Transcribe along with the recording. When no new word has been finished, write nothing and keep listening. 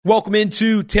Welcome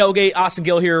into Tailgate. Austin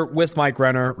Gayle here with Mike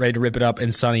Renner, ready to rip it up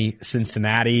in sunny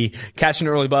Cincinnati. Catching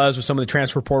an early buzz with some of the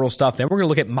transfer portal stuff. Then we're going to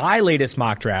look at my latest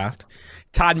mock draft,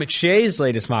 Todd McShay's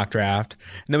latest mock draft.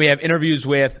 And then we have interviews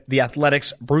with the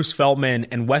Athletics' Bruce Feldman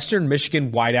and Western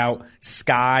Michigan wideout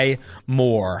Skyy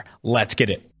Moore. Let's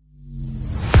get it.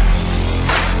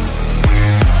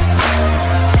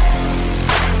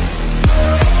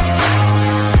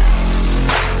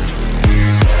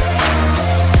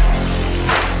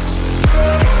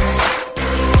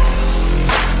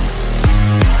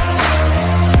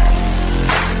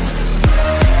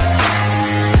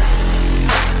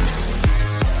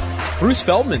 Bruce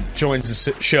Feldman joins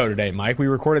the show today, Mike. We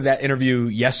recorded that interview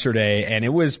yesterday, and it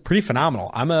was pretty phenomenal.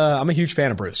 I'm a huge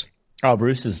fan of Bruce. Oh,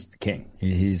 Bruce is the king.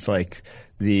 He's like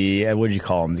the, what did you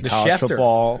call him? The college Schefter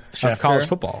football. of college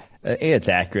football. It's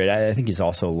accurate. I think he's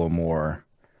also a little more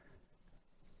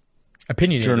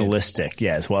opinionated, journalistic,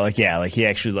 as well. Like he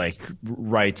actually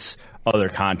writes other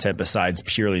content besides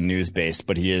purely news based,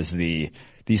 but he is the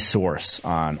source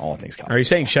on all things college. Are you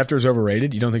saying Schefter's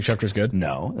overrated? You don't think Schefter's good?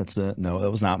 No, that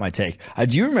was not my take.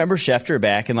 Do you remember Schefter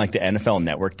back in the NFL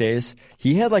Network days?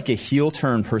 He had a heel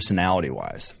turn personality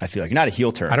wise. I feel like not a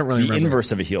heel turn. I don't really remember. The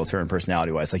inverse of a heel turn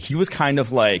personality wise. He was kind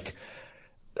of a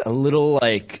little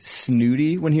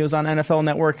snooty when he was on NFL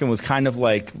Network and was kind of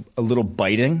a little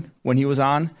biting when he was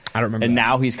on. I don't remember. And that.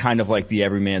 now he's kind of the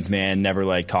everyman's man,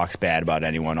 never talks bad about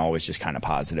anyone, always just kind of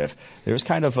positive. There was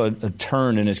kind of a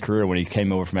turn in his career when he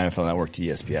came over from NFL Network to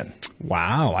ESPN.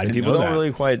 Wow, I didn't People know don't that.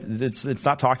 really quite. It's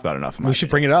not talked about enough. We should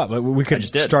bring it up. We could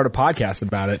start a podcast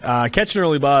about it. Catch an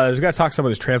early buzz. We got to talk some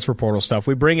of this transfer portal stuff.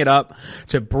 We bring it up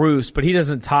to Bruce, but he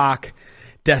doesn't talk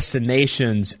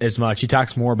destinations as much. He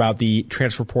talks more about the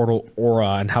transfer portal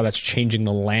aura and how that's changing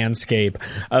the landscape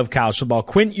of college football.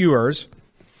 Quinn Ewers,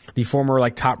 the former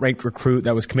top-ranked recruit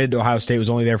that was committed to Ohio State, was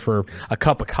only there for a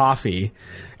cup of coffee,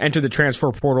 entered the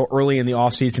transfer portal early in the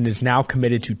offseason, is now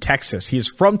committed to Texas. He is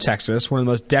from Texas, one of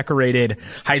the most decorated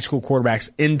high school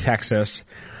quarterbacks in Texas.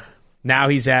 Now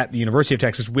he's at the University of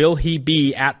Texas. Will he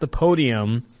be at the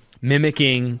podium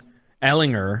mimicking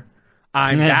Ehlinger?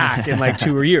 I'm back in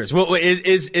 2 years. Well,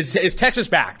 is Texas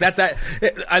back?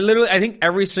 I think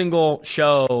every single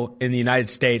show in the United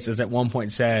States has at one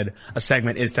point said a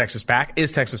segment, is Texas back?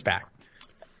 Is Texas back?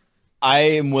 I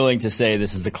am willing to say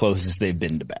this is the closest they've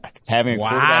been to back. Having a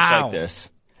quarterback like this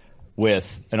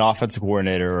with an offensive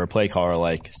coordinator or a play caller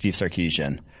like Steve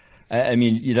Sarkisian, I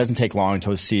mean, it doesn't take long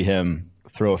to see him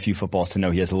throw a few footballs to know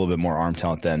he has a little bit more arm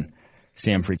talent than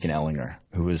Sam freaking Ehlinger,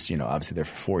 who was, obviously there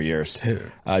for 4 years.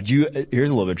 Here's a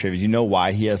little bit of trivia. Do you know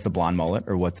why he has the blonde mullet,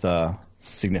 or what the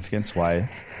significance why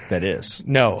that is?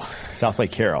 No. South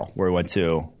Lake Carroll, where he went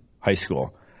to high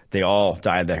school, they all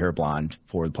dyed their hair blonde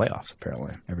for the playoffs,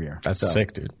 apparently, every year. That's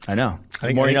sick, dude. I know.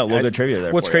 The more you know, a little bit of trivia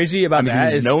there. What's crazy about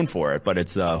that is known for it, but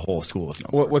it's the whole school is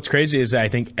known for it. What's crazy is that I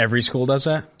think every school does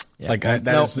that. Yeah.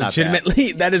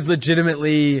 That is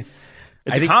legitimately.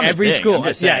 It's I think every thing. school,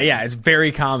 it's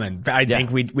very common. I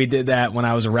think we did that when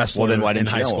I was a wrestler. Well, then why didn't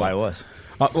in high you know school. why it was?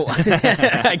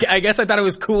 I guess I thought it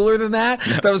was cooler than that.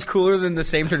 That was cooler than the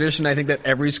same tradition I think that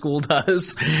every school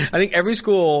does. I think every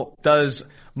school does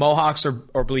mohawks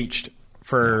or bleached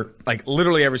for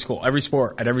literally every school. Every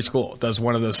sport at every school does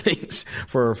one of those things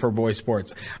for boys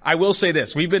sports. I will say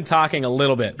this. We've been talking a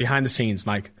little bit behind the scenes,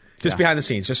 Mike. Behind the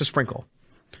scenes, just a sprinkle,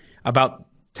 about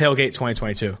Tailgate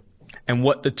 2022. And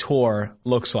what the tour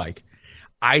looks like.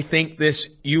 I think this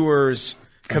Ewers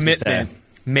commitment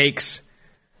makes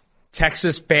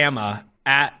Texas Bama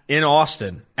in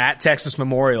Austin at Texas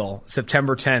Memorial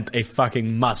September 10th a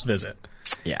fucking must visit.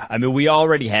 Yeah, I mean, we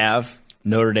already have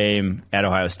Notre Dame at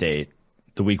Ohio State,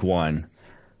 the week one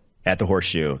at the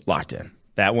Horseshoe locked in.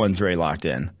 That one's very locked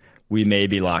in. We may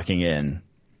be locking in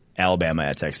Alabama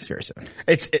at Texas very soon.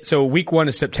 So week one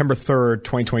is September 3rd,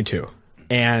 2022.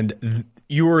 And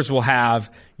Ewers will have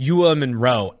UM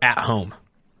Monroe at home.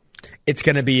 It's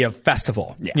going to be a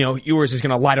festival. Yeah. Ewers is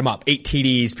going to light him up. 8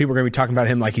 TDs. People are going to be talking about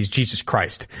him like he's Jesus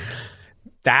Christ.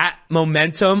 That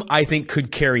momentum, I think, could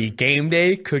carry game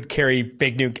day, could carry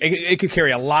big new. It could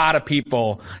carry a lot of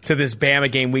people to this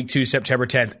Bama game, week 2, September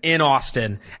 10th, in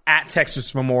Austin at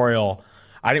Texas Memorial.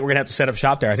 I think we're going to have to set up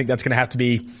shop there. I think that's going to have to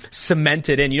be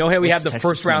cemented in. You know how we have the Texas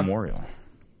first round. Memorial?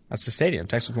 That's the stadium,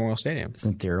 Texas Memorial Stadium.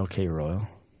 Isn't Darrell K. Royal?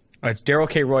 It's Darrell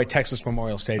K. Roy Texas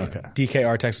Memorial Stadium. Okay.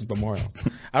 DKR Texas Memorial.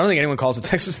 I don't think anyone calls it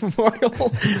Texas Memorial.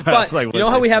 But you know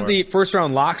how we have the first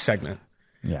round lock segment?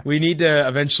 Yeah. We need to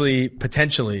eventually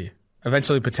potentially have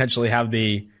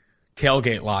the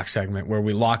tailgate lock segment where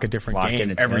we lock a different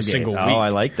game every single week. Oh, I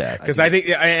like that. Because I think,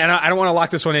 and I don't want to lock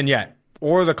this one in yet,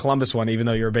 or the Columbus one, even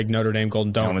though you're a big Notre Dame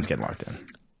Golden Dome. No one's getting locked in.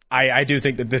 I do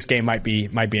think that this game might be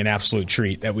an absolute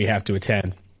treat that we have to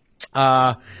attend.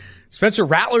 Spencer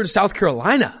Rattler to South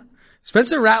Carolina.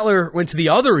 Spencer Rattler went to the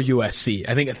other USC.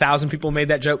 I think 1,000 people made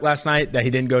that joke last night that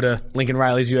he didn't go to Lincoln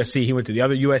Riley's USC. He went to the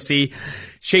other USC.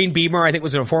 Shane Beamer, I think,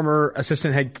 was a former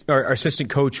assistant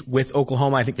coach with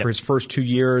Oklahoma, I think, for his first 2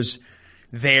 years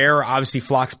there. Obviously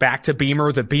flocks back to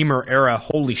Beamer. The Beamer era,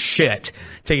 holy shit,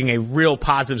 taking a real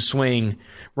positive swing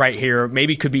right here.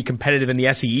 Maybe could be competitive in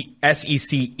the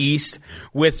SEC East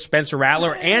with Spencer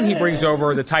Rattler. And he brings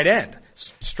over the tight end,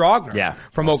 Strogner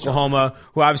from Oklahoma,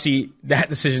 who obviously that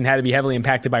decision had to be heavily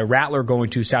impacted by Rattler going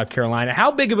to South Carolina.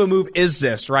 How big of a move is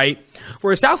this, right?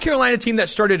 For a South Carolina team that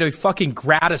started a fucking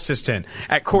grad assistant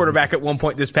at quarterback at one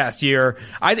point this past year,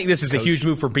 I think this is a huge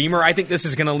move for Beamer. I think this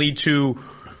is going to lead to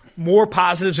more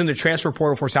positives in the transfer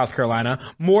portal for South Carolina,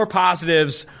 more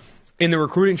positives in the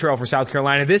recruiting trail for South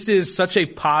Carolina. This is such a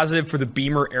positive for the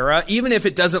Beamer era, even if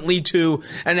it doesn't lead to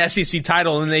an SEC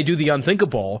title and they do the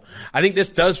unthinkable. I think this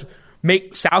does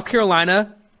make South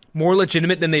Carolina more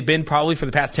legitimate than they've been probably for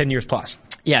the past 10 years plus.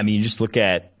 Yeah, I mean, you just look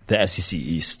at the SEC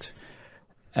East.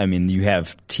 I mean, you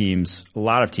have teams, a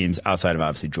lot of teams outside of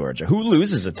obviously Georgia, who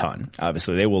loses a ton.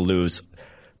 Obviously, they will lose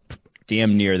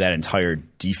damn near that entire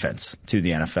defense to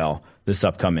the NFL this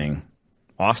upcoming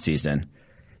offseason.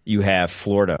 You have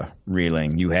Florida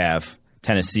reeling. You have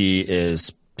Tennessee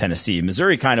is Tennessee.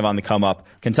 Missouri kind of on the come up.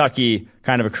 Kentucky,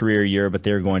 kind of a career year, but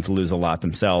they're going to lose a lot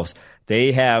themselves.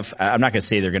 They have, I'm not going to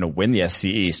say they're going to win the SEC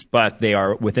East, but they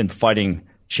are within fighting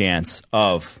chance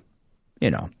of,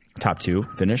 top two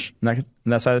finish in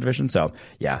that side of the division. So,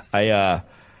 yeah,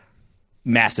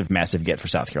 massive get for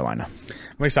South Carolina.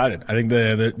 I'm excited. I think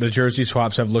the jersey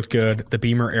swaps have looked good, the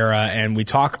Beamer era, and we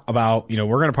talk about, we're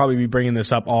going to probably be bringing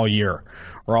this up all year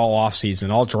or all off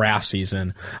season, all draft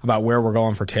season, about where we're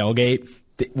going for tailgate.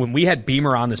 When we had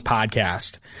Beamer on this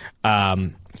podcast,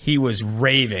 he was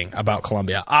raving about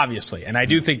Columbia, obviously. And I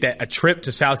do think that a trip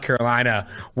to South Carolina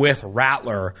with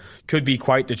Rattler could be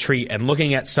quite the treat. And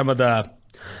looking at some of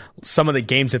the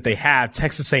games that they have,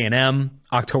 Texas A&M,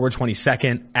 October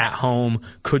 22nd at home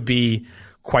could be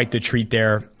quite the treat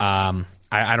there.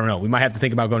 I don't know. We might have to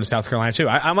think about going to South Carolina too.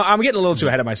 I'm getting a little too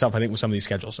ahead of myself, I think, with some of these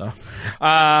schedules. So,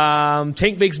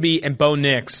 Tank Bigsby and Bo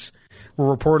Nix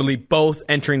were reportedly both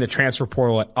entering the transfer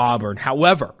portal at Auburn.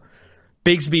 However,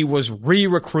 Bigsby was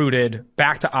re-recruited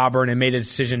back to Auburn and made a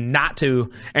decision not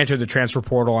to enter the transfer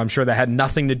portal. I'm sure that had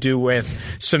nothing to do with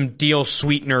some deal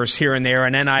sweeteners here and there,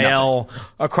 an NIL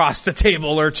across the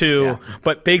table or two. Yeah.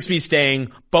 But Bigsby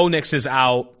staying, Bo Nix is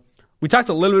out. We talked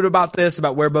a little bit about this,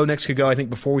 about where Bo Nix could go, I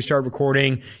think, before we started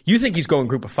recording. You think he's going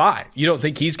group of 5. You don't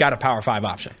think he's got a Power 5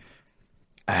 option?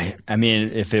 I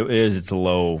mean, if it is, it's a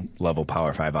low-level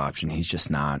Power 5 option. He's just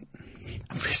not.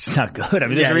 It's not good. I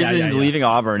mean, there's a reason he's leaving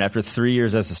Auburn after 3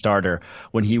 years as a starter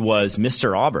when he was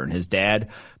Mr. Auburn. His dad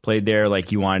played there like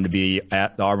he wanted to be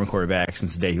at the Auburn quarterback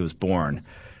since the day he was born.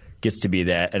 Gets to be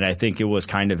that. And I think it was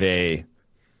kind of a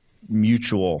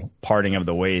mutual parting of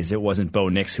the ways. It wasn't Bo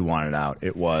Nix who wanted out.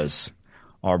 It was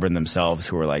Auburn themselves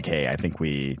who were like, hey, I think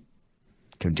we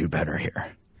can do better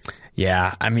here.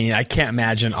 Yeah, I mean, I can't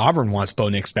imagine Auburn wants Bo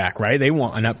Nix back, right? They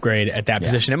want an upgrade at that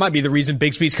position. It might be the reason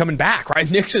Bigsby's coming back,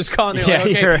 right? Nix is calling.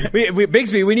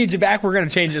 Bigsby, we need you back. We're going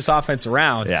to change this offense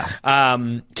around. Yeah.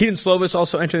 Keaton Slovis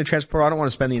also entering the transfer portal. I don't want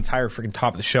to spend the entire freaking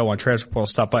top of the show on transfer portal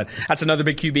stuff, but that's another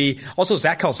big QB. Also,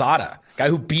 Zach Calzada, guy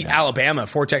who beat Alabama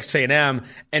for Texas A&M,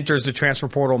 enters the transfer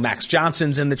portal. Max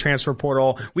Johnson's in the transfer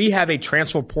portal. We have a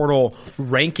transfer portal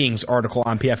rankings article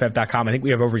on PFF.com. I think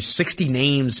we have over 60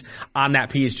 names on that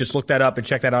piece. Just look that up and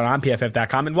check that out on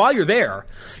PFF.com. And while you're there,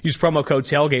 use promo code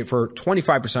TAILGATE for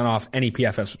 25% off any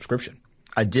PFF subscription.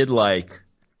 I did like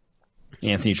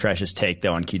Anthony Treash's take,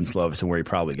 though, on Keaton Slovis and where he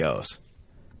probably goes.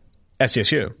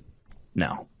 SDSU.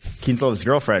 No. Keaton Slovis'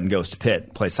 girlfriend goes to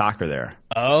Pitt, plays soccer there.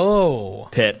 Oh.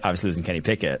 Pitt, obviously losing Kenny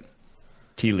Pickett.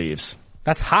 T leaves.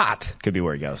 That's hot. Could be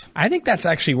where he goes. I think that's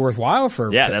actually worthwhile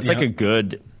for... Yeah, that's like a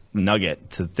good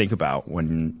nugget to think about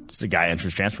when a guy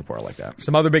enters transfer portal like that.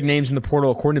 Some other big names in the portal,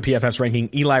 according to PFF's ranking: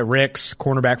 Eli Ricks,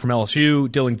 cornerback from LSU;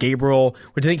 Dylan Gabriel,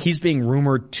 which I think he's being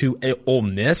rumored to Ole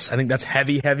Miss. I think that's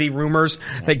heavy rumors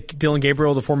that Dylan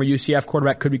Gabriel, the former UCF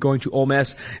quarterback, could be going to Ole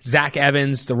Miss. Zach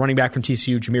Evans, the running back from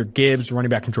TCU; Jahmyr Gibbs, the running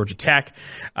back from Georgia Tech.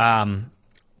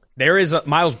 There is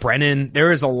Miles Brennan.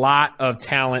 There is a lot of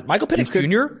talent. Michael Penix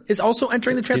Jr. is also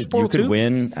entering the transfer portal too. You could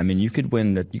win. I mean, you could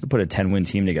win. You could put a 10-win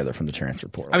team together from the transfer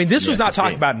portal. I mean, this was not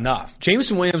talked about enough.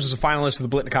 Jameson Williams was a finalist for the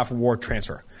Blitnikoff Award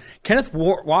transfer. Kenneth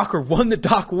Walker won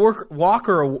the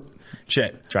Walker.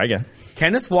 Shit. Try again.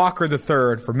 Kenneth Walker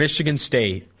III for Michigan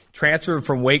State transferred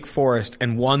from Wake Forest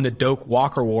and won the Doak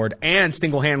Walker Award and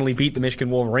single-handedly beat the Michigan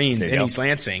Wolverines in East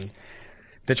Lansing.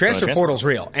 The transfer portal's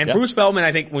real. And Bruce Feldman,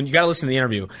 I think, when you got to listen to the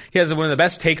interview, he has one of the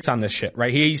best takes on this shit,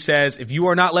 right? He says, if you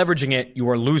are not leveraging it, you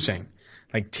are losing.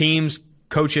 Like, teams,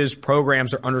 coaches,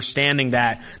 programs are understanding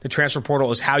that the transfer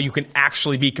portal is how you can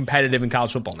actually be competitive in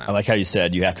college football now. I like how you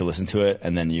said you have to listen to it,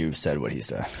 and then you said what he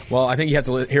said. Well, I think you have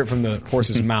to hear it from the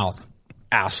horse's mouth,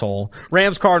 asshole.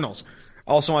 Rams-Cardinals.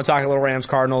 Also want to talk a little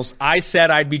Rams-Cardinals. I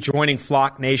said I'd be joining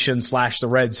Flock Nation / the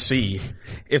Red Sea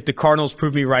if the Cardinals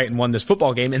proved me right and won this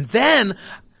football game. And then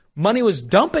money was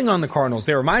dumping on the Cardinals.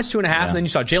 They were -2.5, and then you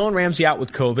saw Jalen Ramsey out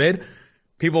with COVID.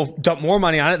 People dumped more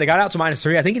money on it. They got out to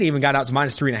 -3. I think it even got out to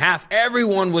 -3.5.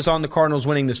 Everyone was on the Cardinals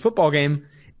winning this football game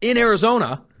in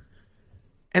Arizona.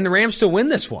 And the Rams still win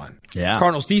this one. Yeah.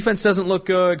 Cardinals defense doesn't look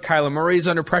good. Kyler Murray's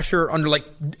under pressure, under like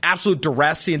absolute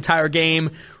duress the entire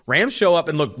game. Rams show up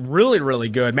and look really, really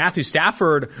good. Matthew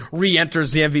Stafford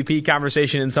re-enters the MVP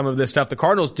conversation in some of this stuff. The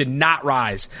Cardinals did not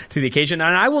rise to the occasion,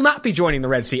 and I will not be joining the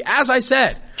Red Sea. As I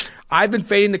said, I've been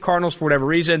fading the Cardinals for whatever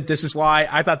reason. This is why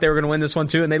I thought they were going to win this one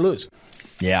too, and they lose.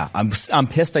 Yeah, I'm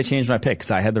pissed I changed my pick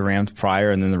because I had the Rams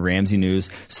prior, and then the Ramsey news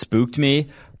spooked me.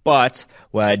 But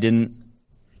what I didn't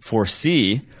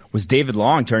foresee was David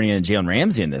Long turning into Jalen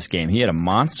Ramsey in this game. He had a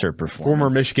monster performance. Former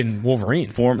Michigan Wolverine.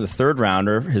 The third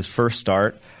rounder, his first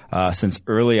start since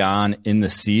early on in the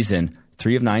season.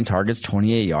 3 of 9 targets,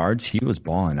 28 yards. He was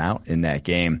balling out in that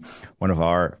game. One of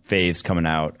our faves coming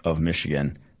out of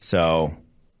Michigan. So,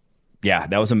 yeah,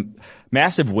 that was a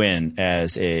massive win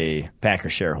as a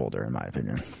Packers shareholder, in my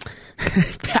opinion.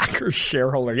 Packers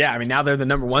shareholder. Yeah, I mean, now they're the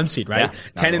number 1 seed, right? Yeah,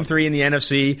 10-3 in the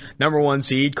NFC, number 1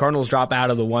 seed. Cardinals drop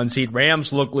out of the 1 seed.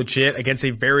 Rams look legit against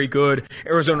a very good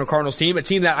Arizona Cardinals team, a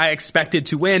team that I expected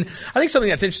to win. I think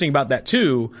something that's interesting about that,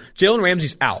 too, Jalen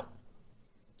Ramsey's out,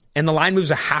 and the line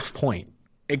moves a half point.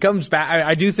 It comes back.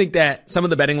 I do think that some of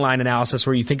the betting line analysis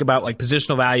where you think about like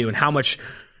positional value and how much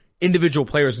individual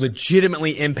players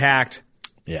legitimately impact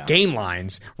game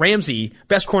lines. Ramsey,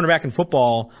 best cornerback in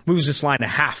football, moves this line a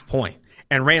half point,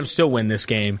 and Rams still win this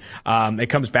game. It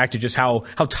comes back to just how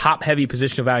top-heavy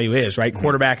positional value is, right? Mm-hmm.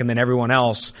 Quarterback and then everyone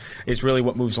else is really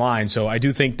what moves lines. So I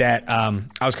do think that I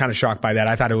was kind of shocked by that.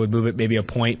 I thought it would move it maybe a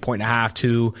point and a half,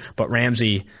 2, but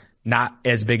Ramsey, not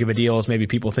as big of a deal as maybe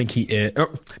people think he is. Or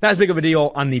not as big of a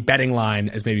deal on the betting line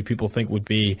as maybe people think would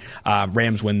be.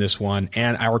 Rams win this one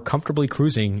and are comfortably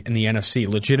cruising in the NFC.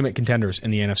 Legitimate contenders in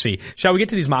the NFC. Shall we get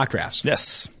to these mock drafts?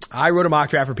 Yes. I wrote a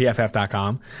mock draft for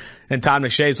PFF.com, and Todd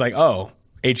McShay's like, oh,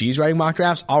 AG's writing mock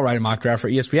drafts? I'll write a mock draft for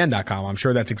ESPN.com. I'm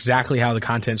sure that's exactly how the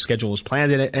content schedule is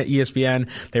planned at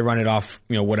ESPN. They run it off,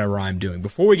 whatever I'm doing.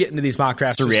 Before we get into these mock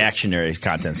drafts, it's a reactionary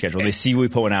content schedule. They see we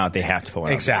put one out, they have to put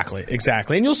one out.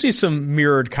 Exactly. And you'll see some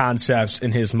mirrored concepts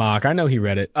in his mock. I know he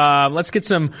read it. Let's get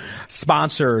some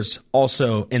sponsors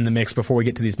also in the mix before we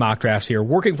get to these mock drafts here.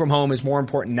 Working from home is more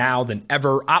important now than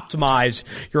ever. Optimize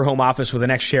your home office with an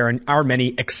X-Chair and our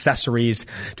many accessories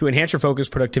to enhance your focus,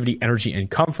 productivity, energy, and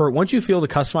comfort. Once you feel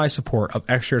the customized support of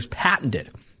X-Chair's patented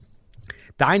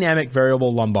dynamic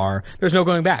variable lumbar, there's no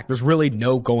going back. There's really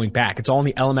no going back. It's all in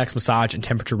the LMX massage and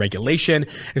temperature regulation,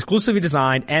 exclusively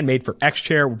designed and made for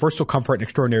X-Chair, versatile comfort and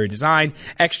extraordinary design.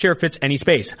 X-Chair fits any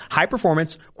space. High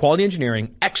performance, quality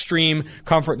engineering, extreme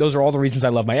comfort. Those are all the reasons I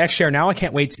love my X-Chair. Now I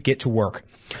can't wait to get to work.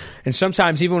 And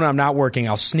sometimes, even when I'm not working,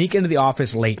 I'll sneak into the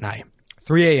office late night,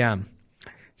 3 a.m.,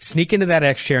 sneak into that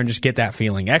X-Chair and just get that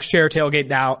feeling. X-Chair Tailgate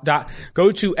now.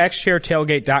 Go to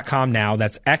xchairtailgate.com now.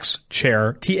 That's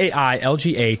X-Chair,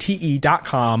 TAILGATE.com,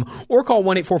 or call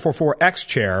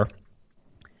 1-844-4-X-Chair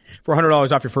for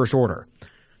 $100 off your first order.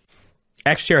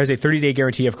 X-Chair has a 30-day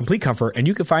guarantee of complete comfort, and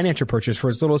you can finance your purchase for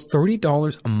as little as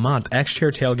 $30 a month.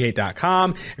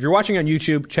 xchairtailgate.com. If you're watching on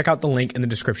YouTube, check out the link in the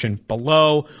description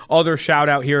below. Other shout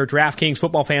out here, DraftKings,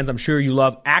 football fans, I'm sure you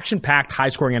love action-packed,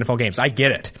 high-scoring NFL games. I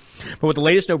get it. But with the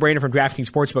latest no-brainer from DraftKings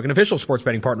Sportsbook, an official sports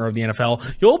betting partner of the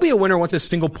NFL, you'll be a winner once a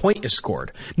single point is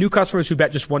scored. New customers who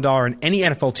bet just $1 on any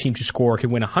NFL team to score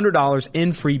can win $100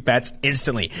 in free bets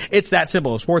instantly. It's that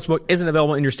simple. If Sportsbook isn't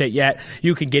available in your state yet,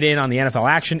 you can get in on the NFL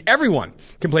action. Everyone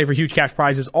can play for huge cash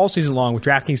prizes all season long with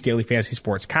DraftKings Daily Fantasy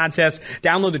Sports Contest.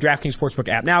 Download the DraftKings Sportsbook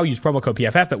app now. Use promo code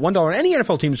PFF. Bet $1 on any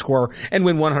NFL team to score and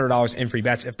win $100 in free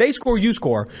bets. If they score, you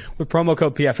score with promo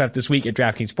code PFF this week at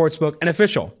DraftKings Sportsbook, an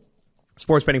official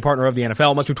sports betting partner of the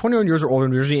NFL. Must be 21 years or older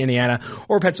in New Jersey, Indiana,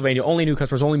 or Pennsylvania. Only new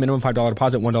customers. Only minimum $5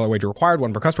 deposit. $1 wager required.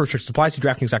 One per customer. Restrictions apply. See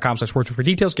DraftKings.com/sportsbook for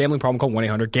details. Gambling problem. Call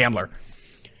 1-800-GAMBLER.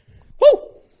 Woo!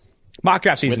 Mock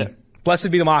draft season.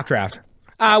 Blessed be the mock draft.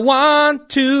 I want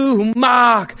to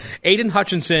mock. Aiden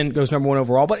Hutchinson goes number 1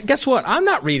 overall. But guess what? I'm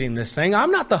not reading this thing.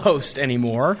 I'm not the host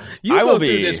anymore. You go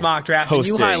through this mock draft and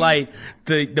you highlight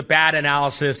the bad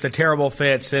analysis, the terrible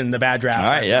fits, and the bad drafts.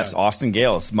 All right, yes. Austin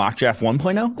Gayle's mock draft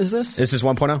 1.0 is this? This is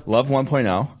 1.0. Love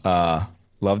 1.0.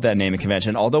 Love that naming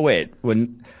convention. Although, wait,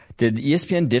 did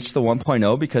ESPN ditch the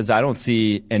 1.0? Because I don't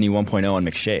see any 1.0 on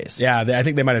McShay's. Yeah, I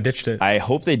think they might have ditched it. I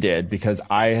hope they did, because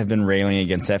I have been railing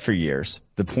against that for years.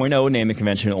 The 0.0 naming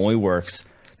convention only works.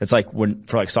 It's like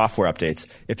for software updates.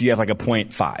 If you have like a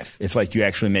 0.5, if you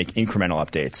actually make incremental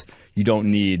updates, you don't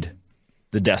need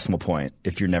the decimal point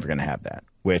if you're never going to have that,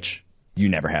 which you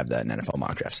never have that in NFL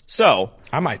mock drafts. So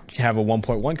I might have a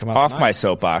 1.1 come out off tonight. My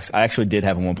soapbox. I actually did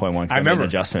have a 1.1. I remember an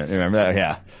adjustment. Remember that?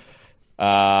 Yeah.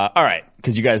 All right,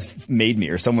 because you guys made me,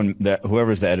 or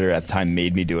whoever's the editor at the time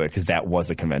made me do it, because that was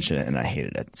a convention and I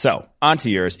hated it. So on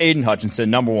to yours. Aiden Hutchinson,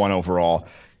 number 1 overall.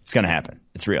 It's going to happen.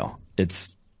 It's real.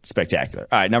 It's spectacular.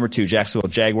 All right, number 2, Jacksonville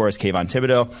Jaguars, Kayvon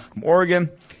Thibodeau from Oregon.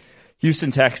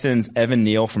 Houston Texans, Evan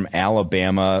Neal from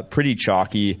Alabama. Pretty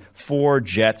chalky. 4,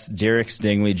 Jets, Derek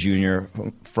Stingley Jr.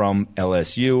 from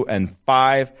LSU. And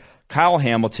 5, Kyle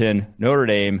Hamilton, Notre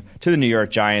Dame, to the New York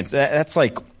Giants. That's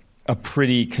like a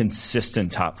pretty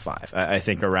consistent top 5, I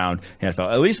think, around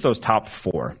NFL. At least those top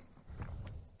 4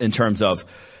 in terms of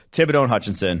Thibodeau and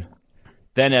Hutchinson,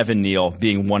 then Evan Neal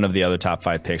being one of the other top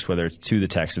 5 picks, whether it's to the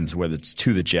Texans, whether it's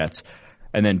to the Jets,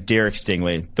 and then Derek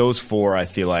Stingley. Those 4, I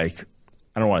feel like,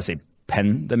 I don't want to say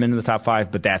pen them into the top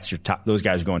 5, but that's your top. Those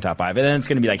guys are going top 5. And then it's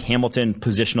going to be like Hamilton,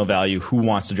 positional value. Who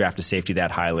wants to draft a safety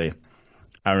that highly?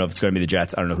 I don't know if it's going to be the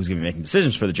Jets. I don't know who's going to be making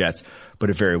decisions for the Jets, but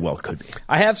it very well could be.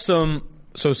 I have some.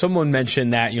 So someone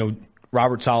mentioned that,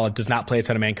 Robert Saleh does not play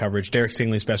outside of man coverage. Derek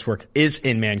Stingley's best work is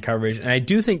in man coverage. And I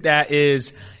do think that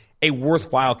is a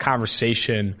worthwhile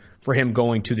conversation for him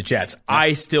going to the Jets.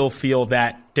 I still feel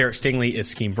that Derek Stingley is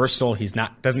scheme versatile.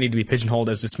 Doesn't need to be pigeonholed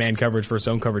as this man coverage versus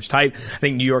zone coverage type. I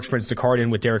think New York prints the card in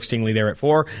with Derek Stingley there at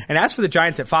 4. And as for the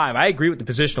Giants at 5, I agree with the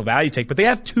positional value take, but they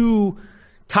have 2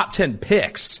 top 10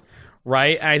 picks,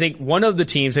 right? And I think one of the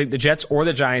teams, I think the Jets or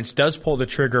the Giants, does pull the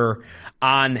trigger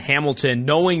on Hamilton,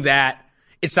 knowing that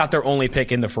it's not their only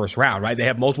pick in the first round, right? They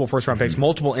have multiple first-round picks,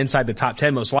 multiple inside the top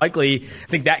 10 most likely. I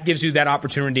think that gives you that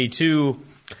opportunity to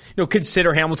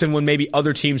consider Hamilton when maybe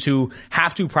other teams who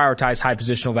have to prioritize high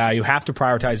positional value, have to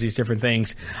prioritize these different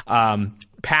things,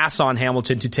 pass on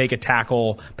Hamilton to take a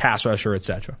tackle, pass rusher,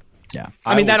 etc. Yeah.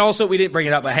 I mean, that also, we didn't bring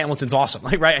it up, but Hamilton's awesome.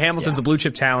 Right? Hamilton's a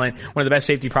blue-chip talent, one of the best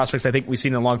safety prospects I think we've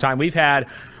seen in a long time. We've had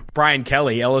Brian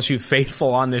Kelly, LSU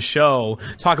faithful, on this show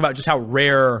talk about just how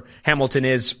rare Hamilton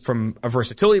is from a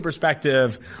versatility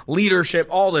perspective, leadership,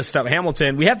 all this stuff.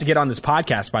 Hamilton, we have to get on this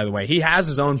podcast, by the way. He has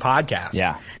his own podcast.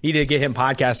 Yeah. Need to get him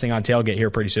podcasting on Tailgate here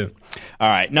pretty soon. All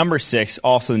right, number 6,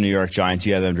 also the New York Giants.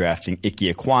 You have them drafting Ike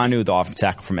Ekwonu, the offensive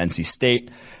tackle from NC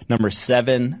State. Number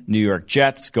 7, New York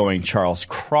Jets, going Charles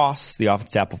Cross, the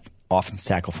offensive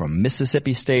tackle from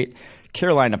Mississippi State.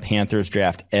 Carolina Panthers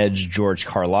draft edge George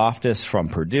Karlaftis from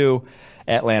Purdue.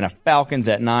 Atlanta Falcons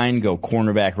at 9 go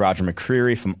cornerback Roger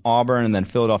McCreary from Auburn. And then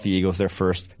Philadelphia Eagles, their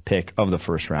first pick of the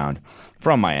first round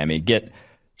from Miami, get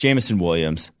Jameson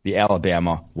Williams, the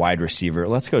Alabama wide receiver.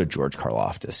 Let's go to George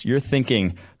Karlaftis. You're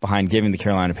thinking behind giving the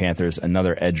Carolina Panthers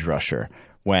another edge rusher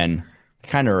when they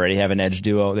kind of already have an edge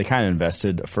duo. They kind of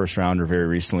invested a first rounder very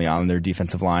recently on their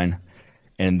defensive line,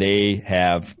 and they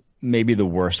have maybe the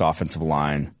worst offensive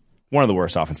line, one of the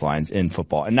worst offensive lines in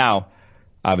football. And now,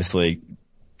 obviously,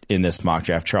 in this mock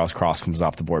draft, Charles Cross comes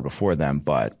off the board before them,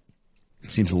 but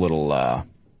it seems a little...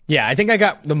 yeah, I think I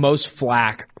got the most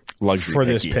flack for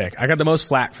this pick. I got the most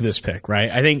flack for this pick, right?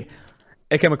 I think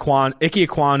Ike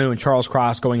Ekwonu and Charles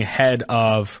Cross going ahead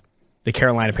of the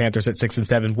Carolina Panthers at 6 and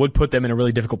 7 would put them in a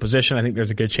really difficult position. I think there's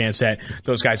a good chance that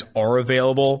those guys are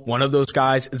available. One of those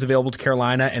guys is available to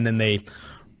Carolina, and then they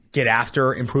get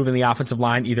after improving the offensive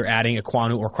line, either adding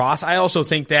Ekwonu or Cross. I also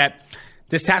think that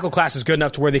this tackle class is good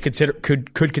enough to where they could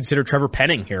consider Trevor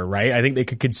Penning here, right? I think they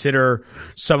could consider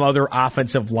some other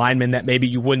offensive linemen that maybe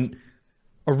you wouldn't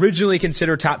originally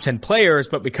consider top 10 players,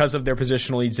 but because of their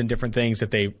positional needs and different things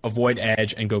that they avoid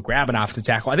edge and go grab an offensive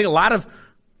tackle. I think a lot of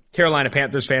Carolina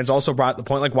Panthers fans also brought the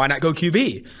point, like, why not go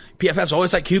QB? PFF's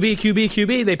always like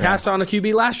QB. They passed on a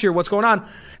QB last year. What's going on?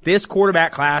 This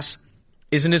quarterback class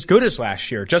isn't as good as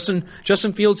last year. Justin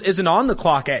Fields isn't on the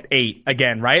clock at 8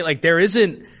 again, right? Like, there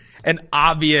isn't an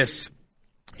obvious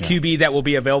QB that will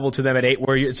be available to them at 8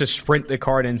 where it's a sprint the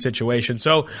card in situation.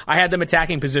 So I had them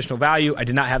attacking positional value. I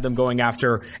did not have them going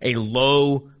after a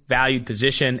low valued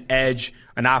position. Edge,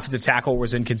 an offensive tackle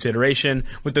was in consideration.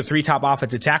 With the 3 top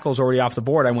offensive tackles already off the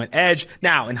board, I went edge.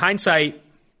 Now, in hindsight,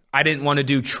 I didn't want to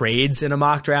do trades in a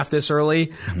mock draft this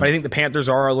early, but I think the Panthers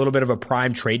are a little bit of a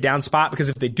prime trade down spot because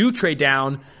if they do trade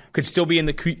down, could still be in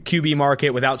the QB market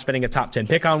without spending a top 10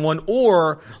 pick on one,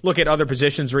 or look at other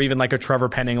positions or even like a Trevor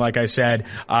Penning, like I said.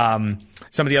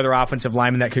 Some of the other offensive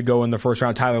linemen that could go in the first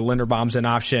round. Tyler Linderbaum's an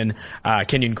option.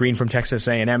 Kenyon Green from Texas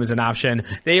A&M is an option.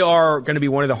 They are going to be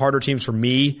one of the harder teams for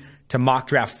me to mock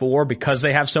draft for because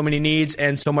they have so many needs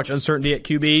and so much uncertainty at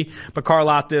QB. But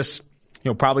Karlaftis,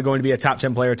 probably going to be a top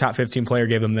 10 player, top 15 player,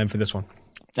 gave them for this one.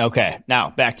 Okay, now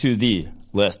back to the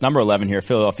list. Number 11 here,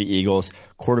 Philadelphia Eagles,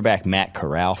 quarterback Matt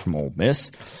Corral from Ole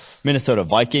Miss. Minnesota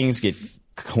Vikings get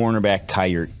cornerback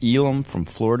Kyer Elam from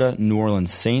Florida. New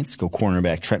Orleans Saints go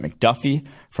cornerback Trent McDuffie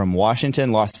from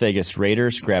Washington. Las Vegas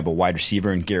Raiders grab a wide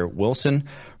receiver in Garrett Wilson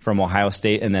from Ohio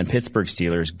State. And then Pittsburgh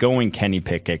Steelers going Kenny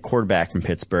Pickett, quarterback from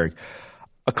Pittsburgh.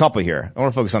 A couple here. I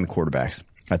want to focus on the quarterbacks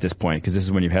at this point because this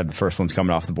is when you've had the first ones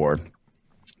coming off the board.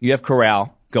 You have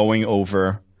Corral going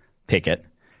over Pickett,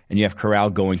 and you have Corral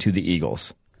going to the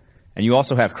Eagles. And you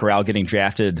also have Corral getting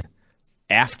drafted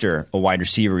after a wide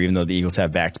receiver, even though the Eagles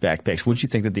have back-to-back picks. Wouldn't you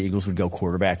think that the Eagles would go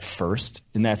quarterback first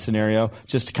in that scenario,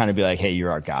 just to kind of be like, hey,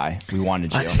 you're our guy. We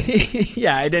wanted you.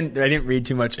 Yeah, I didn't read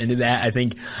too much into that. I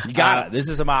think you got this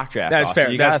is a mock draft. That's fair.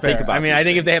 You got to think about. I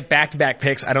think if they have back-to-back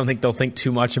picks, I don't think they'll think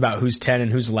too much about who's 10 and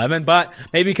who's 11. But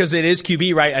maybe because it is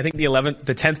QB, right? I think the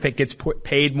 10th pick gets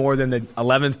paid more than the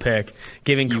 11th pick,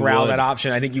 giving Corral that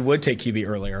option. I think you would take QB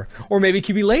earlier, or maybe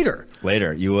QB later.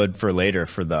 Later, you would for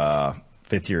the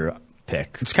 5th year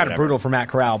pick. It's kind of brutal for Matt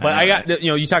Corral, but I got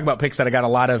you talk about picks that I got a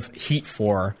lot of heat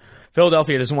for.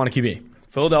 Philadelphia doesn't want a QB.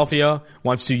 Philadelphia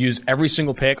wants to use every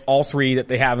single pick, all 3 that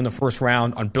they have in the first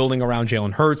round, on building around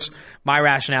Jalen Hurts. My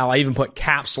rationale, I even put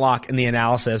caps lock in the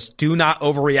analysis. Do not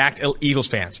overreact, Eagles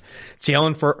fans.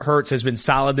 Jalen Hurts has been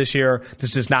solid this year.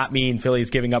 This does not mean Philly is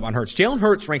giving up on Hurts. Jalen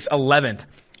Hurts ranks 11th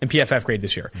in PFF grade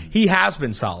this year. He has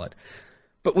been solid.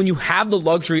 But when you have the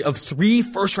luxury of 3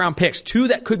 first-round picks, 2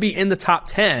 that could be in the top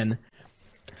 10,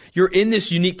 you're in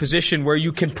this unique position where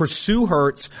you can pursue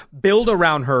Hurts, build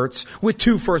around Hurts with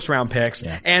 2 first-round picks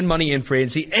and money in free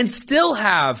agency, and still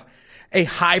have a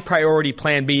high-priority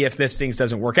plan B if this thing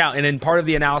doesn't work out. And in part of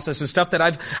the analysis and stuff that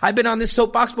I've been on this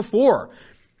soapbox before.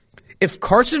 If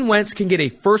Carson Wentz can get a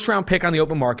first-round pick on the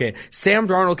open market, Sam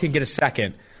Darnold can get a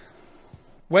second.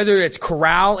 Whether it's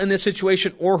Corral in this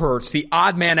situation or Hurts, the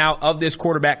odd man out of this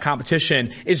quarterback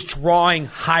competition is drawing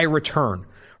high return.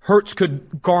 Hurts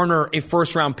could garner a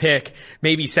first-round pick,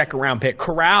 maybe second-round pick.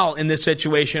 Corral in this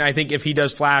situation, I think if he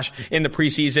does flash in the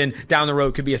preseason, down the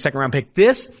road could be a second-round pick.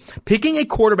 Picking a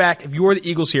quarterback, if you're the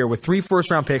Eagles here, with 3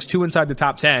 first-round picks, 2 inside the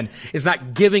top 10, is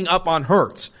not giving up on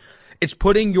Hurts. It's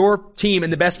putting your team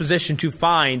in the best position to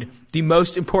find the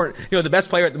most important, the best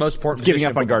player at the most important position.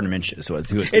 Giving up on Gardner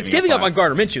Minshew. It's giving up on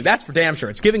Gardner Minshew. That's for damn sure.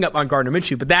 It's giving up on Gardner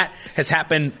Minshew, but that has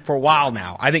happened for a while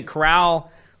now. I think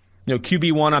Corral,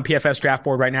 QB1 on PFS draft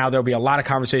board right now, there'll be a lot of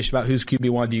conversation about who's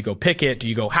QB1. Do you go Pickett? Do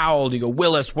you go Howell? Do you go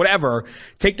Willis? Whatever.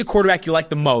 Take the quarterback you like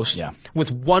the most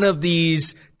with one of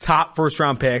these top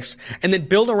first-round picks, and then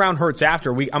build around Hurts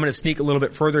after. I'm going to sneak a little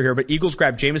bit further here, but Eagles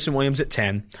grab Jameson Williams at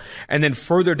 10, and then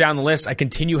further down the list, I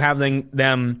continue having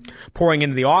them pouring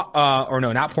into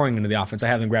not pouring into the offense. I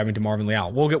have them grabbing to Marvin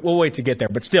Leal. We'll wait to get there,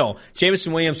 but still,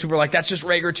 Jameson Williams, people are like, that's just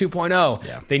Rager 2.0.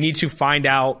 Yeah. They need to find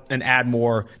out and add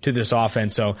more to this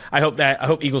offense, so I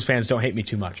hope Eagles fans don't hate me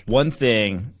too much. One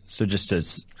thing, so just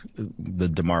as the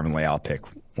DeMarvin Leal pick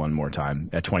one more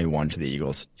time at 21 to the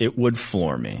Eagles, it would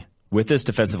floor me. With this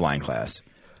defensive line class,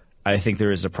 I think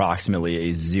there is approximately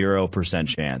a 0%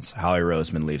 chance Howie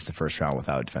Roseman leaves the first round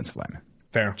without a defensive lineman.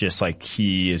 Fair. Just like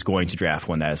he is going to draft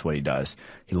one. That is what he does.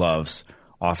 He loves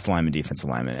offensive lineman, defensive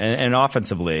lineman. And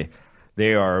offensively,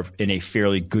 they are in a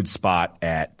fairly good spot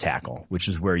at tackle, which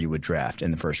is where you would draft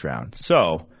in the first round.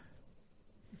 So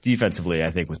defensively,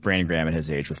 I think with Brandon Graham at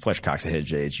his age, with Fletcher Cox at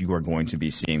his age, you are going to be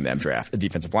seeing them draft a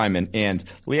defensive lineman. And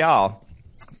Leal,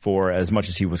 for as much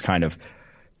as he was kind of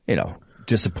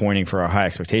disappointing for our high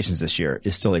expectations this year,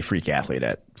 is still a freak athlete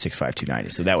at 6'5", 290.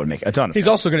 So that would make a ton of sense. He's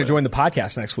also going to join the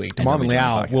podcast next week. DeMarvin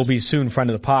Leal will be soon friend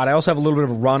of the pod. I also have a little bit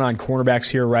of a run on cornerbacks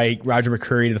here, right? Roger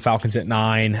McCreary to the Falcons at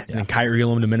 9, and then Kyer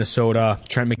Elam to Minnesota,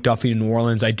 Trent McDuffie to New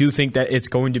Orleans. I do think that it's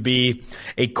going to be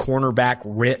a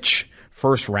cornerback-rich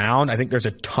first round. I think there's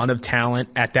a ton of talent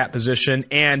at that position,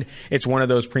 and it's one of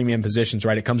those premium positions,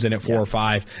 right? It comes in at 4 or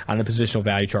 5 on the positional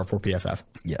value chart for PFF.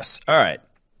 Yes. All right.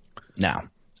 Now,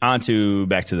 back to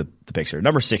the picks here.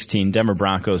 Number 16, Denver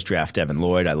Broncos draft Devin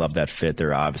Lloyd. I love that fit.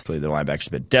 Their linebackers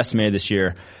have been decimated this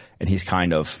year, and he's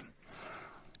kind of,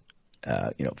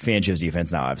 Fangio's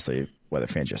defense now, obviously, whether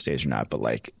Fangio stays or not,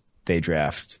 but they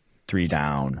draft 3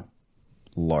 down,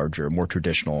 larger, more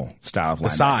traditional style of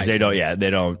linebackers.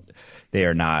 Size. They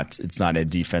are not. It's not a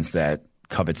defense that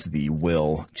covets the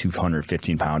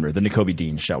 215-pounder, the Nakobe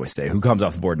Dean, shall we say, who comes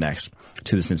off the board next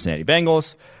to the Cincinnati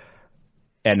Bengals.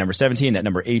 At number 17, at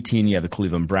number 18, you have the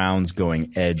Cleveland Browns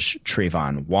going edge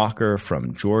Trayvon Walker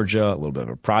from Georgia, a little bit of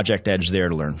a project edge there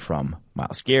to learn from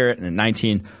Myles Garrett. And at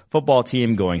 19, football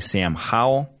team going Sam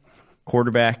Howell,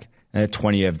 quarterback. And at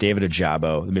 20, you have David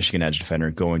Ojabo, the Michigan edge defender,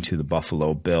 going to the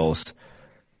Buffalo Bills.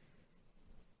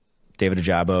 David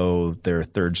Ojabo, their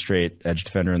third straight edge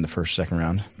defender in the second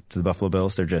round to the Buffalo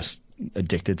Bills. They're just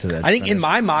addicted to that. I think in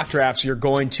my mock drafts, you're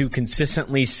going to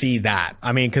consistently see that.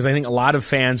 I mean, because I think a lot of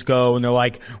fans go and they're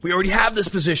like, we already have this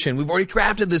position. We've already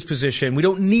drafted this position. We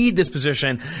don't need this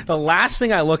position. The last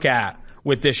thing I look at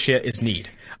with this shit is need.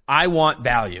 I want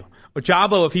value.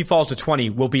 Ojabo, if he falls to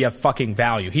 20, will be a fucking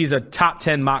value. He's a top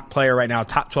 10 mock player right now,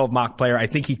 top 12 mock player. I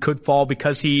think he could fall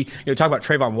because talk about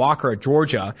Trayvon Walker at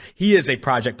Georgia. He is a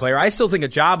project player. I still think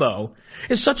Ojabo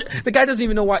is the guy doesn't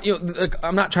even know why,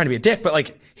 I'm not trying to be a dick,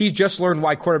 but he just learned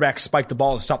why quarterbacks spike the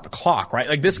ball to stop the clock,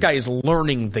 right? This guy is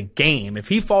learning the game. If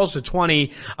he falls to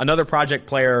 20, another project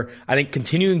player, I think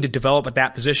continuing to develop at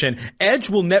that position. Edge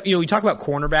will we talk about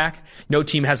cornerback. No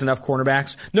team has enough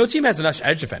cornerbacks. No team has enough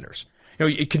edge defenders.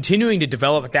 Continuing to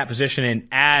develop at that position and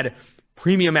add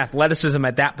premium athleticism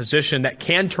at that position that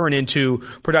can turn into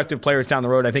productive players down the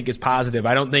road, I think is positive.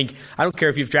 I don't care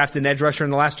if you've drafted an edge rusher in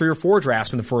the last 3 or 4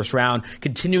 drafts in the first round,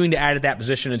 continuing to add at that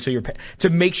position to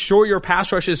make sure your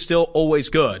pass rush is still always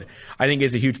good, I think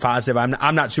is a huge positive.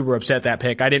 I'm not super upset at that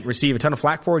pick. I didn't receive a ton of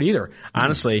flack for it either,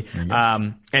 honestly.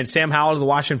 And Sam Howell to the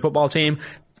Washington football team,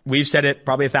 we've said it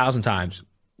probably 1,000 times.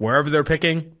 Wherever they're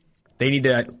picking, they need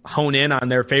to hone in on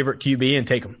their favorite QB and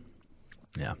take them.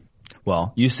 Yeah.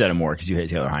 Well, you said it more because you hate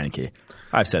Taylor Heineke.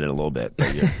 I've said it a little bit,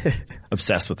 but you're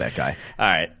obsessed with that guy. All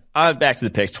right. Back to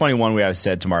the picks. 21, we always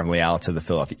said to Marvin Leal to the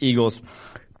Philadelphia Eagles.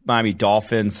 Miami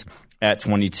Dolphins at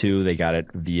 22. They got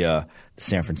it via the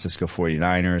San Francisco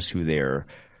 49ers, who they're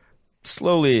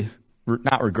slowly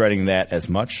not regretting that as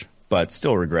much, but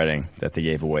still regretting that they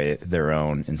gave away their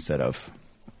own instead of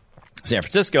San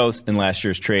Francisco's in last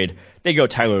year's trade. They go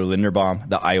Tyler Linderbaum,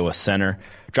 the Iowa center,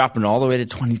 dropping all the way to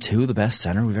 22, the best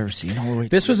center we've ever seen all the way.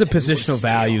 This was a positional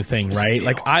value thing, right?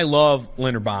 I love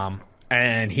Linderbaum,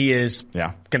 and he is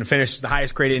going to finish the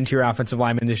highest graded interior offensive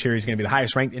lineman this year. He's going to be the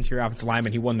highest ranked interior offensive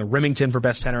lineman. He won the Remington for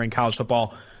best center in college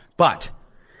football, but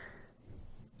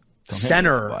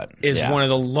center is one of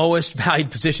the lowest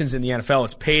valued positions in the NFL.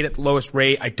 It's paid at the lowest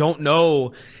rate. I don't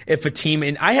know if a team,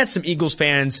 and I had some Eagles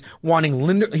fans wanting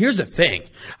here's the thing.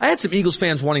 I had some Eagles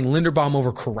fans wanting Linderbaum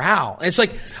over Corral. And it's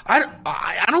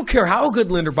I don't care how good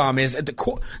Linderbaum is.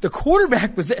 The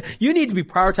quarterback position, you need to be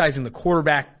prioritizing the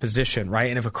quarterback position, right?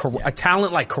 And if a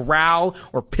talent like Corral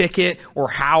or Pickett or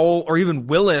Howell or even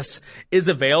Willis is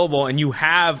available and you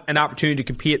have an opportunity to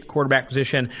compete at the quarterback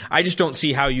position, I just don't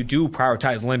see how you do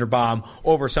prioritize Linderbaum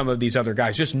over some of these other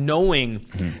guys, just knowing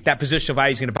that positional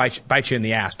value is going to bite you in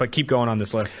the ass. But keep going on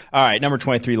this list. All right, number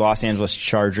 23, Los Angeles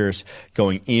Chargers,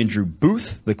 going Andrew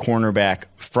Booth, the cornerback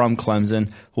from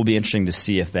Clemson. Will be interesting to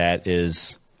see if that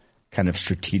is kind of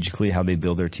strategically how they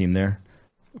build their team there,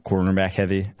 cornerback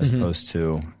heavy, as opposed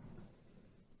to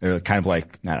kind of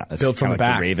like build from the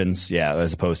back. The Ravens,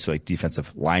 as opposed to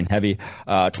defensive line heavy.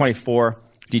 24,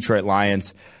 Detroit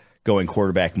Lions, going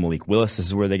quarterback Malik Willis. This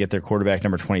is where they get their quarterback.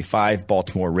 Number 25,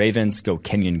 Baltimore Ravens, go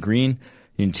Kenyon Green,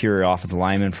 the interior offensive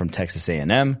lineman from Texas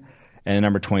A&M. And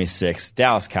number 26,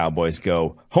 Dallas Cowboys,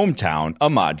 go hometown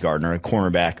Ahmad Gardner, a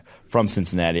cornerback from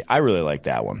Cincinnati. I really like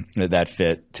that one. That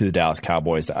fit to the Dallas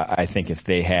Cowboys. I think if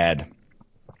they had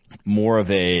more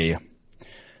of I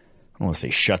don't want to say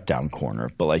shutdown corner,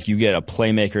 but you get a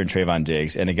playmaker in Trayvon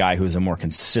Diggs and a guy who's a more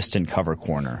consistent cover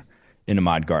corner in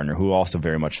Ahmad Gardner, who also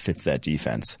very much fits that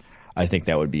defense. I think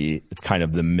that would be kind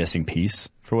of the missing piece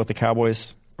for what the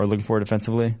Cowboys are looking for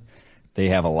defensively. They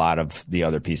have a lot of the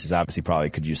other pieces. Obviously, probably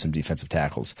could use some defensive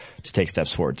tackles to take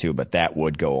steps forward too, but that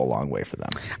would go a long way for them.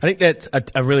 I think that's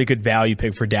a really good value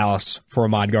pick for Dallas for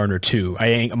Ahmad Gardner too. I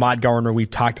think Ahmad Gardner, we've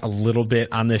talked a little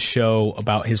bit on this show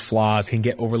about his flaws, can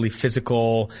get overly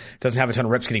physical, doesn't have a ton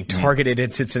of reps getting targeted in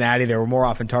Cincinnati. They were more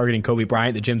often targeting Kobe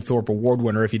Bryant, the Jim Thorpe Award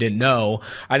winner, if you didn't know.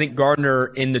 I think Gardner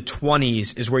in the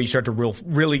 20s is where you start to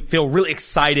really feel really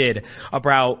excited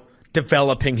about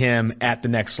developing him at the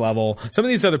next level. Some of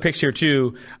these other picks here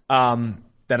too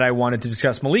that I wanted to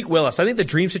discuss. Malik Willis, I think the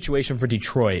dream situation for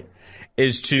Detroit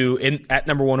is to, at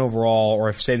number 1 overall, or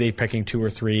if say they're picking 2 or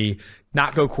 3,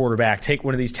 not go quarterback, take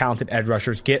one of these talented edge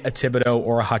rushers, get a Thibodeau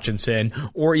or a Hutchinson,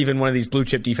 or even one of these blue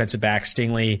chip defensive backs,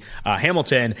 Stingley,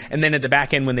 Hamilton, and then at the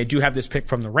back end when they do have this pick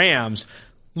from the Rams,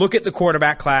 look at the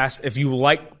quarterback class. If you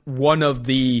like one of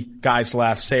the guys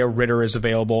left, say a Renner is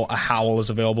available, a Howell is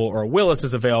available, or a Willis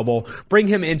is available, bring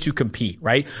him in to compete,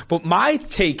 right? But my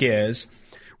take is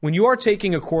when you are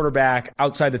taking a quarterback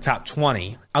outside the top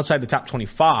 20, outside the top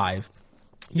 25,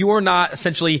 you are not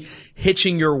essentially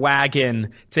hitching your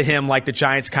wagon to him like the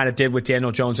Giants kind of did with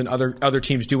Daniel Jones and other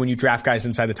teams do when you draft guys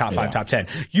inside the top 5, top 10.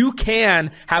 You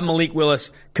can have Malik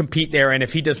Willis compete there, and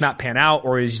if he does not pan out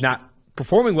or he's not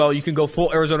performing well, you can go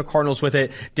full Arizona Cardinals with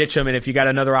it, ditch him, and if you got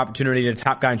another opportunity to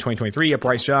top guy in 2023, a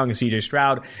Bryce Young, a CJ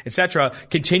Stroud, etc.,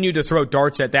 continue to throw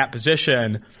darts at that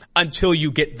position until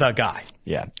you get the guy.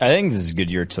 Yeah, I think this is a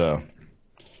good year to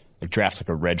draft like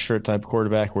a red shirt type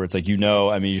quarterback where it's like, you're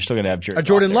still going to have a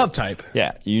Jordan Love type.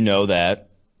 Yeah, you know that.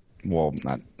 Well,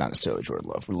 not necessarily Jordan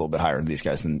Love. We're a little bit higher than these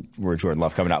guys than we're Jordan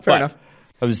Love coming out. Fair enough.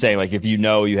 I was just saying, like, if you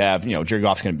have, Jared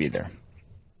Goff's going to be there.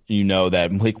 You know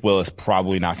that Malik Willis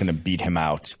probably not going to beat him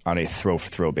out on a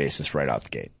throw-for-throw basis right out the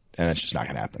gate. And that's just not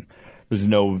going to happen. There's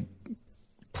no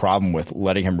problem with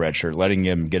letting him redshirt, letting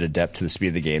him get adept to the speed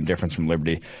of the game, difference from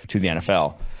Liberty to the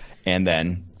NFL, and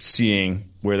then seeing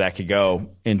where that could go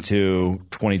into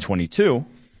 2022.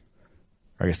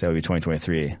 I guess that would be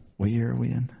 2023. What year are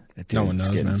we in? No one knows,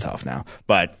 it's getting tough now.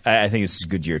 But I think it's a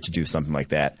good year to do something like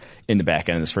that in the back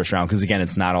end of this first round because, again,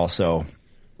 it's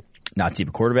not deep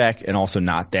at quarterback and also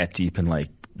not that deep in, like,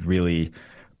 really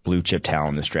blue-chip talent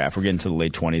in this draft. We're getting to the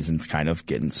late 20s, and it's kind of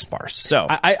getting sparse. So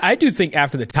I do think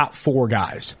after the top 4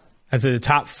 guys, after the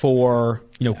top 4,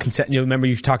 remember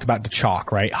you talked about the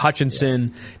chalk, right?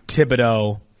 Hutchinson,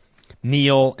 Thibodeau,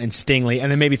 Neal, and Stingley,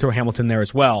 and then maybe throw Hamilton there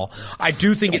as well. I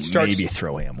do think it starts... Maybe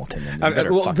throw Hamilton in.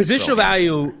 Positional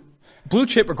value... Blue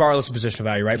chip, regardless of positional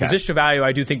value, right? Okay. Positional value,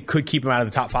 I do think could keep him out of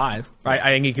the top 5, right?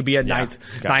 I think he could be a ninth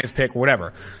pick or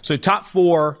whatever. So top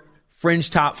 4,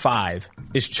 fringe top 5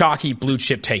 is chalky blue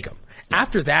chip. Take him.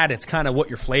 After that, it's kind of what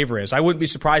your flavor is. I wouldn't be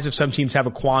surprised if some teams have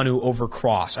a Kwanu over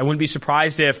Cross. I wouldn't be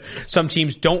surprised if some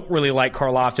teams don't really like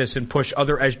Karlaftis and push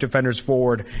other edge defenders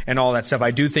forward and all that stuff. I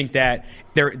do think that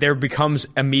there becomes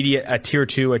immediate a tier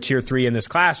 2, a tier 3 in this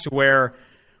class to where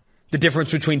the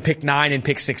difference between pick 9 and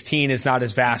pick 16 is not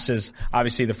as vast as,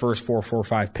 obviously, the first 4 or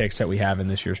 5 picks that we have in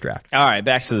this year's draft. All right,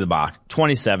 back to the box.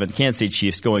 27, Kansas City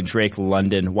Chiefs going Drake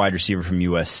London, wide receiver from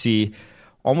USC. He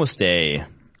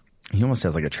almost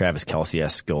has like a Travis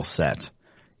Kelce-esque skill set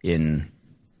in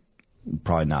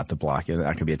probably not the block.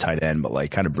 That could be a tight end, but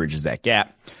like kind of bridges that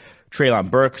gap. Treylon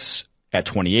Burks at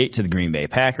 28 to the Green Bay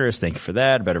Packers. Thank you for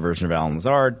that. A better version of Alan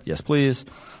Lazard. Yes, please.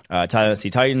 Tennessee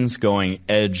Titans going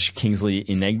edge Kingsley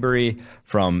Enagbare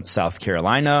from South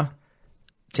Carolina.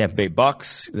 Tampa Bay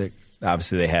Bucks.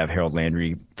 Obviously, they have Harold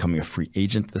Landry becoming a free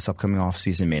agent this upcoming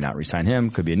offseason. May not re-sign him.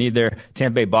 Could be a need there.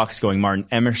 Tampa Bay Bucks going Martin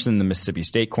Emerson, the Mississippi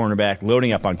State cornerback,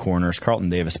 loading up on corners. Carlton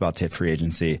Davis about to hit free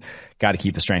agency. Got to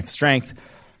keep the strength.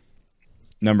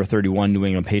 Number 31, New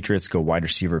England Patriots go wide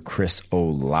receiver Chris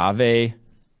Olave.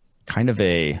 Kind of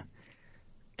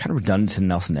redundant to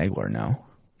Nelson Aguilar now.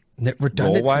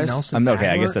 Redundant to Nelson Aguilar? Okay,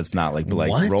 I guess that's not like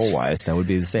role-wise. That would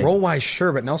be the same. Role-wise,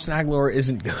 sure, but Nelson Aguilar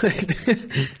isn't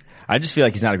good. I just feel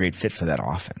like he's not a great fit for that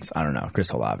offense. I don't know.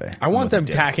 Chris Olave. I want them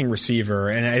tacking receiver,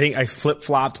 and I think I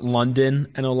flip-flopped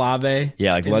London and Olave.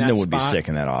 Yeah, like London would be sick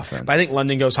in that offense. But I think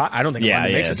London goes high. I don't think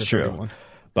London makes it to true. One.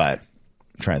 But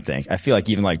I'm trying to think. I feel like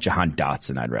even like Jahan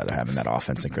Dotson I'd rather have in that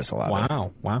offense than Chris Olave.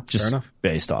 Wow. Just fair enough.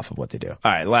 Based off of what they do. All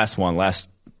right, last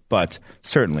but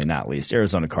certainly not least,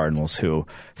 Arizona Cardinals, who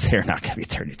they're not going to be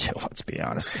 32, let's be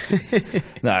honest.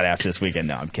 Not after this weekend.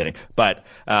 No, I'm kidding. But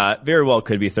very well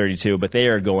could be 32, but they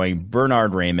are going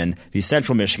Bernard Raymond, the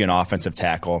Central Michigan offensive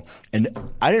tackle. And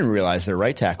I didn't realize their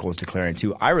right tackle was declaring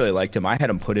too. I really liked him. I had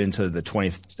him put into the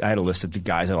 20th. I had a list of the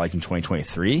guys I liked in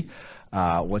 2023.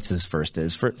 What's his first?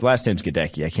 His last name's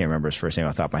Gadecki. I can't remember his first name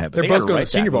off the top of my head. But they're both going to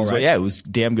Senior Bowl, right? Yeah, it was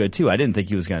damn good too. I didn't think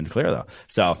he was going to declare though.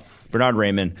 So Bernard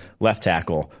Raymond, left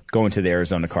tackle, going to the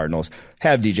Arizona Cardinals.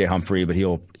 Have DJ Humphrey, but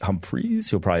he'll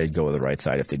probably go with the right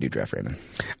side if they do draft Raymond.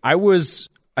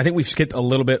 I think we've skipped a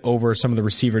little bit over some of the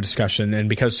receiver discussion, and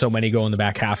because so many go in the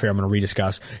back half here, I'm going to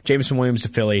rediscuss. Jameson Williams to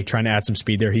Philly, trying to add some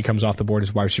speed there. He comes off the board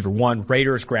as wide receiver 1.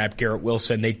 Raiders grab Garrett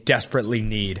Wilson. They desperately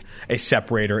need a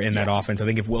separator in that offense. I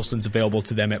think if Wilson's available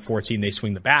to them at 14, they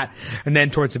swing the bat. And then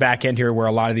towards the back end here, where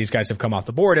a lot of these guys have come off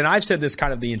the board, and I've said this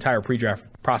kind of the entire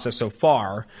pre-draft process so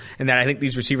far, and that I think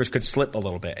these receivers could slip a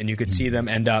little bit, and you could see them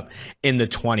end up in the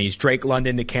 20s. Drake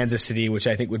London to Kansas City, which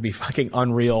I think would be fucking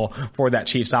unreal for that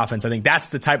Chiefs offense. I think that's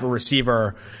the type of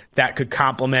receiver that could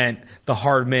complement the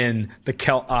Hardman,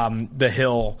 the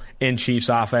Hill in Chiefs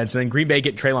offense. And then Green Bay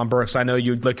get Treylon Burks. I know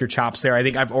you'd lick your chops there. I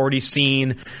think I've already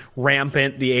seen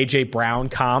rampant the A.J. Brown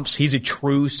comps. He's a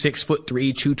true 6'3",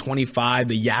 225.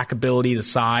 The yak ability, the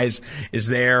size is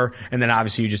there. And then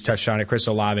obviously you just touched on it. Chris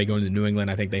Olave going to New England.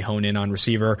 I think they hone in on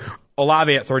receiver.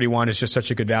 Olave at 31 is just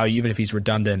such a good value, even if he's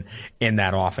redundant in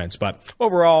that offense. But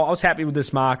overall, I was happy with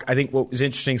this mock. I think what was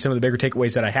interesting, some of the bigger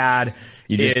takeaways that I had.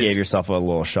 You just gave yourself a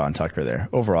little Sean Tucker there.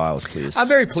 Overall, I was pleased. I'm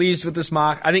very pleased with this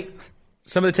mock. I think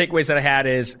some of the takeaways that I had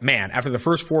is, man, after the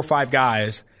first 4 or 5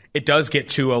 guys, it does get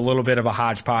to a little bit of a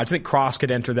hodgepodge. I think Cross could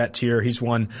enter that tier. He's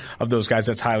one of those guys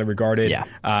that's highly regarded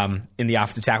in the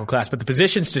offensive tackle class. But the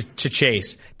positions to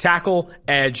chase, tackle,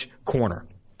 edge, corner.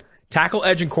 Tackle,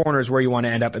 edge, and corner is where you want to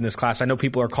end up in this class. I know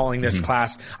people are calling this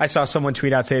class. I saw someone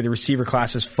tweet out today the receiver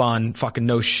class is fun. Fucking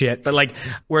no shit. But like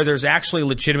where there's actually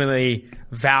legitimately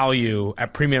value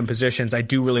at premium positions, I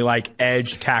do really like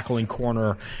edge, tackle, and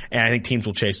corner, and I think teams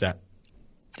will chase that.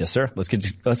 Yes, sir. Let's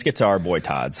get to our boy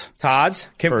Todd's. Todd's.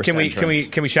 Can we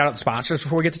shout out the sponsors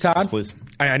before we get to Todd? Yes, please.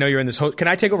 I know you're in this host. Can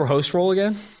I take over host role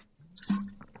again?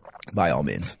 By all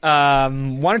means.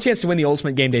 Want a chance to win the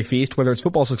ultimate game day feast, whether it's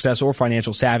football success or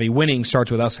financial savvy. Winning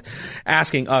starts with us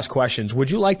asking us questions. Would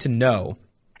you like to know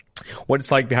what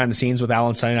it's like behind the scenes with Al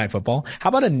on Sunday Night Football? How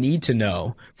about a need to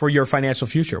know for your financial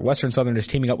future? Western Southern is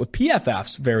teaming up with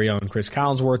PFF's very own Chris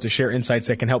Collinsworth to share insights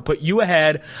that can help put you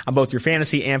ahead on both your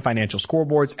fantasy and financial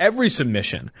scoreboards. Every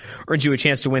submission earns you a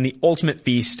chance to win the ultimate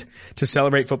feast to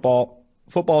celebrate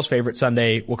football's favorite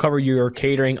Sunday. We'll cover your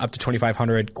catering up to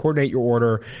 $2,500, coordinate your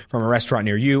order from a restaurant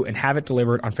near you, and have it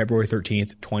delivered on February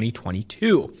 13th,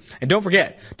 2022. And don't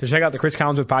forget to check out the Chris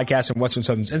Collinsworth podcast and Western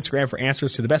Southern's Instagram for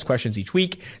answers to the best questions each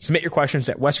week. Submit your questions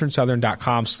at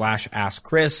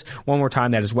westernsouthern.com/askchris. One more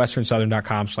time, that is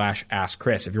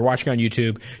westernsouthern.com/askchris. If you're watching on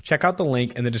YouTube, check out the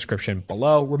link in the description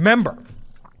below. Remember,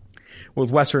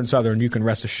 with Western Southern, you can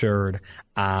rest assured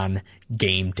on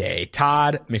game day.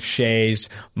 Todd McShay's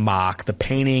mock. The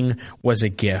painting was a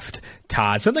gift.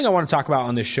 Todd, something I want to talk about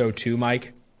on this show too,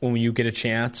 Mike, when you get a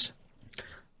chance,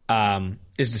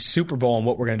 is the Super Bowl and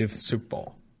what we're going to do for the Super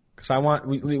Bowl. Because I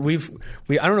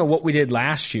don't know what we did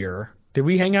last year. Did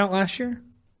we hang out last year?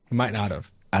 We might not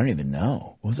have. I don't even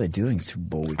know. What was I doing Super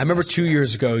Bowl week? I remember 2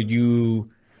 years ago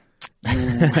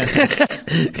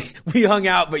we hung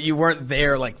out, but you weren't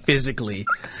there like physically.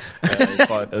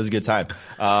 It was a good time.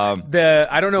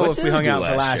 I don't know if we hung out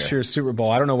for last year's Super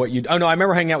Bowl. I don't know what you. Oh no, I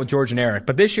remember hanging out with George and Eric.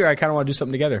 But this year, I kind of want to do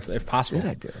something together if possible.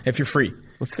 If you're free,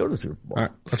 let's go to the Super Bowl. All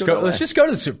right, let's go. Let's just go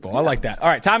to the Super Bowl. I like that. All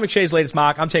right, Todd McShay's latest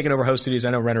mock. I'm taking over host duties.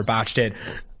 I know Renner botched it.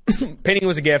 Painting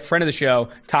was a gift. Friend of the show,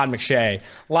 Todd McShay.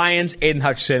 Lions, Aiden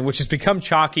Hutchinson, which has become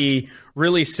chalky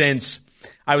really since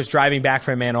I was driving back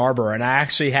from Ann Arbor, and I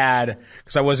actually had,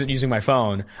 because I wasn't using my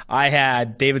phone, I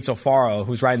had David Solfaro,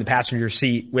 who's riding the passenger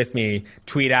seat with me,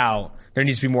 tweet out, there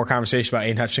needs to be more conversation about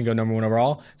Aiden Hutchinson go number 1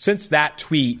 overall. Since that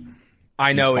tweet,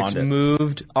 I know it's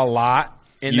moved a lot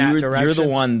in that direction. You're the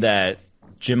one that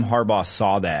Jim Harbaugh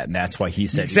saw that, and that's why he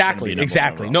said exactly.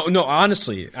 No,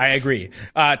 honestly, I agree.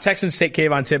 Texans take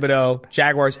Kayvon Thibodeau,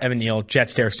 Jaguars Evan Neal,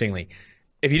 Jets Derek Stingley.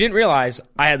 If you didn't realize,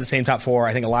 I had the same top 4.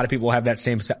 I think a lot of people have that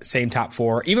same top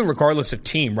 4, even regardless of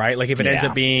team, right? Like if it ends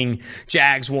up being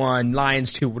Jags 1,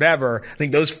 Lions 2, whatever, I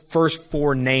think those first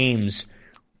 4 names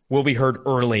will be heard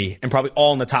early and probably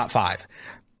all in the top 5.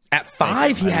 At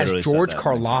 5, he has George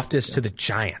Karlaftis to the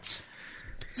Giants.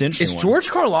 It's interesting. Is George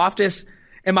Karlaftis...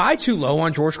 Am I too low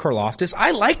on George Karlaftis?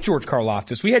 I like George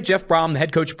Karlaftis. We had Jeff Brom, the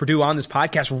head coach of Purdue, on this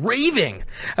podcast raving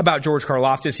about George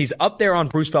Karlaftis. He's up there on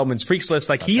Bruce Feldman's freaks list.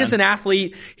 Like, he is an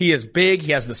athlete. He is big.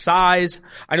 He has the size.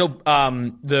 I know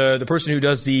the person who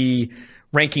does the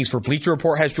rankings for Bleacher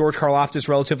Report has George Karlaftis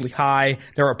relatively high.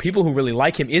 There are people who really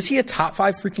like him. Is he a top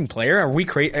 5 freaking player?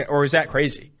 Or is that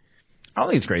crazy? I don't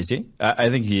think it's crazy.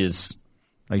 I think he is,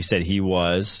 like you said, he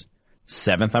was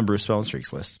 7th on Bruce Feldman's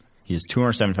freaks list. He is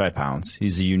 275 pounds.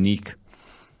 He's a unique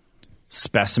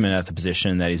specimen at the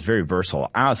position that he's very versatile.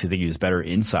 I honestly think he was better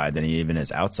inside than he even is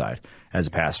outside as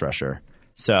a pass rusher.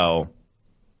 So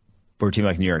for a team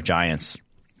like New York Giants,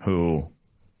 who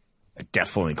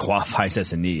definitely qualifies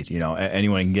as a need,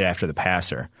 anyone can get after the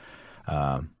passer.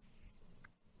 I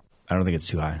don't think it's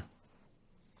too high.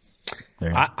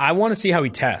 I want to see how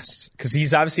he tests because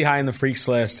he's obviously high on the freaks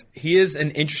list. He is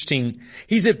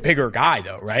he's a bigger guy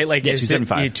though, right? Like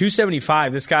 275.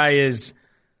 275. This guy is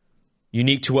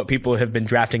unique to what people have been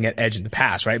drafting at edge in the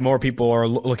past, right? More people are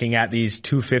looking at these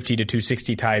 250 to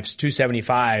 260 types.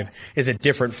 275 is a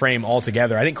different frame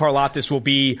altogether. I think Karlaftis will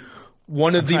be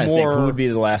one of the more... Who would be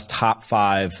the last top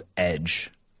 5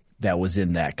 edge that was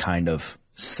in that kind of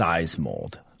size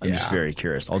mold. I'm just very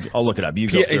curious. I'll look it up. You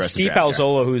go for the rest Steve of the draft.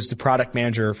 Palazzolo, who's the product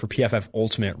manager for PFF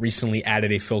Ultimate, recently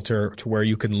added a filter to where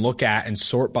you can look at and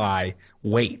sort by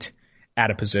weight at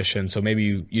a position. So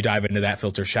maybe you dive into that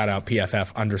filter. Shout out PFF_Steve.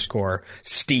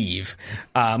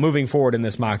 Moving forward in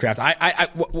this mock draft,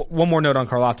 one more note on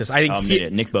Karlaftis. I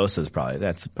think Nick Bosa is probably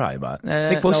about.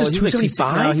 Nick Bosa is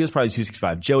 275. No, he was probably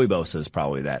 265. Joey Bosa is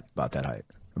probably about that height,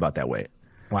 about that weight.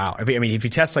 Wow. If he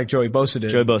tests like Joey Bosa did.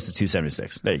 Joey Bosa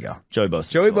 276. There you go. Joey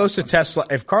Bosa tests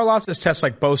like, if Karlaftis tests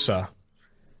like Bosa,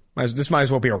 this might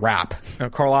as well be a wrap.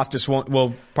 Karlaftis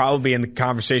will probably be in the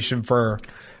conversation for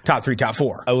top 3, top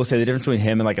 4. I will say the difference between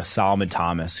him and like a Solomon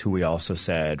Thomas, who we also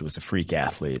said was a freak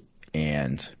athlete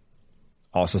and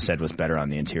also said was better on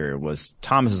the interior, was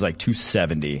Thomas is like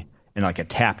 270 and like a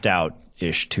tapped out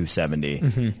ish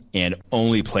 270 and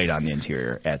only played on the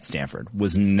interior at Stanford,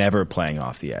 was never playing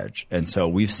off the edge. And so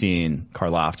we've seen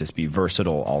Karlaftis be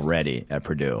versatile already at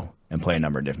Purdue and play a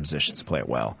number of different positions and play it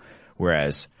well.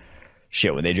 Whereas,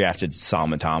 when they drafted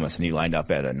Solomon Thomas and he lined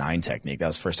up at a 9 technique, that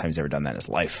was the first time he's ever done that in his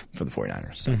life for the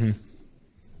 49ers. So.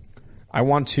 I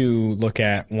want to look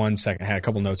at 1 second. I had a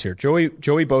couple notes here. Joey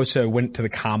Bosa went to the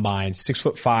combine,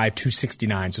 6'5",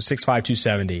 269, so 6'5",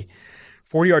 270.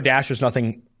 40-yard dash was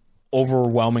nothing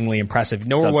overwhelmingly impressive.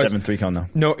 Sub-7 3-cone though.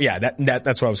 No, yeah,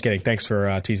 that's what I was getting. Thanks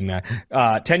for teasing that.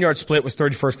 10-yard split was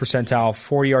 31st percentile.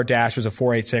 40-yard dash was a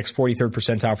 4.86, 43rd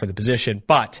percentile for the position.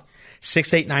 But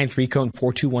 6.89 3-cone,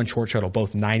 4.21 short shuttle,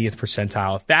 both 90th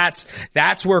percentile.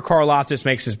 That's where Karlaftis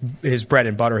makes his bread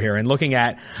and butter here. And looking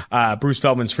at Bruce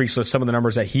Feldman's freaks list, some of the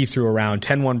numbers that he threw around: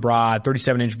 10-1 broad,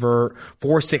 37-inch vert,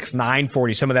 4.69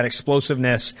 40. Some of that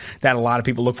explosiveness that a lot of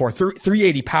people look for.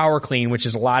 380 power clean, which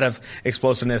is a lot of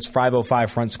explosiveness. 505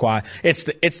 front squat. It's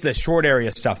the short area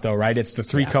stuff though, right? It's the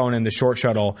 3-cone and the short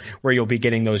shuttle where you'll be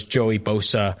getting those Joey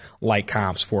Bosa like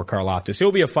comps for Karlaftis.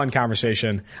 He'll be a fun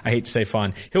conversation. I hate to say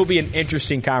fun. He'll be an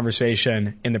interesting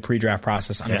conversation in the pre-draft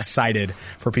process. I'm excited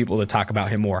for people to talk about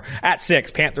him more. At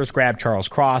 6, Panthers grab Charles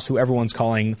Cross, who everyone's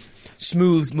calling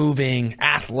smooth-moving,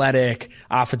 athletic,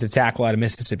 offensive tackle out of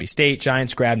Mississippi State.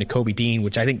 Giants grab Nakobe Dean,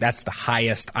 which I think that's the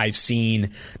highest I've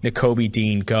seen Nakobe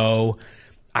Dean go.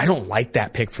 I don't like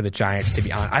that pick for the Giants, to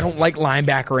be honest. I don't like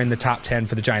linebacker in the top 10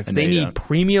 for the Giants. They need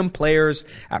premium players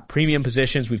at premium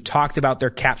positions. We've talked about their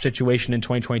cap situation in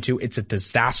 2022. It's a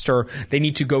disaster. They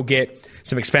need to go get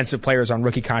some expensive players on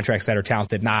rookie contracts that are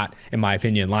talented, not, in my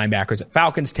opinion, linebackers.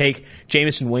 Falcons take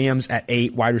Jamison Williams at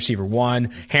 8, wide receiver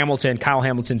 1. Kyle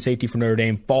Hamilton, safety from Notre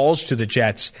Dame, falls to the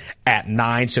Jets at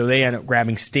 9. So they end up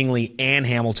grabbing Stingley and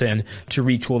Hamilton to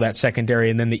retool that secondary.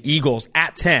 And then the Eagles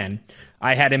at 10.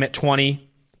 I had him at 20.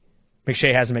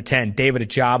 McShay has him at 10. David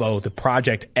Ajabo, the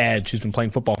Project Edge, who's been playing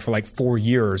football for like 4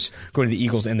 years, going to the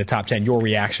Eagles in the top 10. Your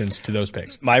reactions to those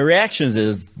picks? My reactions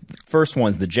is, first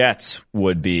one's the Jets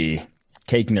would be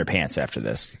taking their pants after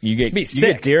this. You get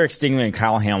Derek Stingley and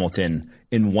Kyle Hamilton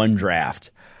in one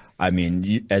draft. I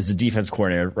mean, as a defense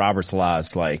coordinator, Robert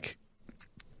Saleh's like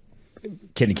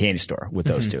kid in a candy store with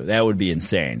those two. That would be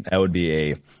insane. That would be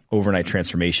a overnight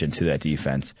transformation to that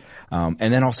defense. And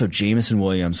then also Jamison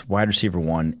Williams, wide receiver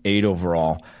 1, 8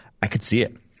 overall. I could see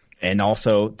it. And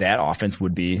also that offense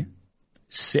would be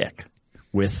sick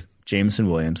with Jamison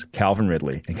Williams, Calvin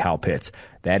Ridley, and Kyle Pitts.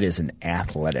 That is an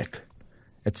athletic.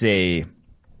 It's a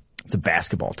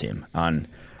basketball team on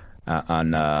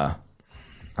the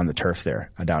turf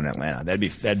there down in Atlanta.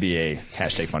 That'd be a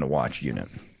hashtag fun to watch unit.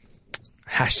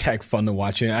 Hashtag fun to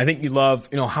watch. I think you love,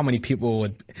 how many people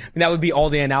would, that would be all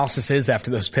the analysis is after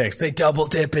those picks. They double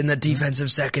dip in the defensive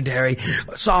secondary.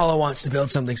 Saleh wants to build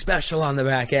something special on the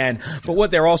back end. But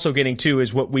what they're also getting to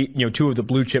is what we, two of the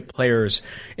blue chip players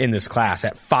in this class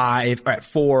at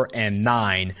 4 and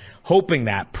 9, hoping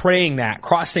that, praying that,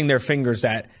 crossing their fingers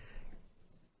that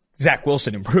Zach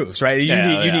Wilson improves, right?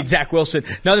 You need Zach Wilson.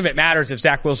 None of it matters if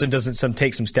Zach Wilson doesn't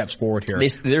take some steps forward here.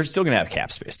 They're still going to have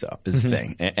cap space, though, is the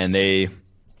thing. And they,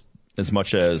 as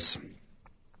much as,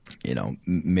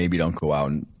 maybe don't go out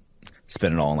and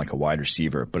spend it all on like a wide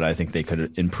receiver, but I think they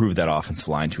could improve that offensive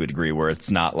line to a degree where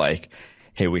it's not like,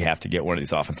 hey, we have to get one of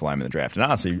these offensive linemen in the draft. And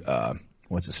honestly,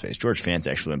 what's his face? George Fant's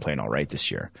actually been playing all right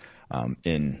this year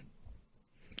in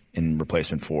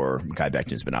replacement for Mekhi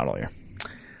Becton, who's been out all year.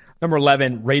 Number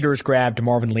 11, Raiders grabbed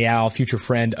Marvin Leal, future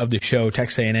friend of the show,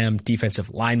 Texas A&M defensive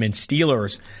lineman.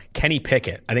 Steelers, Kenny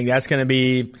Pickett. I think that's going to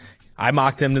be – I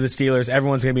mocked him to the Steelers.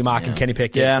 Everyone's going to be mocking Kenny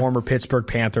Pickett, former Pittsburgh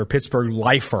Panther, Pittsburgh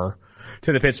lifer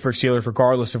to the Pittsburgh Steelers,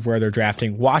 regardless of where they're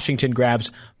drafting. Washington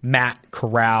grabs Matt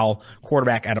Corral,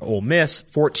 quarterback out of Ole Miss.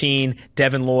 14,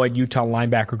 Devin Lloyd, Utah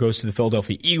linebacker, goes to the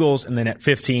Philadelphia Eagles. And then at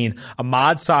 15,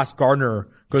 Ahmad Sauce Gardner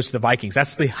goes to the Vikings.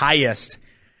 That's the highest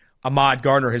Ahmad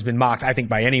Gardner has been mocked, I think,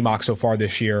 by any mock so far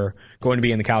this year, going to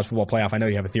be in the college football playoff. I know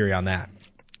you have a theory on that.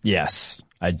 Yes,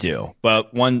 I do.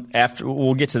 But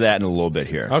we'll get to that in a little bit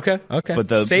here. Okay. But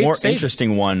the more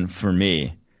interesting one for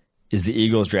me is the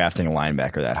Eagles drafting a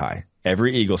linebacker that high.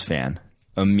 Every Eagles fan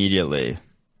immediately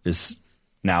is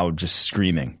now just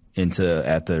screaming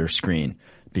at their screen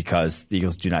because the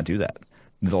Eagles do not do that.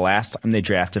 The last time they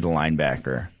drafted a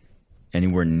linebacker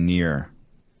anywhere near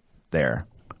there,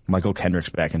 Michael Kendricks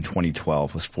back in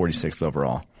 2012 was 46th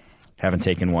overall. Haven't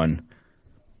taken one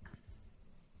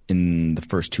in the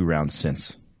first 2 rounds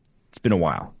since. It's been a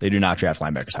while. They do not draft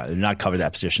linebackers high. They do not cover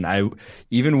that position.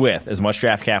 Even with as much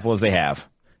draft capital as they have,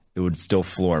 it would still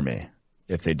floor me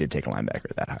if they did take a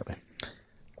linebacker that highly.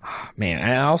 Man,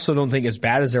 I also don't think as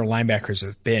bad as their linebackers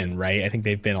have been, right? I think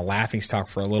they've been a laughingstock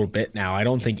for a little bit now. I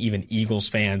don't think even Eagles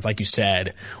fans, like you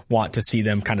said, want to see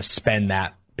them kind of spend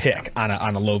that pick on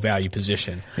a low-value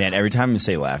position. Man, every time you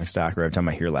say laughingstock or every time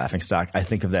I hear laughingstock, I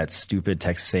think of that stupid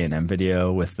Texas A&M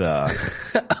video with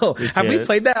have we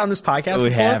played that on this podcast before?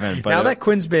 We haven't. But now that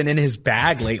Quinn's been in his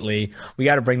bag lately, we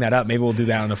got to bring that up. Maybe we'll do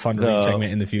that on a fun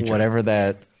segment in the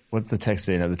future. What's the Texas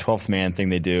A&M, the 12th man thing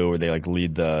they do where they like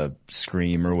lead the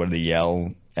scream or what do they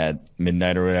yell at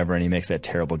midnight or whatever, and he makes that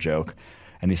terrible joke.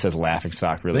 And he says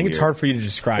laughingstock really I think it's hard for you to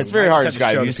describe. It's very hard to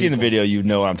describe. If you've seen the video, you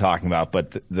know what I'm talking about.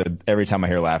 But every time I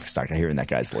hear laughingstock, I hear it in that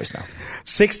guy's voice now.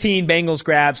 16 Bengals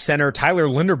grab center Tyler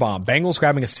Linderbaum. Bengals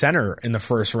grabbing a center in the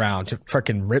first round to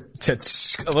freaking rip to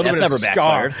a little bit of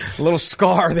scar. A little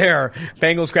scar there.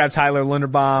 Bengals grab Tyler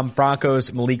Linderbaum.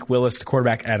 Broncos Malik Willis, the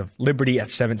quarterback out of Liberty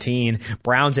at 17.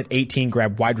 Browns at 18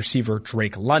 grab wide receiver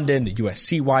Drake London, the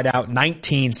USC wideout.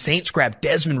 19 Saints grab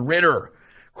Desmond Ridder,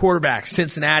 quarterback,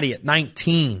 Cincinnati at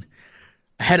 19,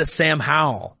 ahead of Sam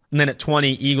Howell. And then at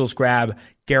 20, Eagles grab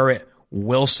Garrett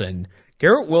Wilson.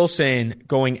 Garrett Wilson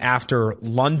going after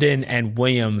London and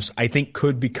Williams, I think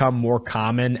could become more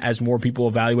common as more people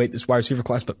evaluate this wide receiver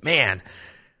class. But man,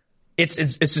 it's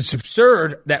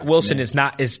absurd that Wilson is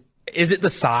not. Is it the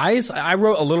size? I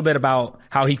wrote a little bit about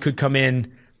how he could come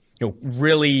in,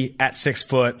 really at 6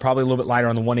 foot, probably a little bit lighter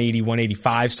on the 180,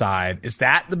 185 side. Is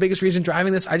that the biggest reason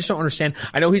driving this? I just don't understand.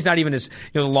 I know he's not even as,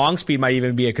 the long speed might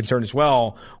even be a concern as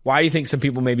well. Why do you think some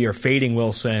people maybe are fading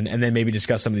Wilson, and then maybe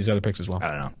discuss some of these other picks as well?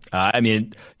 I don't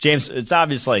know. James, it's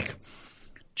obvious like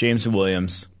James and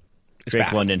Williams,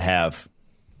 Drake London have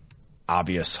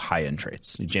obvious high end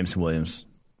traits. James and Williams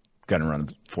going to run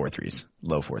 4.3s,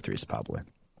 low 4.3s probably.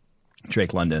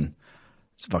 Drake London,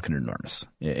 it's fucking enormous.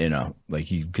 He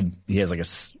has like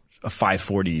a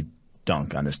 540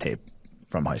 dunk on his tape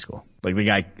from high school. Like the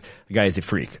guy is a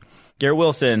freak. Garrett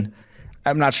Wilson,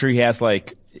 I'm not sure he has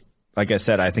like I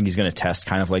said, I think he's going to test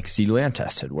kind of like CeeDee Lamb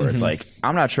tested, where it's like,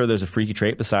 I'm not sure there's a freaky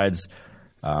trait besides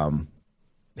him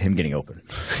getting open.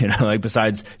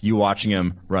 Besides you watching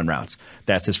him run routes.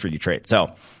 That's his freaky trait.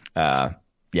 So, I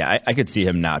could see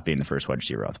him not being the first wide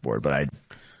receiver off the board, but I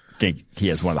think he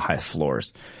has one of the highest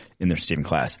floors in the receiving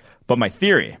class. But my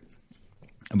theory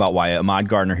about why Ahmad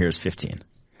Gardner here is 15,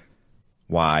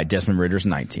 why Desmond Ridder is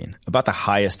 19, about the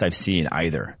highest I've seen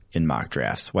either in mock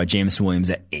drafts, why Jameson Williams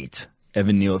at 8,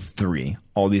 Evan Neal at 3,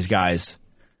 all these guys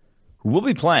who will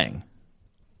be playing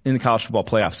in the college football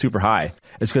playoff super high,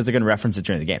 is because they're going to reference it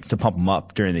during the game. To pump them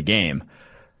up during the game,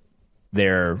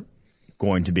 they're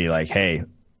going to be like, hey,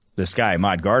 this guy,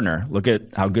 Ahmad Gardner, look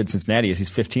at how good Cincinnati is. He's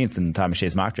 15th in Todd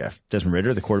McShay's mock draft. Desmond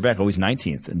Ridder, the quarterback, always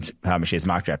 19th in Todd McShay's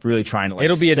mock draft. Really trying to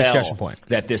it'll be a discussion point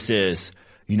that this is,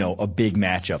 a big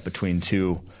matchup between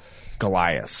two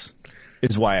Goliaths,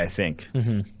 is why I think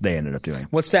they ended up doing.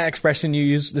 What's that expression you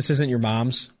use? This isn't your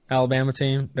mom's Alabama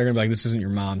team. They're going to be like, this isn't your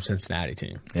mom's Cincinnati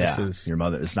team. Yeah, this is your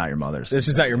mother. It's not your mother's. This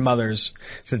is not your mother's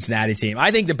Cincinnati team.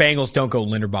 I think the Bengals don't go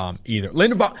Linderbaum either.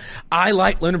 I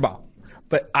like Linderbaum.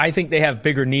 But I think they have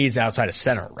bigger needs outside of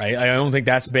center, right? I don't think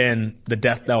that's been the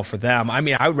death knell for them. I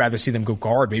mean, I would rather see them go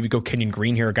guard, maybe go Kenyon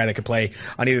Green here, a guy that could play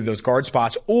on either of those guard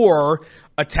spots, or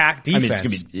attack defense. It's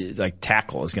going to be like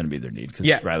tackle is going to be their need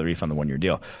because Riley Reef on the 1-year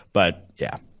deal. But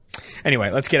yeah. Anyway,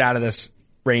 let's get out of this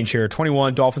range here.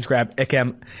 21, Dolphins grab Ike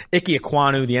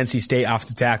Ekwonu, the NC State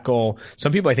offensive tackle.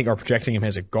 Some people I think are projecting him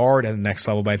as a guard at the next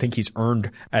level, but I think he's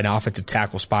earned an offensive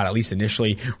tackle spot, at least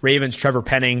initially. Ravens, Trevor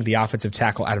Penning, the offensive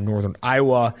tackle out of Northern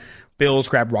Iowa. Bills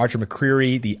grab Roger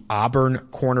McCreary, the Auburn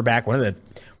cornerback, one of the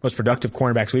most productive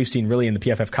cornerbacks we've seen really in the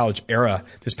PFF college era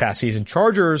this past season.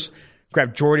 Chargers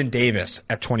grab Jordan Davis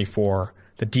at 24.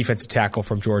 The defensive tackle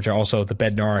from Georgia, also the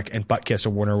Bednarik and Butkus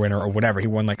award winner or whatever. He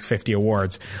won like 50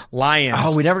 awards. Lions.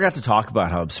 Oh, we never got to talk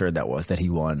about how absurd that was that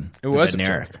he won. It was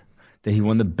Bednarik. Absurd. That he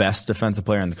won the best defensive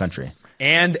player in the country.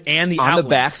 And the on the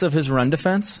backs of his run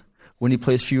defense when he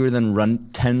plays fewer than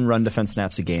 10 run defense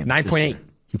snaps a game. 9.8.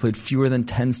 He played fewer than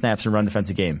 10 snaps in run defense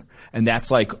a game. And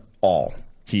that's like all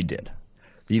he did.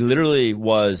 He literally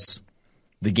was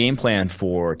the game plan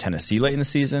for Tennessee late in the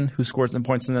season, who scored some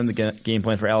points, and then the game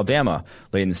plan for Alabama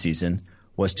late in the season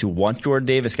was to, once Jordan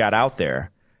Davis got out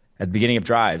there at the beginning of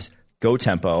drives, go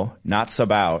tempo, not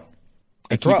sub out,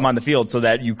 and keep him on the field so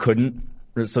that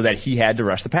he had to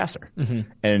rush the passer. Mm-hmm.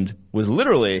 And was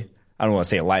literally, I don't want to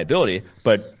say a liability,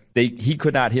 but he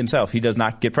could not himself. He does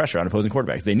not get pressure on opposing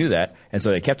quarterbacks. They knew that, and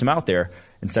so they kept him out there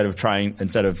instead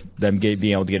of them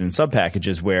being able to get in sub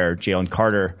packages where Jalen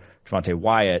Carter, Devontae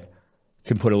Wyatt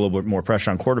can put a little bit more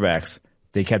pressure on quarterbacks.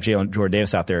 They kept Jordan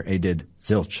Davis out there, and he did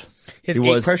zilch. He had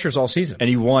 8 pressures all season. And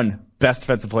he won Best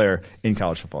Defensive Player in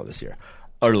college football this year.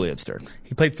 Utterly absurd.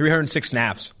 He played 306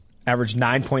 snaps, averaged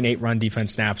 9.8 run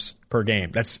defense snaps per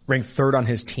game. That's ranked 3rd on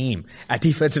his team at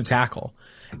defensive tackle.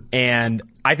 And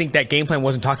I think that game plan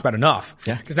wasn't talked about enough.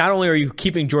 Because not only are you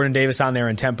keeping Jordan Davis on there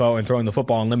in tempo and throwing the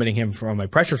football and limiting him from a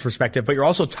pressure perspective, but you're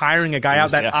also tiring a guy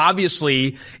out that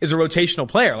obviously is a rotational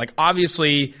player. Like,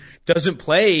 obviously doesn't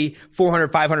play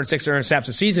 400, 500, 600 snaps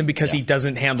a season because he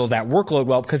doesn't handle that workload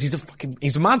well because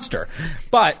he's a monster.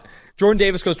 But Jordan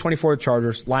Davis goes 24 to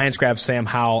Chargers. Lions grab Sam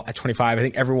Howell at 25. I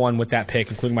think everyone with that pick,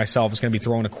 including myself, is going to be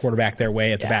throwing a quarterback their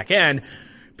way at the back end.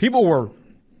 People were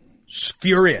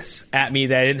furious at me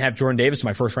that I didn't have Jordan Davis in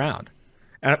my first round.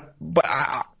 But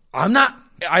I'm not.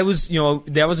 I was,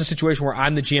 that was a situation where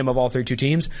I'm the GM of all 32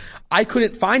 teams. I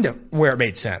couldn't find it where it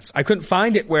made sense. I couldn't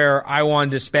find it where I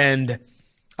wanted to spend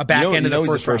a back end of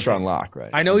the first round lock,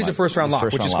 right? I know he's a first round lock,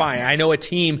 which is fine. I know I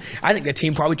think the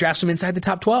team probably drafts him inside the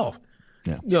top 12.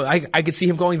 Yeah. I could see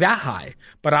him going that high.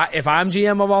 But if I'm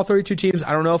GM of all 32 teams,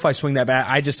 I don't know if I swing that back.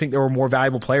 I just think there were more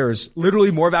valuable players,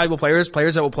 literally more valuable players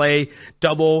that will play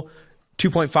double,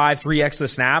 2.5, 3x the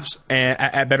snaps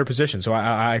at better positions. So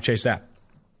I chase that.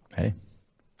 Hey,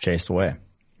 chase away.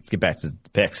 Let's get back to the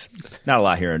picks. Not a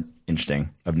lot here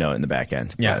interesting of note in the back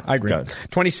end. Yeah, I agree.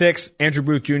 26, Andrew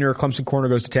Booth Jr., Clemson corner,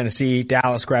 goes to Tennessee.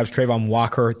 Dallas grabs Trayvon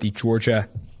Walker, the Georgia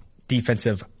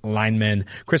defensive lineman.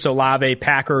 Chris Olave,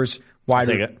 Packers.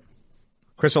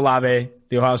 Chris Olave,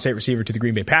 the Ohio State receiver, to the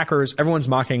Green Bay Packers. Everyone's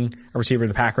mocking a receiver of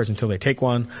the Packers until they take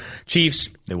one. Chiefs,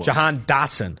 Jahan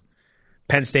Dotson,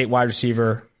 Penn State wide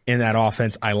receiver in that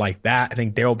offense. I like that. I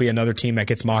think there will be another team that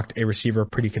gets mocked a receiver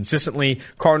pretty consistently.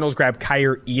 Cardinals grab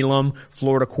Kyer Elam,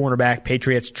 Florida cornerback.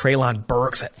 Patriots, Treylon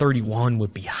Burks at 31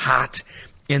 would be hot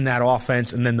in that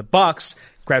offense. And then the Bucs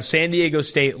grab San Diego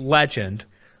State legend,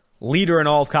 leader in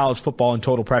all of college football in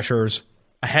total pressures,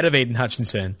 ahead of Aiden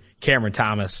Hutchinson, Cameron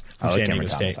Thomas from San Diego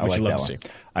State, which you love to see.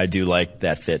 I do like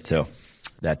that fit, too.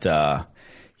 That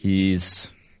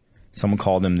someone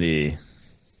called him the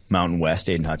Mountain West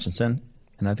Aiden Hutchinson,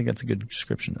 and I think that's a good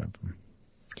description of him.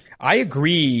 I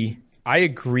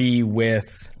agree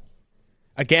with,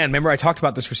 again, remember I talked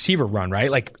about this receiver run, right?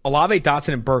 Like Olave,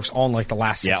 Dotson, and Burks all in like the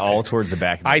last 6 all towards the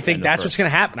back. I think that's what's going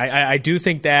to happen. I do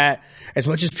think that as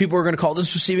much as people are going to call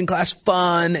this receiving class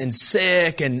fun and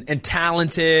sick and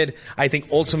talented, I think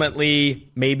ultimately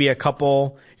maybe a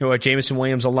couple, a Jameson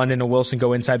Williams, a London, a Wilson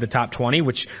go inside the top 20,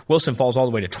 which Wilson falls all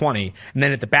the way to 20. And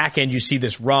then at the back end, you see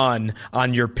this run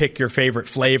on your pick your favorite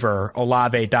flavor,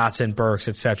 Olave, Dotson, Burks,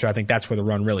 etc. I think that's where the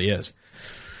run really is.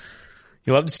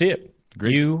 You love to see it.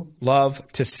 Agreed. You love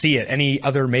to see it. Any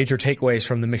other major takeaways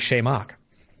from the McShay mock?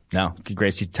 No.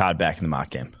 Great to see Todd back in the mock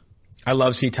game. I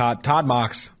love to see Todd. Todd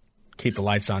mocks. Keep the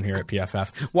lights on here at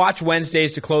PFF. Watch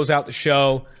Wednesdays to close out the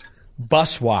show.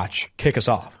 Bus watch. Kick us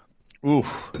off. Ooh,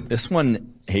 this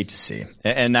one, hate to see.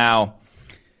 And now,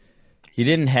 he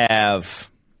didn't have...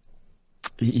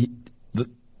 He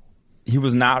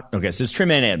was not... Okay, so it's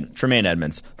Tremaine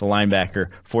Edmonds, the linebacker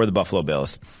for the Buffalo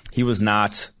Bills. He was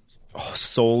not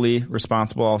solely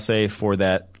responsible, I'll say, for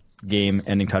that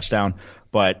game-ending touchdown.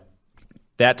 But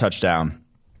that touchdown,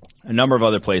 a number of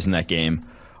other plays in that game,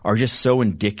 are just so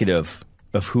indicative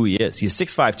of who he is. He's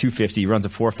 6'5", 250, runs a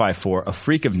 4.54, a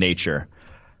freak of nature,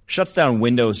 shuts down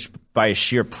windows by his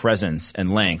sheer presence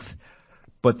and length,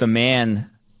 but the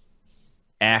man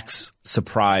acts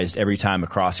surprised every time a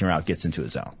crossing route gets into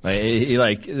his zone. He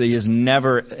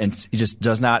just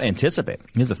does not anticipate.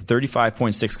 He has a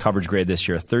 35.6 coverage grade this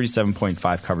year, a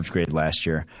 37.5 coverage grade last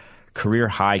year. Career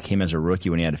high came as a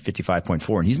rookie when he had a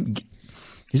 55.4, and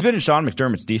he's been in Sean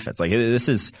McDermott's defense. Like, this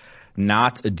is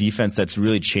not a defense that's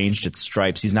really changed its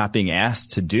stripes. He's not being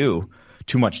asked to do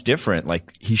too much different.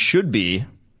 Like, he should be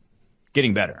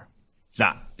getting better. He's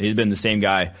not. He's been the same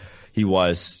guy he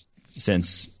was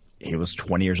since he was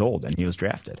 20 years old and he was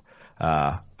drafted.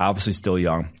 Obviously still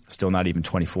young, still not even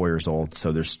 24 years old,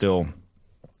 so there's still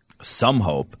some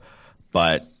hope.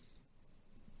 But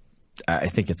I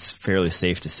think it's fairly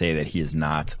safe to say that he has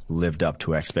not lived up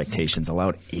to expectations.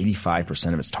 Allowed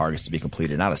 85% of his targets to be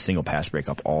completed, not a single pass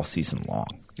breakup all season long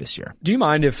this year. Do you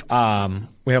mind if we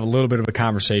have a little bit of a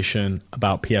conversation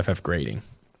about PFF grading?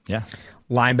 Yeah.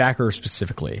 Linebacker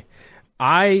specifically.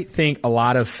 I think a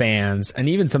lot of fans, and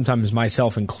even sometimes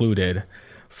myself included,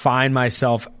 find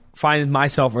myself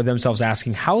or themselves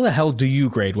asking, how the hell do you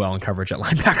grade well in coverage at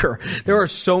linebacker? There are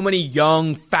so many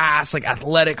young, fast,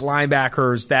 athletic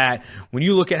linebackers that when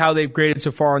you look at how they've graded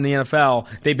so far in the NFL,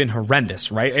 they've been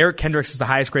horrendous, right? Eric Kendricks is the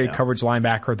highest graded coverage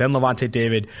linebacker, then Levante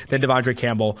David, then Devondre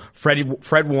Campbell,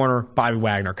 Fred Warner, Bobby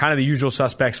Wagner. Kind of the usual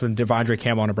suspects with Devondre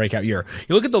Campbell on a breakout year.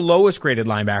 You look at the lowest graded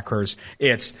linebackers,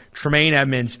 it's Tremaine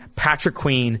Edmonds, Patrick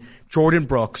Queen, Jordan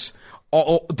Brooks,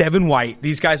 Devin White.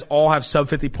 These guys all have sub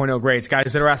 50.0 grades.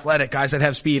 Guys that are athletic, guys that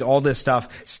have speed, all this stuff,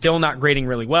 still not grading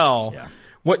really well. Yeah.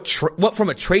 What from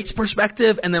a traits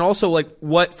perspective, and then also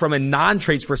what from a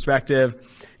non-traits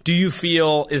perspective, do you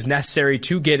feel is necessary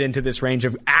to get into this range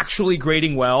of actually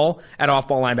grading well at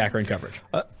off-ball linebacker in coverage?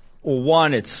 Well,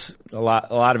 one, it's a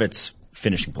lot of it's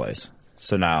finishing plays.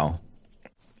 So now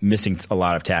missing a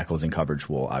lot of tackles in coverage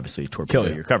will obviously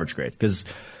torpedo your coverage grade because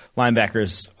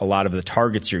linebackers, a lot of the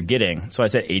targets you're getting, so I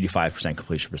said 85%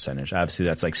 completion percentage. Obviously,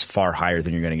 that's far higher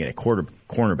than you're going to get at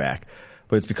cornerback.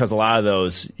 But it's because a lot of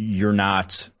those you're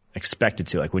not expected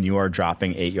to. Like when you are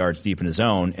dropping 8 yards deep in the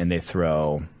zone and they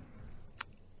throw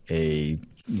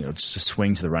just a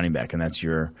swing to the running back, and that's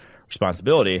your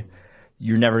responsibility,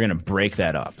 you're never going to break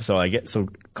that up. So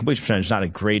completion percentage is not a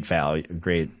great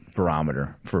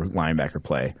barometer for linebacker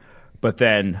play. But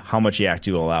then how much you have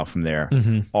to allow from there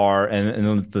are,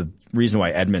 and the reason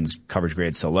why Edmonds' coverage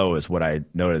grade is so low is what I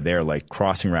noted there,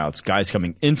 crossing routes, guys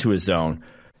coming into his zone,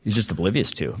 he's just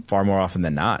oblivious to far more often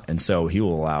than not. And so he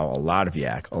will allow a lot of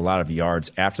a lot of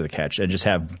yards after the catch, and just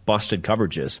have busted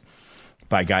coverages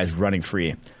by guys running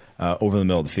free over the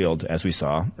middle of the field, as we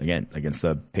saw, again, against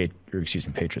the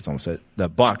Patriots, almost said, the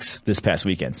Bucs this past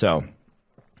weekend. So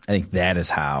I think that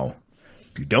is how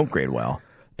you don't grade well.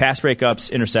 Pass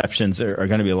breakups, interceptions are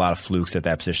going to be a lot of flukes at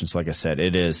that position. So like I said,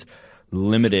 it is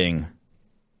limiting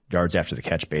yards after the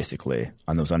catch basically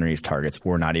on those underneath targets,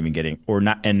 or not even getting,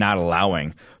 not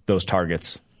allowing those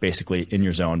targets basically in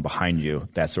your zone behind you,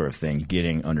 that sort of thing,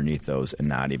 getting underneath those and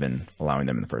not even allowing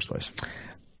them in the first place.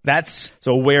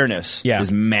 So awareness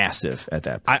is massive at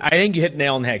that point. I think you hit the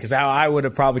nail on the head, because how I would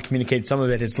have probably communicated some of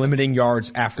it is limiting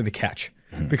yards after the catch.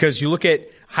 Because you look at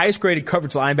highest graded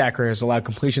coverage linebacker has allowed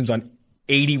completions on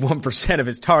 81% of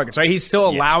his targets, right? He's still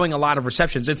allowing a lot of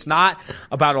receptions. It's not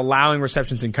about allowing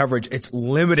receptions in coverage. It's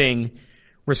limiting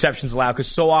receptions allowed, because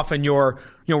so often your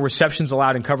receptions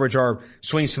allowed in coverage are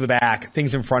swings to the back,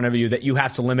 things in front of you that you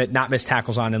have to limit, not miss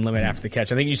tackles on, and limit after the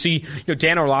catch. I think you see,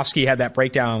 Dan Orlovsky had that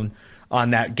breakdown on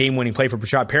that game-winning play for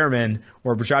Brashad Perriman,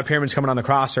 where Brashad Perriman's coming on the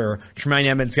crosser, Tremaine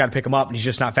Edmonds got to pick him up, and he's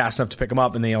just not fast enough to pick him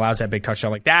up, and then he allows that big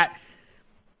touchdown like that.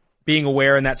 Being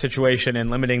aware in that situation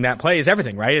and limiting that play is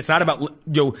everything, right? It's not about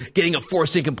getting a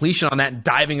forced incompletion on that and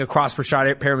diving across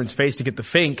Brashad Perriman's face to get the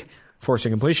fink, forced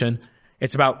incompletion.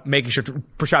 It's about making sure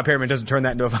Brashad Perriman doesn't turn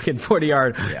that into a fucking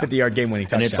 40-yard, 50-yard game-winning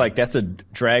touchdown. And it's that's a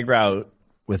drag route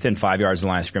within 5 yards of the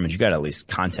line of scrimmage. You got to at least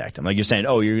contact him. Like you're saying,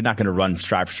 you're not going to run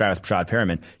stride for stride with Brashad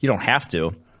Perriman. You don't have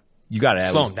to. You got to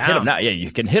slow him down. Hit him. Now,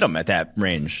 you can hit him at that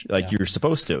range you're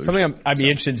supposed to. Something I'd be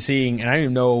interested in seeing, and I don't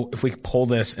even know if we could pull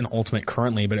this in Ultimate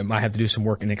currently, but it might have to do some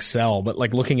work in Excel. But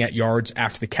looking at yards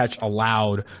after the catch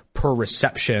allowed per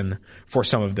reception for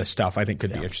some of this stuff, I think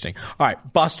could be interesting. All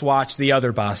right, bust watch, the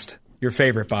other bust, your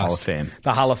favorite bust. Hall of Fame.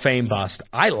 The Hall of Fame bust.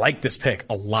 I like this pick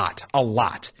a lot.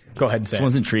 Go ahead and say This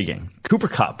one's intriguing. Cooper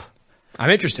Kupp. I'm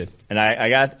interested. And I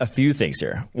got a few things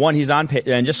here. One, he's on pace,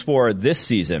 and just for this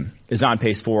season, is on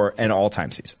pace for an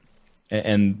all-time season.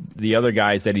 And the other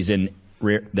guys that he's in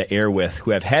the air with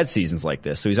who have had seasons like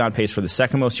this. So he's on pace for the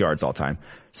second most yards all-time,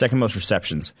 second most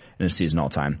receptions in a season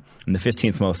all-time, and the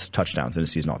 15th most touchdowns in a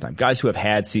season all-time. Guys who have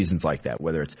had seasons like that,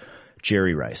 whether it's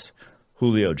Jerry Rice,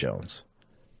 Julio Jones,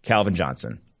 Calvin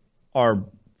Johnson, are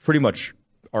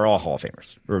all Hall of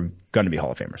Famers, or going to be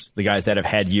Hall of Famers. The guys that have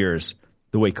had years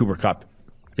the way Cooper Kupp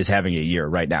is having a year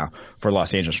right now for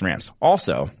Los Angeles Rams.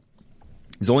 Also,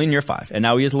 he's only in year 5, and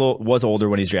now he was older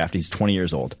when he's drafted. He's 20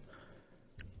 years old.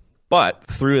 But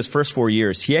through his first 4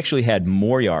 years, he actually had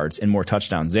more yards and more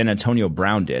touchdowns than Antonio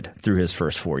Brown did through his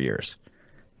first 4 years.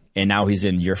 And now he's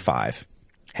in year 5,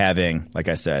 having, like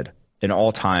I said, an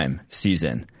all-time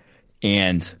season,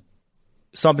 and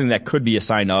something that could be a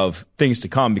sign of things to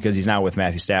come, because he's now with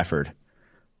Matthew Stafford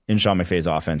in Sean McVay's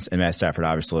offense, and Matt Stafford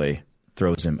obviously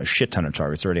throws him a shit ton of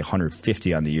targets, already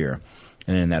 150 on the year,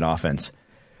 and in that offense.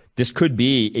 This could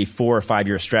be a 4 or 5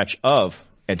 year stretch of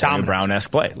Antonio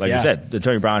Brown-esque play. Like you said,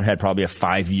 Antonio Brown had probably a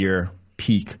 5-year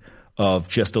peak of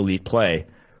just elite play.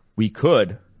 We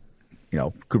could,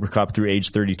 Cooper Kupp through age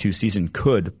 32 season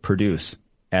could produce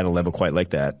at a level quite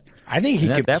like that. I think he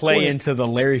could play into the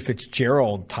Larry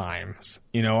Fitzgerald times.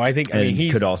 I think he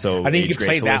could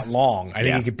play that long. I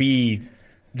think he could be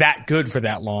that good for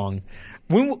that long.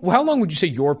 How long would you say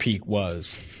your peak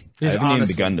was? I haven't even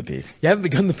begun to peak. You haven't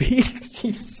begun to peak?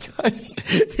 Jesus Christ.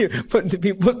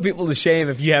 Putting people to shame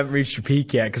if you haven't reached your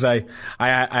peak yet, because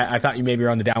I thought you maybe were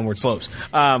on the downward slopes.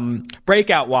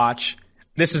 Breakout watch.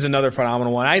 This is another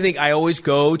phenomenal one. I think I always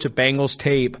go to Bengals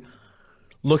tape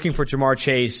looking for Jamar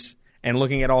Chase and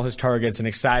looking at all his targets and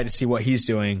excited to see what he's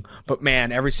doing. But,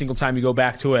 man, every single time you go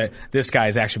back to it, this guy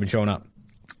has actually been showing up.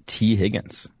 T.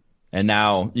 Higgins. And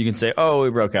now you can say, we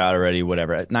broke out already,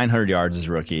 whatever. At 900 yards as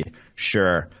a rookie,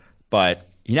 sure. But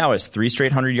he now has 3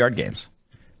 straight 100-yard games.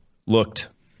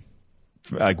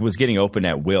 Was getting open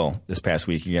at will this past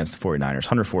week against the 49ers.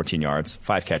 114 yards,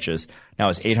 5 catches. Now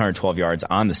has 812 yards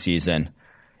on the season.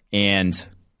 And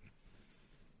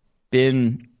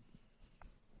been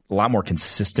a lot more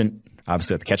consistent,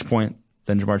 obviously, at the catch point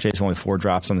than Jamar Chase. Only 4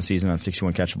 drops on the season on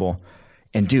 61 catchable.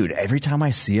 And, dude, every time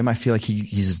I see him, I feel like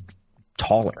he's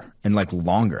taller and,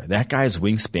 longer. That guy's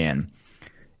wingspan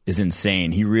is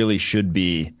insane. He really should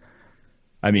be,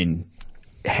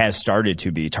 has started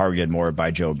to be targeted more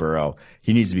by Joe Burrow.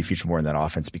 He needs to be featured more in that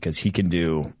offense because he can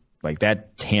do,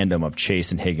 that tandem of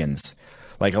Chase and Higgins.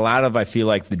 A lot of, I feel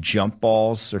like the jump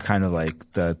balls are kind of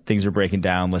the things are breaking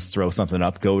down, let's throw something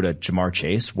up, go to Jamar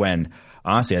Chase, when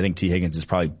honestly I think T. Higgins is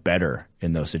probably better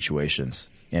in those situations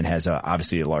and has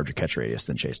obviously a larger catch radius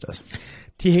than Chase does.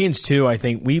 T. Higgins, too, I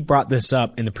think we brought this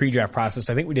up in the pre-draft process.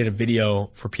 I think we did a video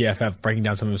for PFF breaking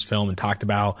down some of his film and talked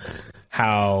about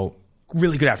how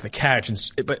really good after the catch,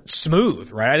 but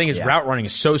smooth, right? I think his route running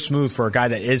is so smooth for a guy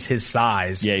that is his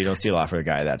size. Yeah, you don't see a lot for a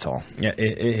guy that tall. Yeah,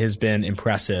 it has been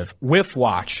impressive. Whiff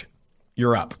watch,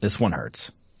 you're up. This one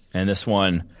hurts. And this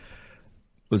one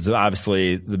was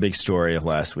obviously the big story of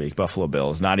last week. Buffalo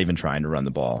Bills not even trying to run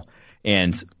the ball.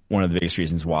 And one of the biggest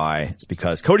reasons why is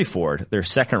because Cody Ford, their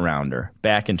second rounder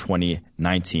back in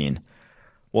 2019,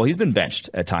 well, he's been benched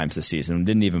at times this season and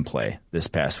didn't even play this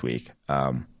past week.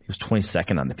 He was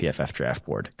 22nd on the PFF draft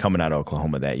board coming out of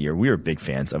Oklahoma that year. We were big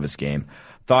fans of his game.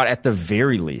 Thought at the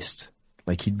very least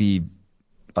he'd be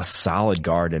a solid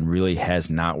guard and really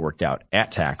has not worked out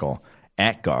at tackle,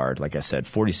 at guard. Like I said,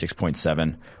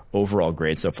 46.7 overall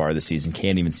grade so far this season.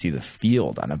 Can't even see the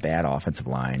field on a bad offensive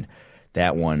line.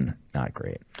 That one, not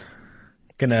great.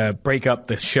 Going to break up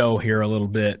the show here a little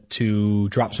bit to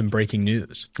drop some breaking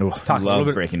news.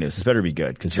 Love breaking news. This better be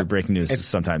good because your breaking news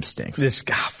sometimes stinks.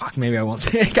 Maybe I won't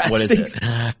say it. What is it?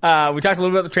 We talked a little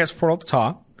bit about the transfer portal at the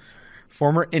top.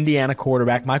 Former Indiana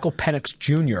quarterback Michael Penix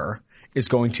Jr. is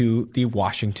going to the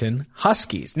Washington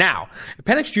Huskies. Now, if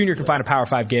Penix Jr. can find a Power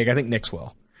 5 gig, I think Nix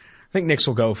will. I think Nix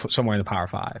will go somewhere in the Power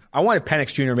 5. I wanted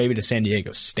Penix Jr. maybe to San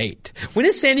Diego State. When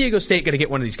is San Diego State going to get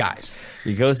one of these guys?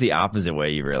 It goes the opposite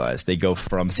way, you realize. They go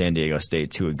from San Diego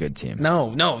State to a good team.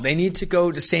 No. They need to go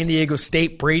to San Diego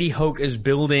State. Brady Hoke is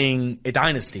building a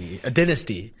dynasty,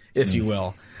 if you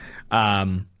will.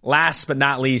 Last but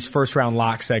not least, first-round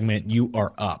lock segment. You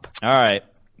are up. All right.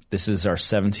 This is our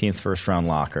 17th first-round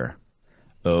locker.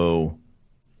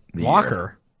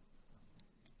 Locker?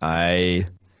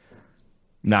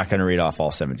 Not going to read off all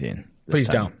 17. Please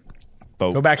don't.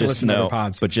 But go back and listen to other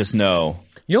pods. But just know.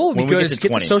 You know what would be good is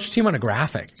get the social team on a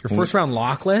graphic. Your first round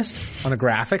lock list on a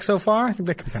graphic so far. I think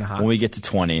that could be kind of hot. When we get to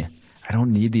 20, I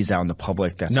don't need these out in the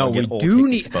public. That's no, we do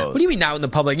need. Exposed. What do you mean out in the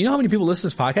public? You know how many people listen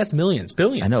to this podcast? Millions,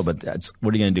 billions. I know, but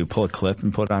what are you going to do? Pull a clip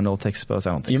and put it on Old Takes Exposed?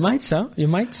 I don't think so. You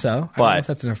might so. I don't know if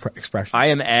that's an expression. I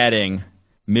am adding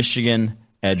Michigan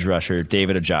edge rusher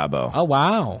David Ojabo. Oh,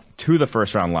 wow. To the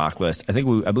first round lock list. I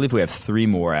believe we have 3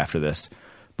 more after this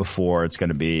before it's going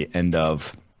to be end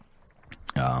of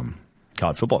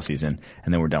college football season,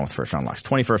 and then we're done with first round locks.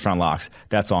 20 first round locks.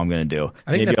 That's all I'm going to do.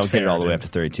 Maybe I'll get it all the way up to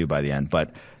 32 by the end,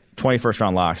 but 20 first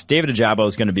round locks. David Ojabo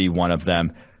is going to be one of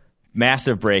them.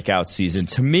 Massive breakout season.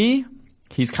 To me,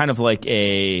 he's kind of like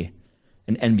an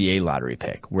NBA lottery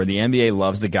pick, where the NBA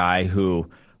loves the guy who,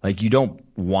 you don't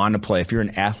want to play. If you're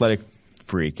an athletic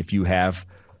freak, if you have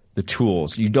the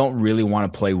tools, you don't really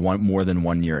want to play more than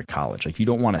 1 year at college. You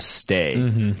don't want to stay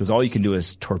because all you can do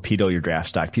is torpedo your draft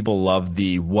stock. People love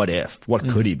the what if, what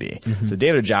could he be? So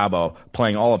David Ojabo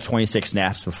playing all of 26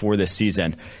 snaps before this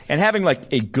season and having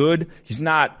he's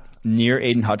not near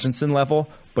Aiden Hutchinson level,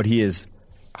 but he is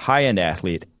high-end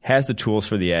athlete, has the tools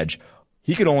for the edge.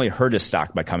 He could only hurt his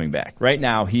stock by coming back. Right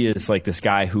now, he is this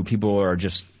guy who people are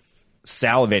just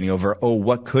salivating over,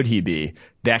 what could he be?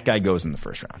 that guy goes in the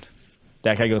first round.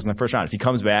 If he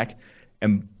comes back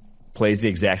and plays the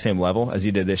exact same level as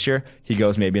he did this year, he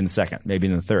goes maybe in the second, maybe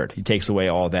in the third. He takes away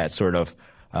all that sort of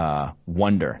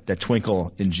wonder, that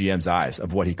twinkle in GM's eyes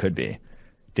of what he could be.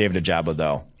 David Ojabo,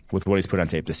 though, with what he's put on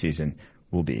tape this season,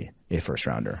 will be a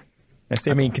first-rounder.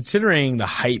 I mean, considering the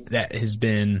hype that has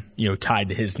been, tied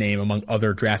to his name among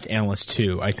other draft analysts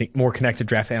too, I think more connected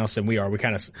draft analysts than we are. We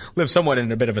kind of live somewhat in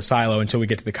a bit of a silo until we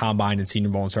get to the Combine and Senior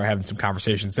Bowl and start having some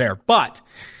conversations there. But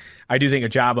I do think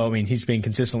Ojabo, he's being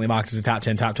consistently mocked as a top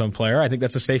 10, top 20 player. I think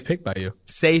that's a safe pick by you.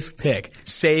 Safe pick.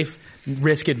 Safe,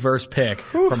 risk-adverse pick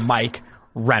from Mike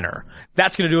Renner.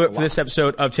 That's going to do it for this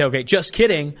episode of Tailgate. Just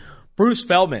kidding. Bruce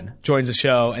Feldman joins the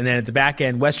show, and then at the back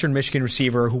end, Western Michigan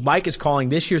receiver, who Mike is calling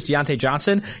this year's Deontay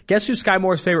Johnson. Guess who Skyy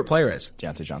Moore's favorite player is?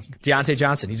 Deontay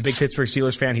Johnson. He's a big Pittsburgh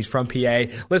Steelers fan. He's from PA.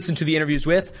 Listen to the interviews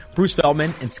with Bruce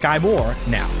Feldman and Skyy Moore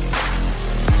now.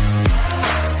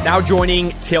 Now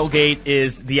joining Tailgate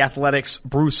is the Athletics'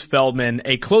 Bruce Feldman,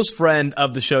 a close friend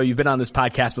of the show. You've been on this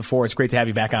podcast before. It's great to have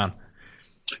you back on.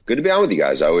 Good to be on with you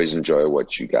guys. I always enjoy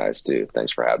what you guys do.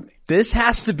 Thanks for having me. This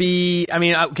has to be,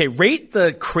 rate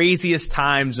the craziest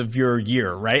times of your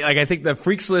year, right? Like, I think the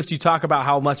Freaks List, you talk about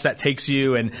how much that takes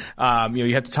you, and,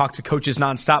 you have to talk to coaches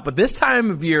nonstop. But this time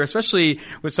of year, especially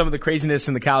with some of the craziness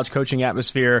in the college coaching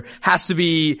atmosphere, has to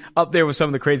be up there with some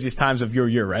of the craziest times of your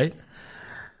year, right?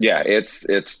 Yeah,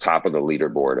 it's top of the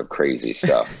leaderboard of crazy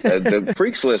stuff. The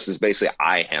Freaks List is basically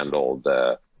I handle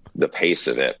the pace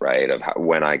of it, right? Of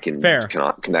when I can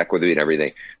connect with you and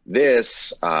everything.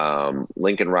 This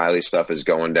Lincoln Riley stuff is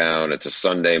going down. It's a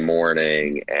Sunday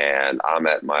morning, and I'm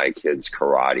at my kid's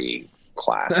karate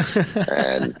class,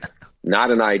 and not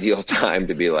an ideal time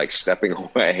to be like stepping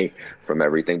away from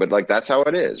everything. But like that's how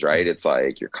it is, right? It's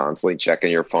like you're constantly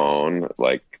checking your phone,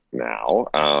 like now.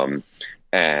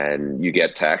 And you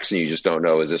get texts and you just don't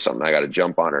know, is this something I got to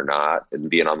jump on or not? And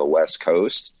being on the West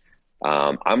Coast,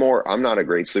 I'm not a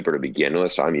great sleeper to begin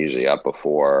with. So I'm usually up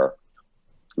before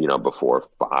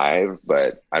 5,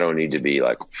 but I don't need to be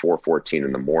like 4:14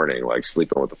 in the morning, like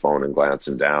sleeping with the phone and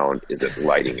glancing down. Is it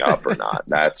lighting up or not?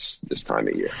 That's this time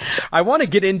of year. So. I want to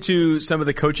get into some of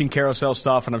the coaching carousel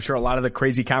stuff, and I'm sure a lot of the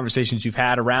crazy conversations you've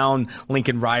had around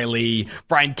Lincoln Riley,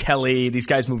 Brian Kelly, these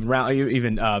guys moving around,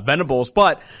 even Venables,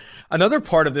 but another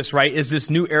part of this, right, is this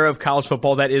new era of college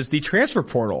football that is the transfer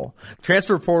portal.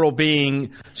 Transfer portal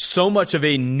being so much of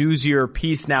a newsier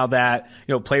piece now that,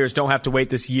 players don't have to wait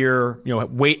this year,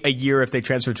 wait a year if they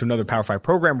transfer to another Power 5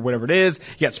 program or whatever it is.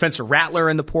 You got Spencer Rattler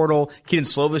in the portal. Keaton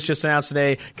Slovis just announced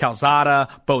today. Calzada,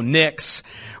 Bo Nix.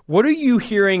 What are you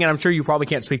hearing, and I'm sure you probably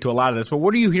can't speak to a lot of this, but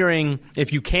what are you hearing,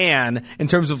 if you can, in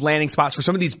terms of landing spots for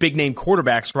some of these big-name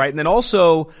quarterbacks, right? And then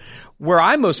also, where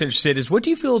I'm most interested is what do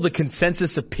you feel the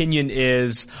consensus opinion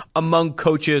is among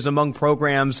coaches, among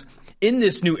programs in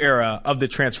this new era of the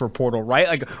transfer portal, right?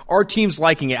 Like, are teams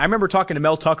liking it? I remember talking to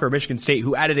Mel Tucker of Michigan State,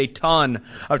 who added a ton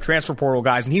of transfer portal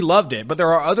guys, and he loved it. But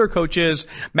there are other coaches,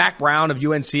 Mac Brown of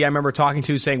UNC, I remember talking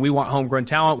to, saying we want homegrown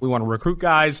talent, we want to recruit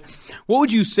guys. What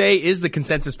would you say is the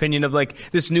consensus opinion of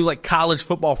like this new like college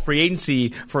football free agency,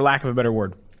 for lack of a better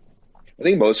word? I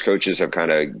think most coaches have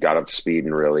kind of got up to speed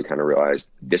and really kind of realized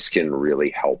this can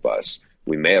really help us.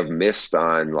 We may have missed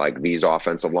on like these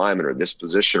offensive linemen or this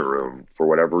position room for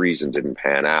whatever reason didn't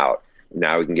pan out.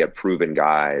 Now we can get proven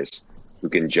guys who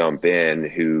can jump in,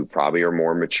 who probably are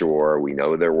more mature. We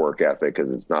know their work ethic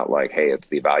because it's not like, hey, it's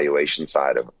the evaluation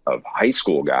side of high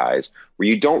school guys where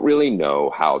you don't really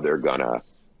know how they're gonna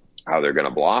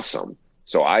blossom.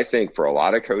 So I think for a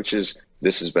lot of coaches,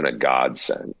 this has been a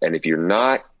godsend. And if you're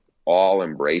not all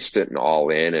embraced it and all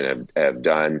in and have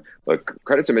done, look,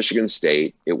 credit to Michigan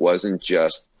State. It wasn't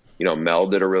just, Mel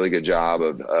did a really good job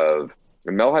of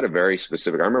Mel had a very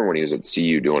specific, I remember when he was at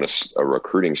CU doing a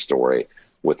recruiting story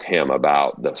with him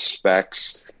about the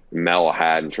specs Mel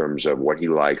had in terms of what he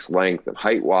likes length and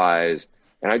height wise.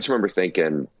 And I just remember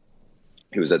thinking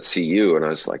he was at CU and I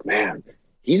was like, man,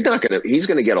 he's going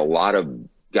to get a lot of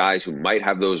guys who might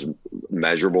have those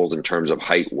measurables in terms of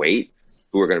height, weight,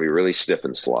 who are going to be really stiff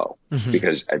and slow. Mm-hmm.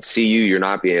 Because at CU, you're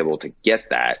not being able to get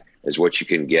that as what you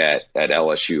can get at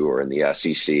LSU or in the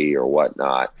SEC or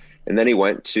whatnot. And then he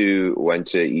went to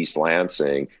East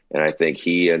Lansing, and I think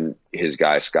he and his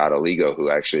guy, Scott Aligo,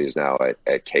 who actually is now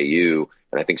at KU,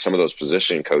 and I think some of those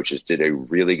position coaches did a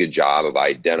really good job of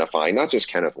identifying not just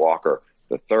Kenneth Walker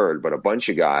III, but a bunch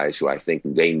of guys who I think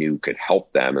they knew could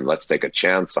help them, and let's take a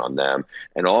chance on them.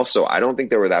 And also, I don't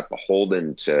think they were that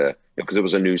beholden to, because it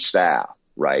was a new staff.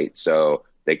 Right. So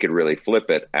they could really flip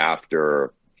it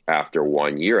after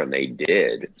 1 year, and they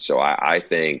did. So I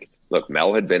think, look,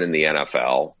 Mel had been in the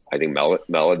NFL I think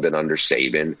Mel had been under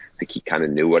Saban. I think he kind of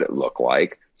knew what it looked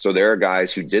like. So there are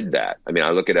guys who did that. I mean,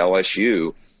 I look at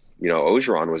LSU,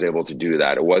 Orgeron was able to do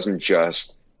that. It wasn't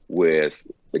just with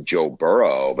Joe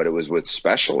Burrow, but it was with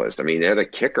specialists. I mean, they had a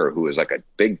kicker who was like a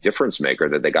big difference maker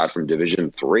that they got from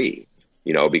Division III,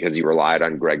 because he relied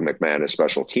on Greg McMahon, a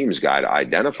special teams guy, to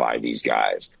identify these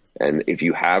guys. And if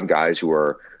you have guys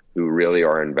who really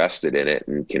are invested in it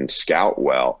and can scout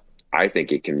well, I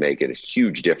think it can make it a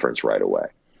huge difference right away.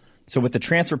 So with the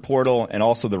transfer portal and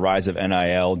also the rise of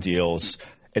NIL deals,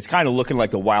 it's kind of looking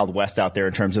like the Wild West out there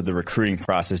in terms of the recruiting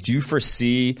process. Do you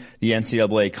foresee the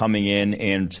NCAA coming in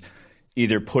and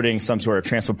either putting some sort of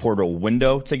transfer portal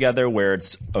window together where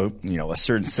it's a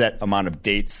certain set amount of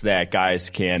dates that guys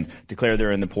can declare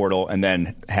they're in the portal and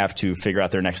then have to figure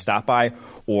out their next stop by?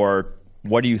 Or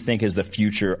what do you think is the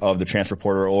future of the transfer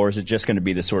portal, or is it just going to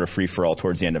be this sort of free-for-all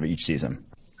towards the end of each season?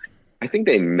 I think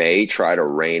they may try to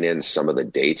rein in some of the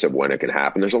dates of when it can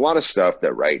happen. There's a lot of stuff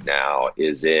that right now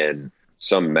is in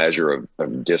some measure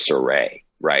of disarray,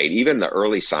 right? Even the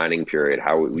early signing period,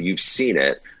 how you've seen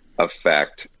it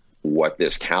affect what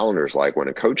this calendar is like when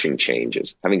a coaching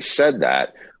changes. Having said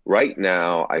that, right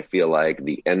now, I feel like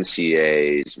the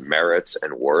NCAA's merits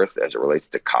and worth as it relates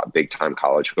to big-time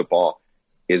college football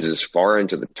is as far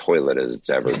into the toilet as it's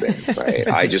ever been, right?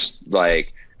 I just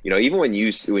even when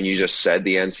you just said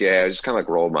the NCAA, I just kind of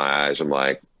rolled my eyes. I'm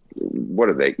like, what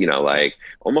are they,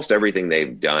 almost everything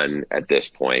they've done at this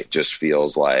point just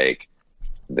feels like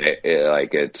they're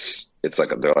like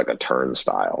a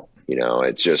turnstile,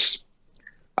 it's just,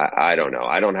 I don't know.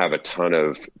 I don't have a ton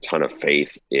of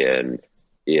faith in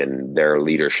their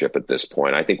leadership at this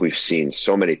point. I think we've seen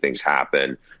so many things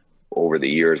happen over the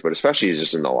years, but especially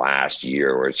just in the last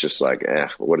year where it's just like,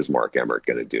 what is Mark Emmert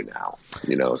going to do now?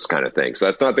 It's kind of thing. So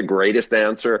that's not the greatest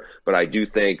answer, but I do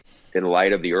think in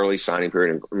light of the early signing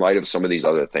period and in light of some of these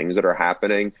other things that are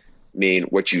happening, I mean,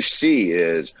 what you see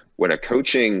is when a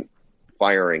coaching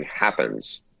firing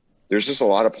happens, there's just a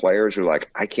lot of players who are like,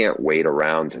 I can't wait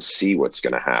around to see what's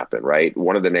going to happen, right?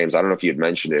 One of the names, I don't know if you had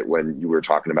mentioned it when you were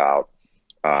talking about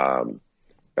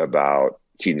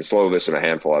Keaton Slovis and a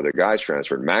handful of other guys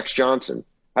transferred. Max Johnson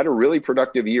had a really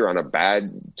productive year on a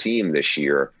bad team this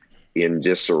year in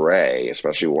disarray,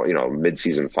 especially,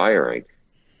 midseason firing.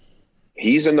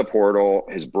 He's in the portal.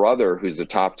 His brother, who's the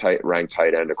top ranked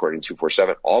tight end according to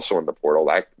 247, also in the portal.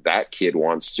 That kid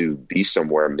wants to be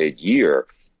somewhere mid-year.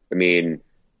 I mean,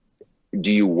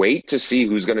 do you wait to see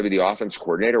who's going to be the offense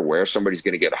coordinator, where somebody's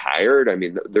going to get hired? I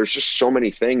mean, there's just so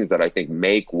many things that I think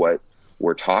make what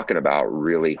we're talking about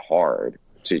really hard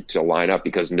to line up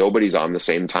because nobody's on the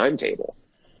same timetable.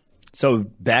 So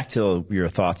back to your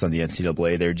thoughts on the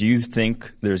NCAA there. Do you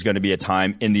think there's going to be a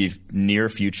time in the near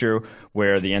future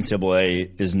where the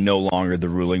NCAA is no longer the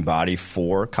ruling body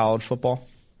for college football?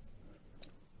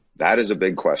 That is a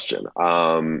big question.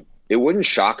 It wouldn't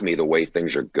shock me the way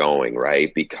things are going,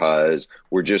 right? Because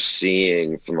we're just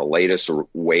seeing from the latest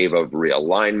wave of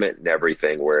realignment and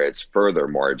everything where it's further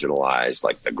marginalized,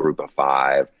 like the group of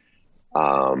five.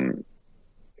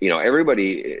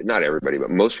 Everybody, not everybody, but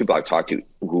most people I've talked to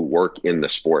who work in the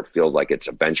sport feels like it's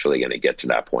eventually going to get to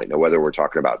that point. Now, whether we're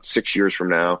talking about 6 years from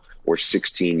now or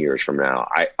 16 years from now,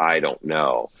 I don't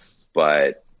know.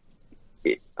 But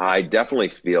I definitely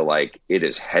feel like it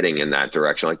is heading in that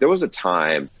direction. Like there was a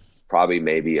time probably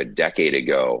maybe a decade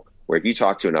ago where if you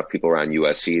talk to enough people around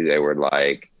USC, they were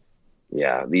like,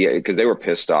 because they were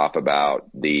pissed off about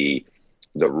the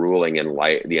ruling in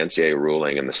light, the NCAA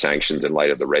ruling and the sanctions in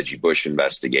light of the Reggie Bush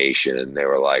investigation. And they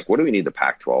were like, what do we need the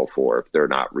Pac-12 for if they're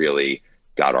not really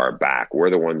got our back? We're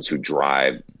the ones who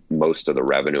drive most of the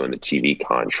revenue in the TV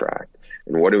contract.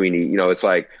 And what do we need? It's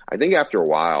like, I think after a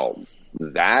while,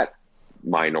 that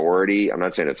minority, I'm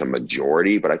not saying it's a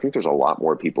majority, but I think there's a lot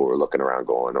more people who are looking around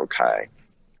going, okay,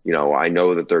 I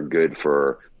know that they're good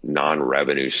for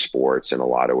non-revenue sports in a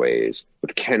lot of ways,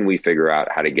 but can we figure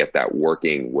out how to get that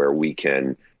working where we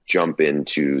can jump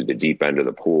into the deep end of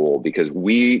the pool? Because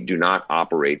we do not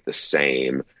operate the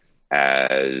same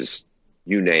as,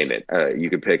 you name it. You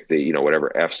could pick the,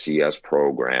 whatever FCS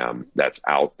program that's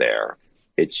out there.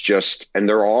 It's just, and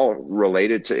they're all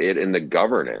related to it in the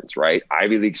governance, right?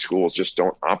 Ivy League schools just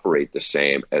don't operate the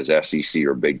same as SEC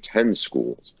or Big Ten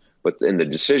schools. But in the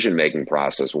decision-making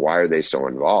process, why are they so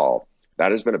involved?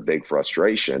 That has been a big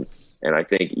frustration. And I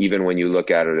think even when you look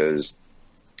at it as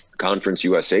Conference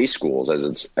USA schools,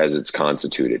 as it's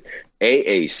constituted,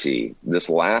 AAC, this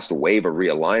last wave of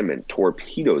realignment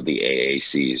torpedoed the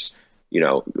AAC's,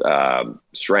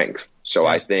 strength. So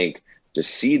I think to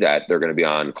see that they're going to be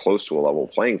on close to a level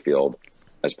playing field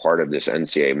as part of this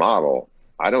NCAA model,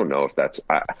 I don't know if that's.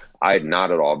 I'd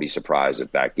not at all be surprised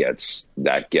if that gets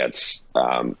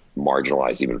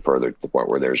marginalized even further to the point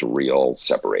where there's real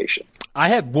separation. I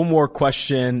had one more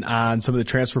question on some of the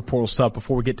transfer portal stuff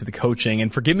before we get to the coaching.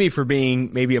 And forgive me for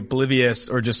being maybe oblivious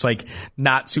or just like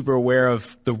not super aware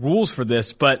of the rules for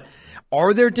this, but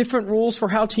are there different rules for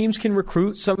how teams can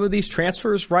recruit some of these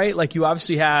transfers, right? Like you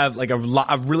obviously have like a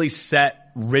really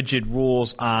set, rigid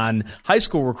rules on high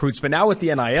school recruits, but now with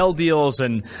the NIL deals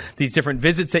and these different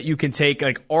visits that you can take,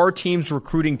 like are teams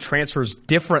recruiting transfers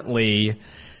differently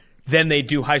than they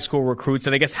do high school recruits?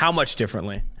 And I guess how much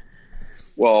differently?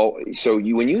 Well, so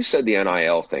when you said the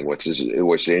NIL thing, which is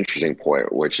an interesting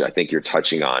point, which I think you're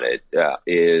touching on it,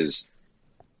 is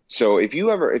so if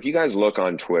you guys look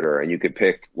on Twitter and you could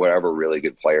pick whatever really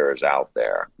good player is out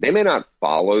there, they may not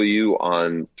follow you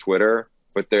on Twitter,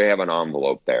 but they have an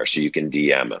envelope there so you can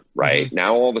DM them, right? Mm-hmm.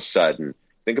 Now, all of a sudden,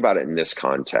 think about it in this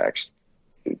context.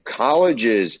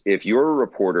 Colleges, if you're a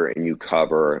reporter and you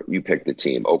pick the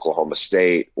team, Oklahoma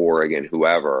State, Oregon,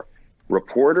 whoever,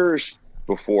 reporters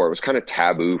before, it was kind of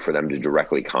taboo for them to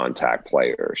directly contact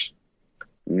players.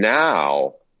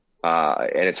 Now,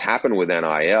 and it's happened with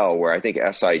NIL, where I think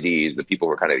SIDs, the people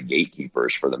who are kind of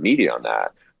gatekeepers for the media on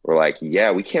that, were like,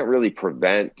 yeah, we can't really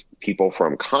prevent people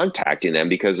from contacting them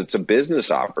because it's a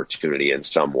business opportunity in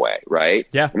some way, right?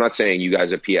 Yeah. I'm not saying you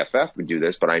guys at PFF would do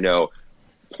this, but I know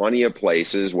plenty of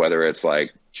places, whether it's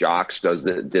like Jocks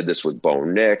did this with Bo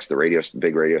Nix, the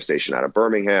big radio station out of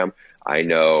Birmingham. I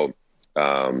know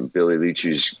Billy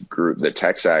Leach's group, the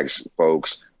Texags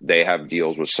folks, they have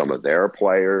deals with some of their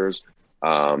players,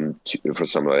 for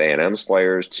some of A&M's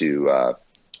players to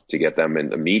get them in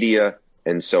the media.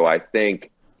 And so I think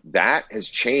that has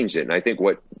changed it. And I think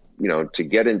to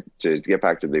get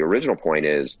back to the original point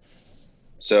is,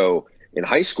 so in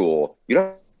high school, you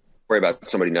don't worry about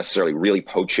somebody necessarily really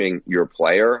poaching your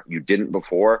player. You didn't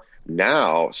before.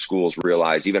 Now schools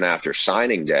realize even after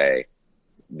signing day,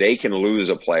 they can lose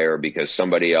a player because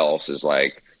somebody else is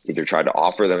like either tried to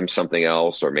offer them something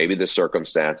else, or maybe the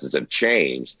circumstances have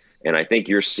changed. And I think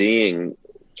you're seeing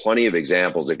plenty of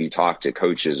examples if you talk to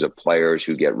coaches of players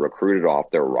who get recruited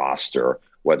off their roster,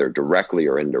 whether directly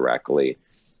or indirectly.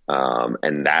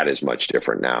 And that is much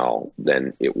different now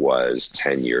than it was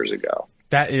 10 years ago.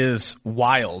 That is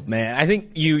wild, man. I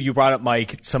think you brought up,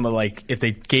 Mike, some of like if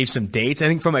they gave some dates. I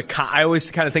think I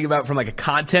always kind of think about it from like a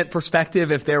content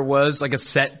perspective. If there was like a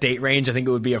set date range, I think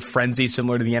it would be a frenzy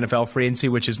similar to the NFL free agency,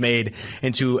 which is made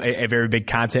into a very big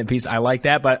content piece. I like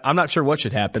that, but I'm not sure what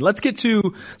should happen. Let's get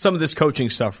to some of this coaching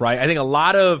stuff, right? I think a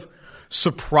lot of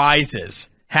surprises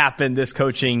happened this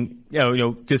coaching,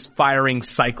 this firing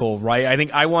cycle, right? I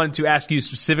think I wanted to ask you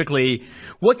specifically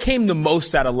what came the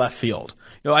most out of left field.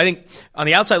 I think on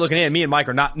the outside looking in, me and Mike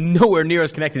are nowhere near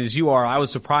as connected as you are. I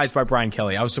was surprised by Brian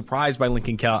Kelly. I was surprised by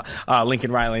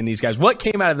Lincoln Riley and these guys. What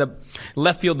came out of the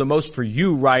left field the most for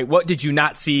you, right? What did you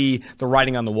not see the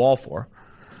writing on the wall for?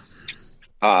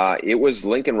 It was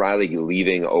Lincoln Riley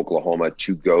leaving Oklahoma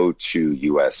to go to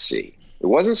USC. It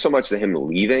wasn't so much that him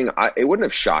leaving. It wouldn't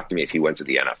have shocked me if he went to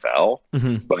the NFL,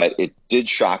 but it did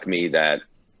shock me that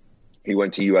he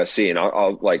went to USC. And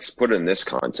I'll like put it in this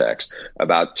context.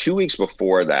 About 2 weeks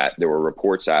before that, there were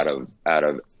reports out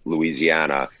of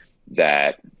Louisiana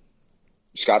that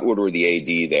Scott Woodward, the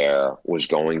AD there, was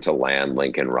going to land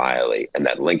Lincoln Riley, and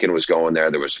that Lincoln was going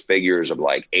there. There was figures of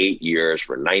like 8 years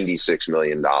for $96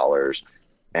 million.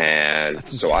 And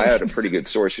so I had a pretty good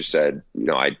source who said,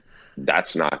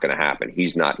 that's not going to happen.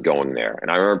 He's not going there.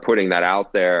 And I remember putting that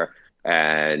out there,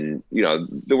 and,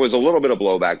 there was a little bit of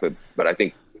blowback, but I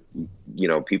think,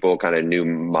 people kind of knew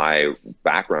my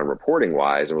background reporting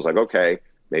wise and was like, okay,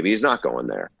 maybe he's not going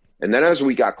there. And then as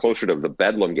we got closer to the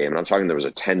Bedlam game, and I'm talking, there was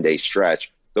a 10-day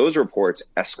stretch, those reports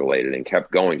escalated and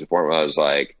kept going to the point where I was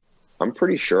like, I'm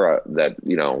pretty sure that,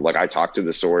 like I talked to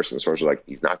the source and the source was like,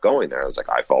 he's not going there. I was like,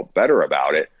 I felt better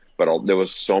about it, but there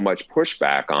was so much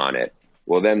pushback on it.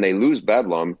 Well, then they lose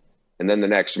Bedlam. And then the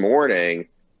next morning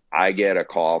I get a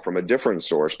call from a different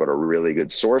source, but a really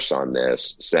good source on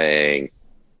this, saying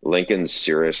Lincoln's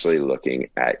seriously looking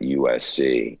at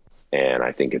USC. And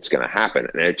I think it's going to happen.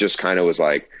 And it just kind of was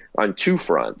like on two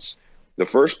fronts. The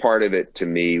first part of it to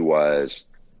me was,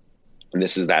 and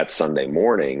this is that Sunday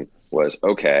morning, was,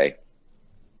 okay,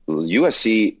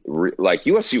 USC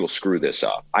will screw this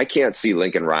up. I can't see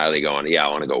Lincoln Riley going, yeah, I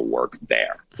want to go work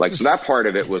there. So that part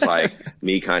of it was like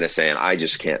me kind of saying, I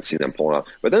just can't see them pulling up.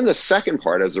 But then the second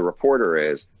part as a reporter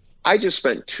is, I just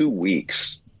spent 2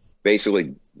 weeks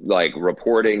basically like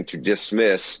reporting to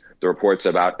dismiss the reports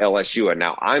about LSU. And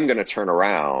now I'm going to turn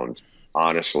around,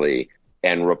 honestly,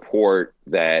 and report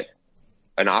that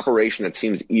an operation that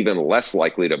seems even less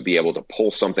likely to be able to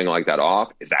pull something like that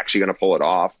off is actually going to pull it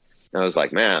off. And I was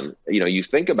like, man, you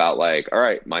think about like, all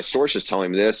right, my source is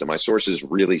telling me this and my source is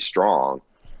really strong.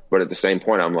 But at the same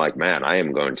point, I'm like, man, I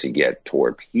am going to get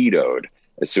torpedoed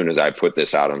as soon as I put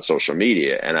this out on social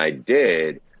media. And I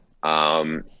did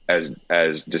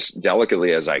as just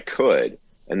delicately as I could.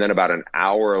 And then about an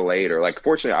hour later, like,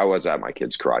 fortunately, I was at my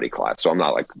kid's karate class, so I'm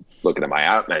not like looking at my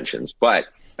out mentions. But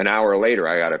an hour later,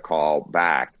 I got a call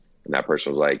back, and that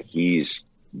person was like, he's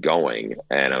going.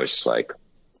 And I was just like,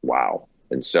 wow.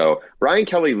 And so Brian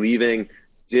Kelly leaving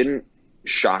didn't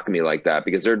shock me like that,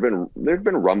 because there'd been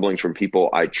rumblings from people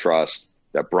I trust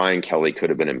that Brian Kelly could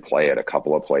have been in play at a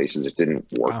couple of places. It didn't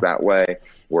work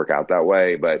out that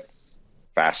way. But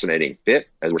fascinating fit,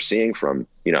 as we're seeing from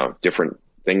different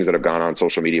things that have gone on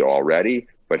social media already.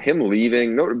 But him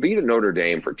leaving, being at Notre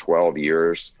Dame for 12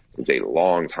 years is a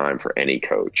long time for any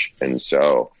coach. And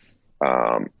so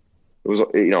it was,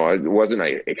 it wasn't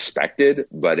expected,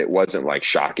 but it wasn't like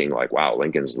shocking, like, wow,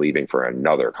 Lincoln's leaving for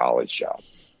another college job.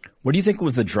 What do you think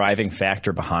was the driving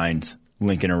factor behind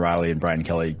Lincoln and Riley and Brian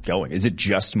Kelly going? Is it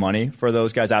just money for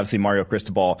those guys? Obviously, Mario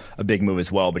Cristobal, a big move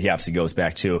as well, but he obviously goes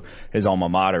back to his alma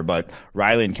mater. But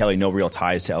Riley and Kelly, no real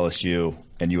ties to LSU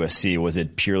and USC. Was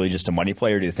it purely just a money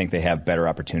play, or do you think they have better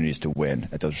opportunities to win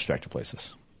at those respective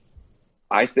places?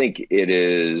 I think it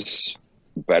is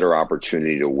better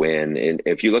opportunity to win. And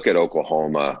if you look at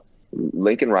Oklahoma,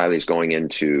 Lincoln Riley's going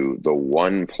into the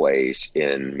one place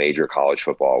in major college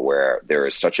football where there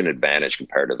is such an advantage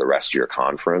compared to the rest of your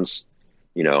conference.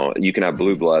 You can have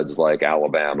blue bloods like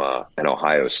Alabama and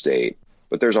Ohio State,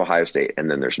 but there's Ohio State, and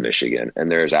then there's Michigan,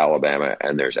 and there's Alabama,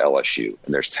 and there's LSU,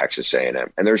 and there's Texas A&M,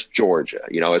 and there's Georgia.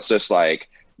 It's just like,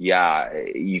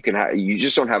 you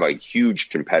just don't have a huge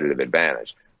competitive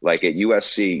advantage. Like at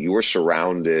USC, you were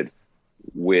surrounded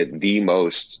with the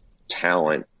most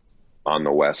talent on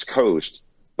the West Coast,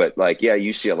 but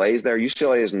UCLA is there.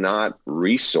 UCLA is not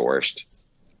resourced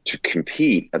to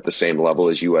compete at the same level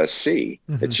as USC.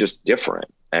 Mm-hmm. It's just different.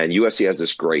 And USC has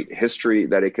this great history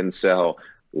that it can sell.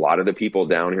 A lot of the people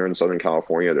down here in Southern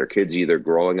California, their kids either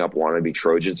growing up want to be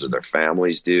Trojans or their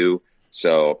families do.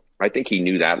 So I think he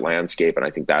knew that landscape, and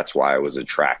I think that's why it was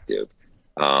attractive.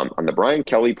 On the Brian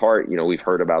Kelly part, we've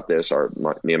heard about this.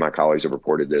 Me and my colleagues have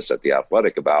reported this at The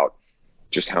Athletic about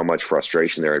just how much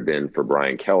frustration there had been for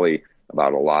Brian Kelly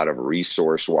about a lot of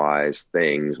resource-wise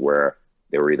things where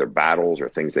there were either battles or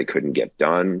things they couldn't get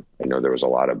done. I know there was a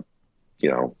lot of,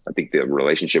 I think the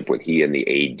relationship with he and the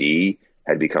AD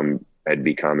had become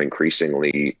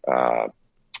increasingly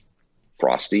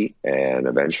frosty. And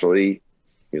eventually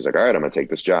he was like, all right, I'm going to take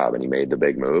this job. And he made the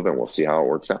big move, and we'll see how it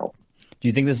works out. Do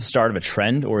you think this is the start of a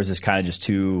trend, or is this kind of just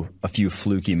a few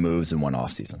fluky moves in one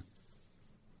offseason?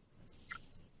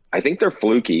 I think they're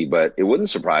fluky, but it wouldn't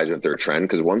surprise me if they're a trend,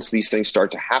 because once these things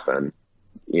start to happen,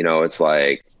 it's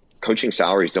like coaching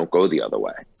salaries don't go the other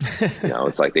way.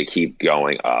 It's like they keep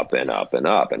going up and up and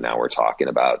up. And now we're talking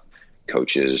about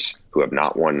coaches who have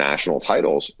not won national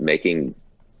titles making,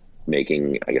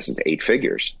 I guess it's 8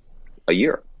 figures a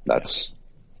year. That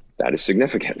is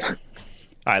significant. All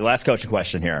right, last coaching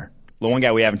question here. The one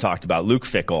guy we haven't talked about, Luke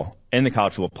Fickell, in the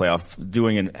college football playoff,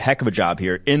 doing a heck of a job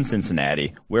here in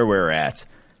Cincinnati, where we're at.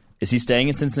 Is he staying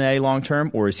in Cincinnati long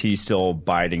term, or is he still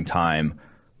biding time,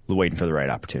 waiting for the right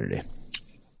opportunity?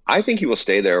 I think he will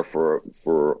stay there for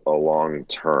a long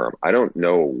term. I don't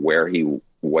know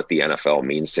what the NFL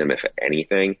means to him, if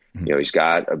anything. Mm-hmm. He's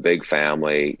got a big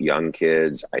family, young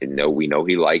kids. We know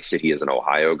he likes it. He is an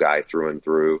Ohio guy through and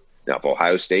through. Now, if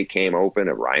Ohio State came open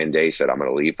and Ryan Day said, I'm going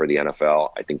to leave for the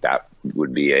NFL, I think that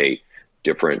would be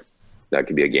that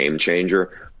could be a game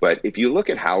changer. But if you look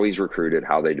at how he's recruited,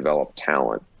 how they develop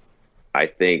talent, I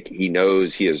think he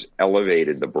knows he has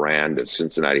elevated the brand of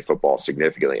Cincinnati football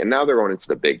significantly. And now they're going into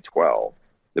the Big 12.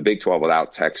 The Big 12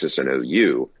 without Texas and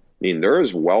OU. They're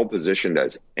as well positioned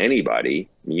as anybody.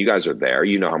 You guys are there.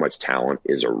 You know how much talent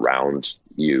is around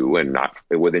you and not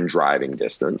within driving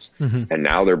distance. Mm-hmm. And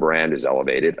now their brand is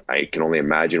elevated. I can only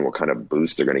imagine what kind of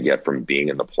boost they're going to get from being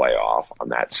in the playoff on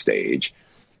that stage.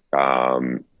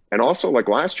 And also, like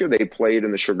last year, they played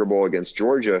in the Sugar Bowl against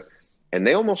Georgia, and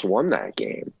they almost won that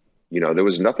game. There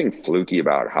was nothing fluky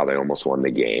about how they almost won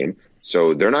the game.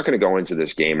 So they're not going to go into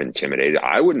this game intimidated.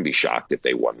 I wouldn't be shocked if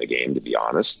they won the game, to be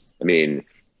honest.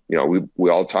 We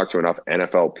all talk to enough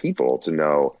NFL people to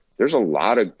know there's a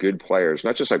lot of good players,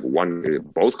 not just like one.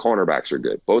 Both cornerbacks are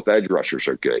good. Both edge rushers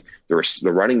are good.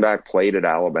 The running back played at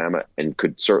Alabama and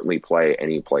could certainly play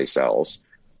any place else.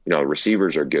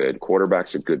 Receivers are good.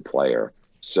 Quarterback's a good player.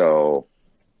 So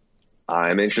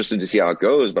I'm interested to see how it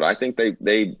goes, but I think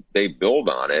they build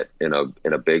on it in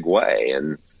a big way.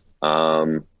 And,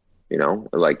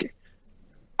 like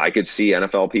I could see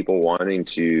NFL people wanting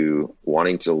to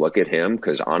look at him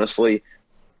because honestly,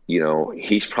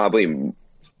 he's probably,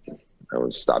 I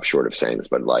would stop short of saying this,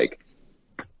 but like,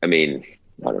 I mean,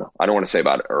 I don't know. I don't want to say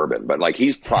about Urban, but like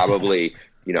he's probably,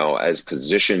 as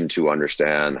positioned to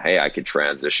understand, hey, I could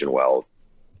transition well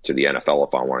to the NFL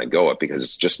if I want to go it, because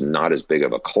it's just not as big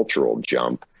of a cultural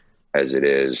jump as it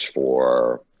is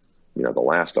for, the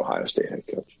last Ohio State head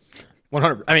coach.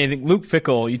 100. I think Luke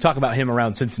Fickell, you talk about him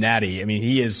around Cincinnati. I mean,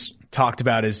 he is talked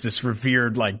about as this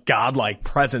revered, like godlike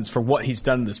presence for what he's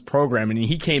done in this program. And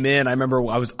he came in, I remember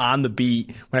I was on the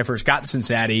beat when I first got to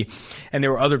Cincinnati, and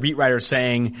there were other beat writers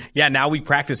saying, yeah, now we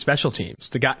practice special teams.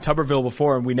 They got Tuberville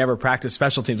before and we never practiced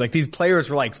special teams. Like these players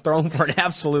were like thrown for an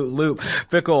absolute loop.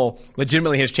 Fickell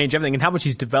legitimately has changed everything, and how much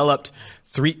he's developed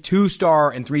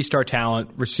 2-star and 3-star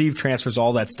talent, received transfers,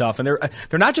 all that stuff. And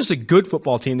they're not just a good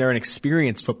football team, they're an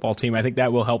experienced football team. I think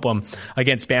that will help them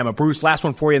against Bama. Bruce, last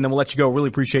one for you, and then we'll let you go. Really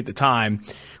appreciate the time.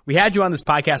 We had you on this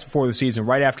podcast before the season,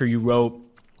 right after you wrote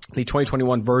the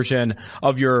 2021 version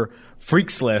of your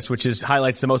Freaks list, which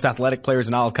highlights the most athletic players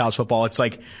in all of college football. It's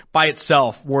like by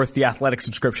itself worth the athletic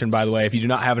subscription, by the way. If you do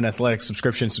not have an athletic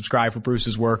subscription, subscribe for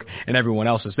Bruce's work and everyone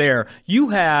else's there. You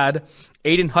had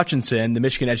Aiden Hutchinson, the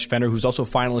Michigan edge defender, who's also a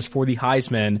finalist for the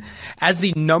Heisman, as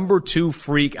the number 2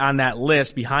 freak on that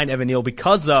list behind Evan Neal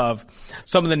because of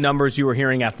some of the numbers you were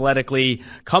hearing athletically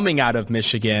coming out of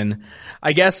Michigan.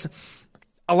 I guess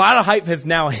a lot of hype has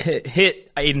now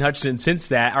hit Aiden Hutchinson since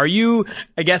that. Are you,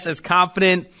 I guess, as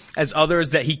confident as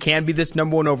others that he can be this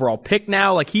number 1 overall pick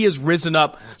now? Like, he has risen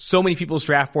up so many people's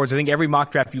draft boards. I think every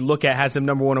mock draft you look at has him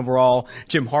number 1 overall.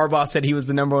 Jim Harbaugh said he was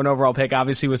the number 1 overall pick,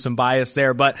 obviously with some bias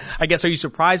there. But I guess, are you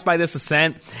surprised by this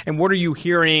ascent? And what are you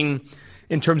hearing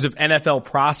in terms of NFL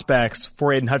prospects for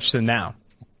Aiden Hutchinson now?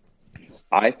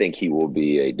 I think he will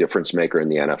be a difference maker in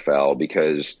the NFL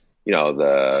because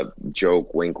the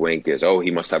joke, wink, wink, is, oh,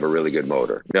 he must have a really good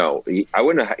motor. No, he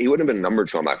wouldn't have been number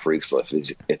 2 on my freaks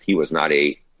list if he was not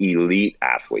a elite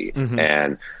athlete. Mm-hmm.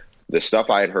 And the stuff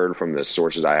I had heard from the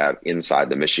sources I have inside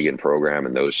the Michigan program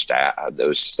and those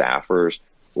staffers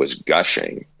was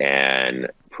gushing. And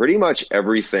pretty much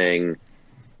everything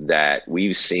that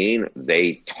we've seen,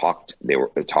 they talked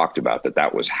about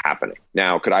that was happening.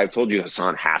 Now, could I have told you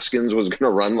Hassan Haskins was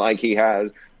going to run like he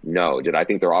has? No. Did I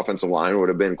think their offensive line would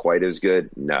have been quite as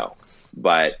good? No.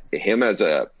 But him as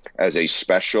a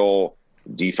special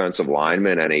defensive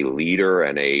lineman and a leader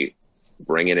and a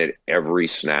bringing it every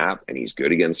snap, and he's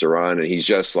good against the run, and he's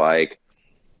just like,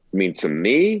 to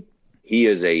me, he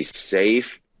is a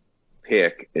safe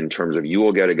pick in terms of you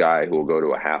will get a guy who will go to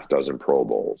a half dozen Pro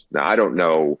Bowls. Now, I don't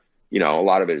know, a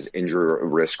lot of it is injury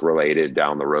risk related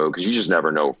down the road because you just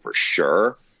never know for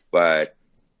sure. But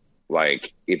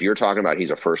like, if you're talking about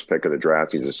he's a first pick of the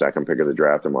draft, he's a second pick of the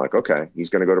draft, I'm like, okay, he's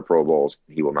going to go to Pro Bowls.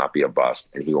 He will not be a bust,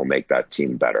 and he will make that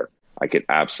team better. I could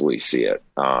absolutely see it,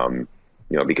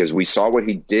 because we saw what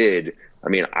he did.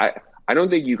 I don't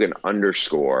think you can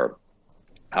underscore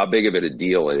how big of a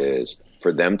deal it is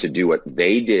for them to do what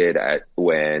they did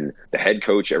when the head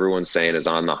coach, everyone's saying, is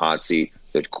on the hot seat.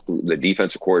 The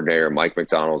defensive coordinator, Mike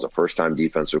McDonald, is a first-time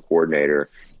defensive coordinator,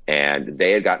 and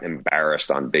they had gotten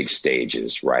embarrassed on big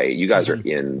stages, right? You guys are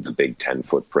in the Big Ten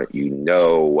footprint. You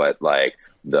know what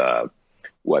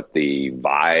the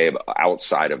vibe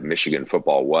outside of Michigan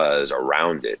football was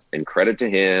around it. And credit to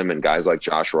him and guys like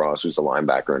Josh Ross, who's a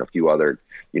linebacker, and a few other,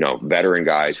 veteran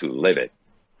guys who live it.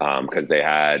 Because they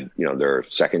had, their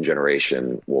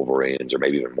second-generation Wolverines, or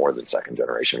maybe even more than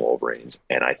second-generation Wolverines.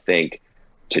 And I think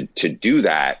to do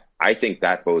that, I think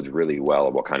that bodes really well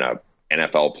of what kind of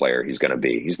NFL player he's going to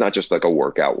be. He's not just like a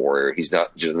workout warrior. He's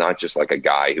not just like a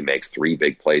guy who makes 3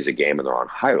 big plays a game and they're on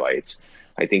highlights.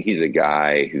 I think he's a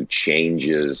guy who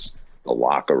changes the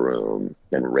locker room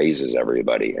and raises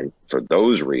everybody. And for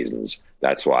those reasons,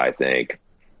 that's why I think,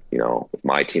 if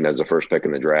my team has the first pick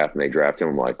in the draft and they draft him,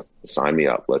 I'm like, sign me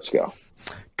up. Let's go.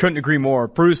 Couldn't agree more.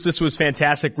 Bruce, this was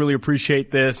fantastic. Really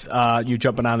appreciate this. You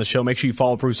jumping on the show. Make sure you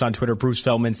follow Bruce on Twitter, Bruce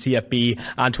Feldman, CFB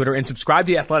on Twitter, and subscribe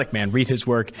to The Athletic, man. Read his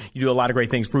work. You do a lot of great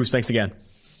things. Bruce, thanks again.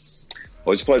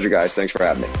 Always a pleasure, guys. Thanks for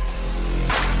having me.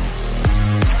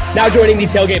 Now joining the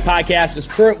Tailgate Podcast is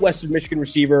current Western Michigan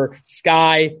receiver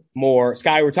Skyy Moore.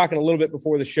 Skyy, we're talking a little bit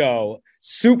before the show.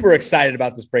 Super excited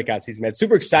about this breakout season, man.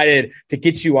 Super excited to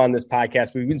get you on this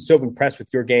podcast. We've been so impressed with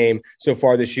your game so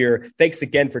far this year. Thanks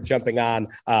again for jumping on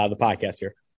the podcast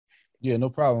here. Yeah, no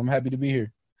problem. I'm happy to be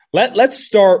here. Let's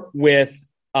start with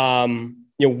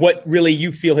what really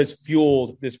you feel has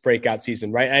fueled this breakout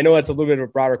season, right? I know that's a little bit of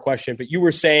a broader question, but you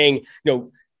were saying,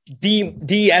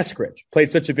 D Eskridge played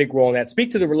such a big role in that.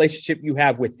 Speak to the relationship you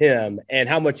have with him and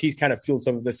how much he's kind of fueled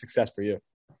some of this success for you.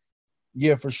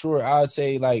 Yeah, for sure. I would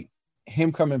say like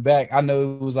him coming back. I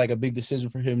know it was like a big decision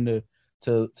for him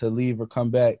to leave or come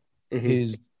back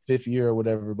his 5th year or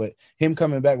whatever, but him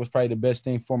coming back was probably the best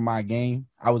thing for my game.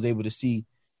 I was able to see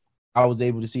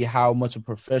how much a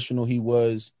professional he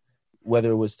was,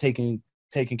 whether it was taking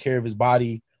care of his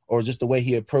body or just the way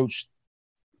he approached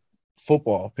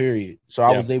football, period. So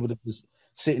I was able to just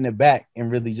sit in the back and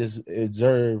really just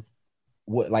observe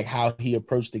how he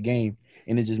approached the game,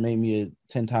 and it just made me a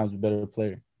 10 times better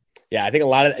player. Yeah, I think a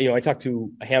lot of, I talked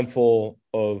to a handful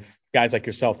of guys like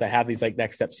yourself that have these like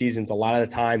next step seasons. A lot of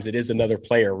the times it is another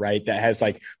player, right, that has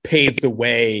like paved the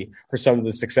way for some of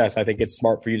the success. I think it's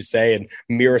smart for you to say and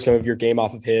mirror some of your game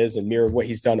off of his and mirror what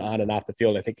he's done on and off the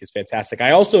field. I think is fantastic.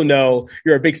 I also know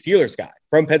you're a big Steelers guy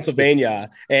from Pennsylvania,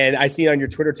 and I see on your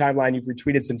Twitter timeline you've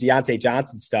retweeted some Deontay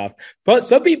Johnson stuff. But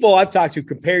some people I've talked to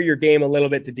compare your game a little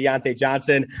bit to Deontay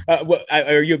Johnson.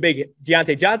 Are you a big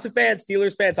Deontay Johnson fan,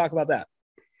 Steelers fan? Talk about that.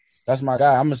 That's my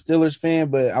guy. I'm a Steelers fan,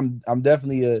 but I'm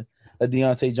definitely a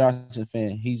Deontay Johnson fan.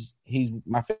 He's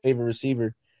my favorite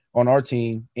receiver on our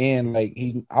team, and like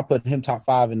I put him top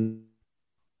 5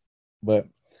 but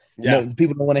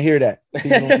people don't want to hear that.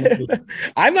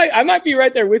 I might be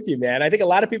right there with you, man. I think a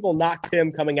lot of people knocked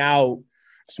him coming out,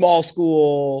 small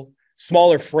school,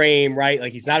 smaller frame, right?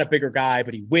 Like he's not a bigger guy,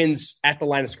 but he wins at the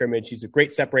line of scrimmage. He's a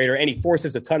great separator, and he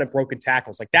forces a ton of broken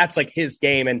tackles. Like that's like his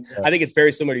game, and I think it's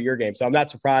very similar to your game. So I'm not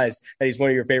surprised that he's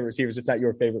one of your favorite receivers, if not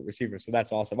your favorite receiver. So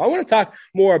that's awesome. I want to talk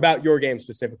more about your game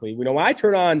specifically. When I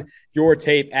turn on your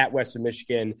tape at Western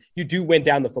Michigan, you do win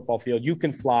down the football field. You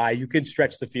can fly. You can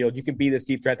stretch the field. You can be this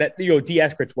deep threat that D.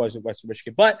 Eskridge was at Western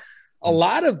Michigan. But a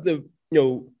lot of the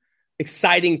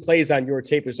exciting plays on your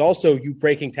tape is also you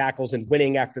breaking tackles and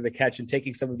winning after the catch and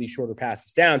taking some of these shorter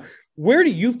passes down. Where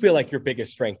do you feel like your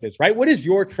biggest strength is, right? What is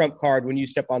your trump card when you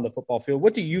step on the football field?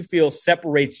 What do you feel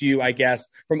separates you, I guess,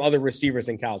 from other receivers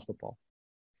in college football?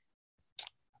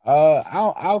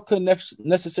 I couldn't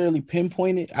necessarily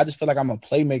pinpoint it. I just feel like I'm a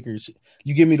playmaker.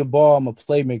 You give me the ball, I'm a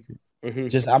playmaker.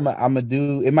 Just I'm a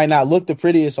dude. It might not look the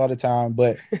prettiest all the time,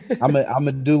 but I'm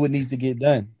a do what needs to get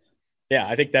done. Yeah,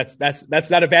 I think that's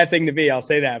not a bad thing to be. I'll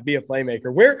say that. Be a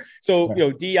playmaker.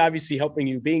 D obviously helping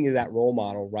you, being that role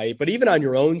model, right? But even on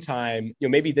your own time,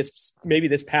 maybe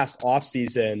this past off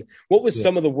season, what was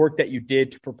some of the work that you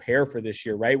did to prepare for this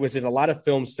year, right? Was it a lot of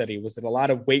film study? Was it a lot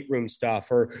of weight room stuff?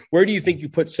 Or where do you think you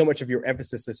put so much of your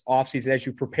emphasis this off season as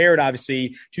you prepared,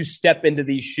 obviously, to step into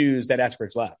these shoes that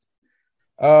Eskridge left?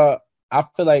 I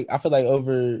feel like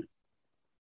over.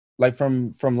 Like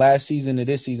from last season to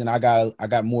this season, I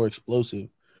got more explosive,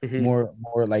 more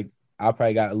like I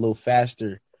probably got a little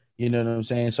faster. You know what I'm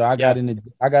saying? So I got in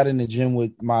the gym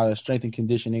with my strength and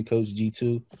conditioning coach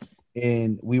G2,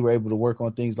 and we were able to work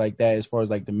on things like that as far as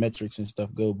like the metrics and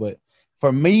stuff go. But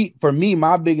for me,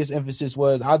 my biggest emphasis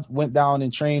was I went down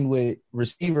and trained with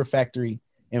Receiver Factory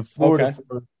in Florida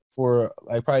for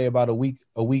like probably about a week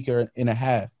and a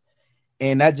half.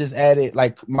 And that just added,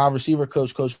 like my receiver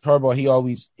coach, Coach Harbaugh, he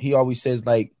always says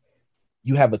like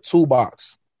you have a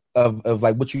toolbox of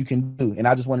like what you can do. And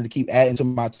I just wanted to keep adding to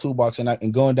my toolbox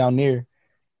and going down there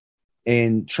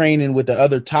and training with the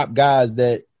other top guys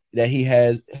that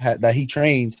he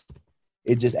trains.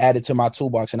 It just added to my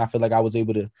toolbox, and I feel like I was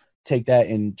able to take that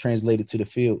and translate it to the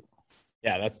field.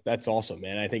 Yeah, that's awesome,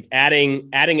 man. I think adding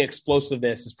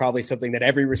explosiveness is probably something that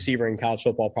every receiver in college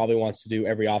football probably wants to do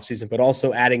every offseason, but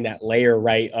also adding that layer,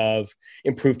 right, of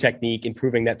improved technique,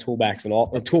 improving that toolbox and all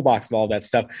that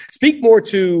stuff. Speak more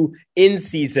to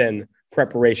in-season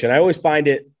preparation. I always find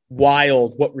it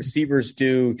wild what receivers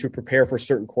do to prepare for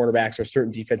certain cornerbacks or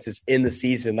certain defenses in the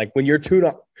season. Like when you turn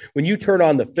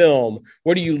on the film,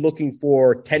 what are you looking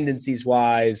for tendencies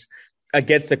wise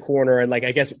against the corner? And like,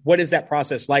 I guess, what is that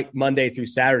process like Monday through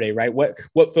Saturday, right?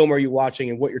 What film are you watching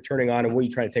and what you're turning on and what are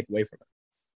you trying to take away from it?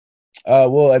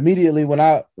 Well, immediately when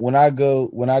I go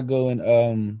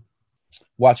and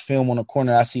watch film on a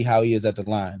corner, I see how he is at the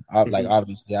line. Like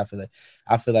obviously, I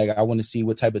feel like I want to see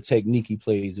what type of technique he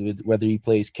plays, whether he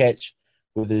plays catch,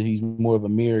 whether he's more of a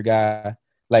mirror guy.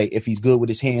 Like if he's good with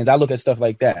his hands, I look at stuff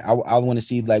like that. I want to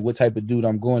see like what type of dude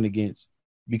I'm going against,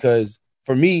 because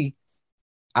for me,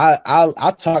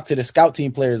 I talk to the scout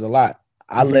team players a lot.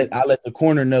 I let the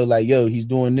corner know like, yo, he's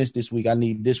doing this week. I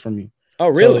need this from you. Oh,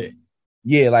 really? So,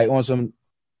 yeah, like on some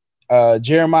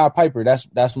Jeremiah Piper.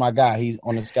 That's my guy. He's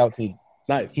on the scout team.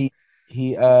 Nice. He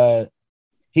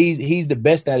he's the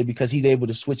best at it because he's able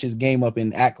to switch his game up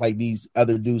and act like these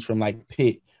other dudes from like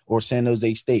Pitt or San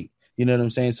Jose State. You know what I'm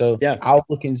saying? So I'll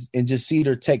look and just see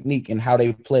their technique and how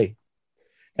they play.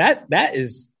 That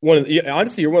is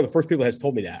honestly, you're one of the first people that has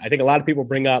told me that. I think a lot of people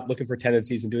bring up looking for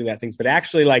tendencies and doing that things, but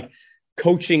actually like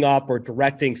coaching up or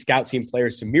directing scout team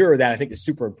players to mirror that, I think is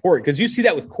super important because you see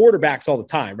that with quarterbacks all the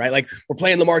time, right? Like we're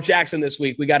playing Lamar Jackson this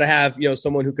week. We got to have,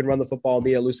 someone who can run the football and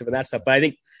be elusive and that stuff. But I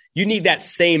think you need that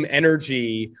same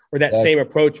energy or that same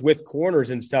approach with corners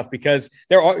and stuff because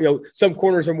there are, some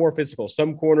corners are more physical.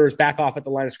 Some corners back off at the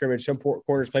line of scrimmage. Some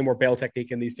corners play more bail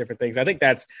technique and these different things. I think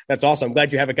that's awesome. I'm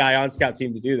glad you have a guy on scout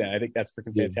team to do that. I think that's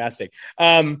freaking fantastic.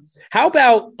 How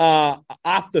about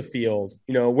off the field?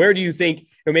 Where do you think,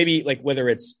 maybe like whether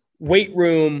it's weight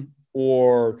room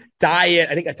or diet,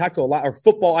 I think I talked to a lot, or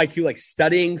football IQ, like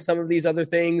studying some of these other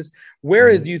things.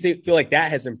 Where do you feel like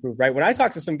that has improved, right? When I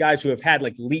talk to some guys who have had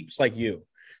like leaps like you,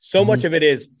 so much of it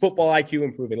is football IQ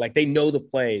improving. Like they know the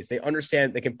plays, they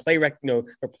understand, they can play, their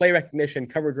play recognition,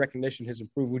 coverage recognition has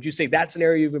improved. Would you say that's an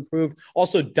area you've improved?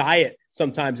 Also diet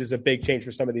sometimes is a big change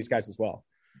for some of these guys as well.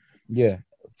 Yeah,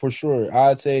 for sure.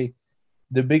 I'd say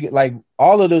the big, like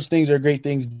all of those things are great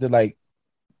things to like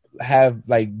have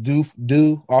like do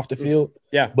off the field.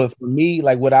 Yeah. But for me,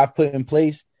 like what I put in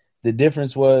place, the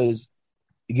difference was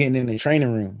getting in the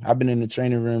training room. I've been in the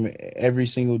training room every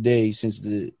single day since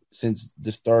the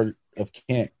start of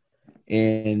camp.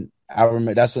 And I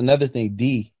remember that's another thing.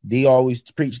 D always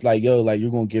preached like, yo, like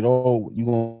you're gonna get old, you're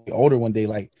gonna get older one day,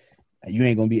 like you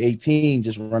ain't gonna be 18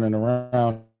 just running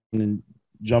around and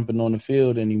jumping on the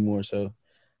field anymore. So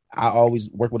I always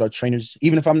work with our trainers.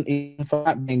 Even if I'm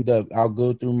not banged up, I'll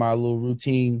go through my little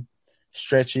routine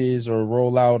stretches or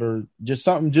roll out or just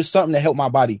something to help my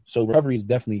body. So recovery is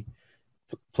definitely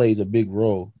plays a big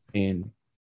role in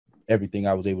everything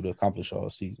I was able to accomplish all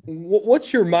season.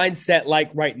 What's your mindset like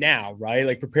right now, right?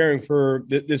 Like preparing for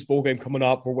this bowl game coming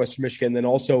up for Western Michigan, and then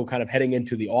also kind of heading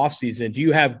into the off season. Do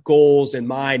you have goals in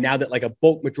mind now that like a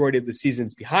bulk majority of the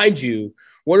season's behind you?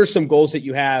 What are some goals that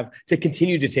you have to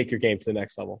continue to take your game to the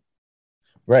next level?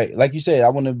 Right. Like you said, I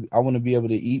want to be able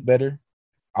to eat better.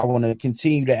 I want to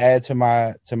continue to add to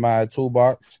my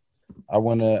toolbox.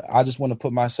 I just want to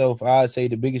put myself, I'd say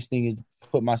the biggest thing is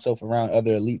put myself around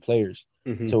other elite players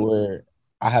to where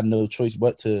I have no choice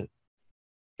but to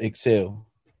excel.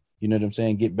 You know what I'm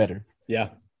saying? Get better. Yeah.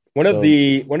 I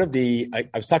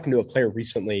was talking to a player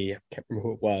recently. I can't remember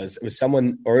who it was. It was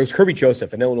someone, or it was Kirby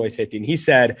Joseph, an Illinois safety. And he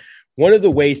said, one of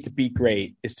the ways to be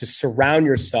great is to surround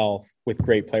yourself with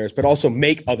great players, but also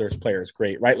make others players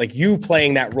great, right? Like you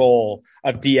playing that role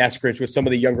of D. Eskridge with some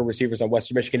of the younger receivers on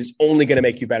Western Michigan is only going to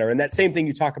make you better. And that same thing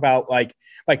you talk about, like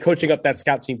by coaching up that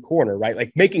scout team corner, right?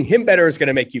 Like making him better is going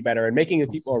to make you better, and making the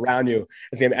people around you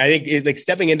is going to, I think like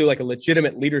stepping into like a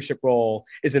legitimate leadership role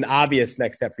is an obvious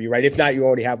next step for you, right? If not, you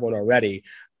already have one already.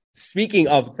 Speaking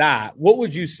of that, what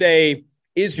would you say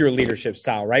is your leadership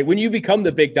style, right? When you become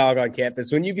the big dog on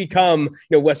campus, when you become,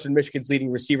 Western Michigan's leading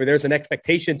receiver, there's an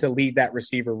expectation to lead that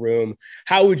receiver room.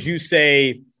 How would you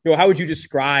say, how would you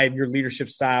describe your leadership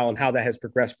style and how that has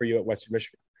progressed for you at Western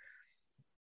Michigan?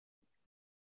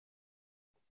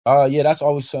 Yeah, that's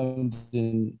always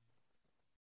something.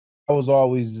 I was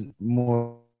always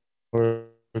more kind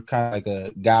of like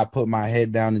a guy put my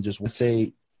head down and just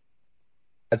I'd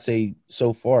say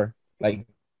so far, like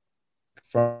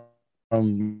from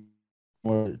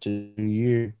more to a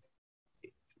year,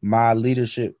 my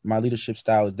leadership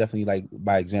style is definitely like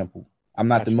by example. I'm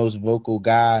not the most vocal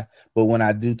guy, but when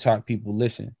I do talk, people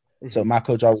listen. So my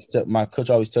coach always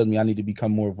tells me I need to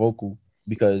become more vocal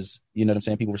because, you know what I'm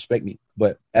saying, people respect me.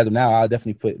 But as of now, I'll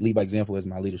definitely put lead by example as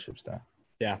my leadership style.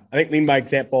 Yeah, I think leading by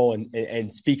example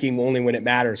and speaking only when it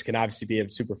matters can obviously be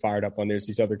super fired up when there's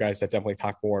these other guys that definitely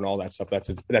talk more and all that stuff.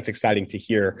 That's exciting to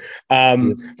hear.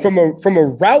 From a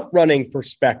route running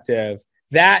perspective,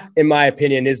 that, in my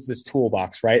opinion, is this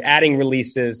toolbox, right? Adding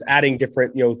releases, adding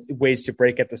different, ways to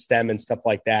break at the stem and stuff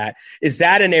like that. Is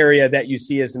that an area that you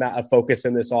see as not a focus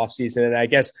in this offseason? And I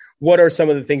guess what are some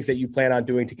of the things that you plan on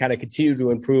doing to kind of continue to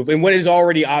improve and what is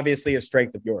already obviously a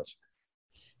strength of yours?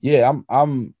 Yeah,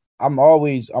 I'm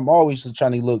always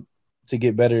trying to look to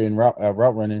get better in route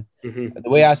running. The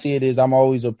way I see it is I'm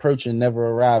always approaching, never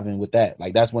arriving with that.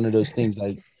 Like that's one of those things,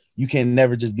 like you can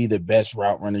never just be the best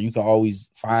route runner. You can always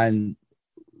find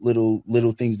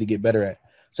little things to get better at.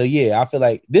 So yeah, I feel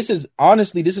like this is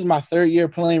my third year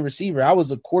playing receiver. I was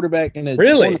a quarterback in the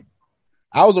corner.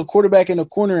 I was a quarterback in the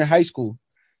corner in high school.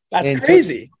 That's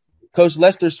crazy. Coach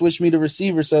Lester switched me to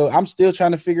receiver, so I'm still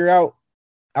trying to figure out.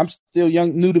 I'm still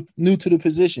young, new to the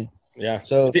position. Yeah.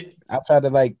 So I try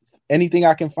to anything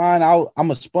I can find, I'm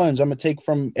a sponge. I'm gonna take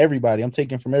from everybody. I'm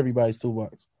taking from everybody's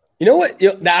toolbox. You know what?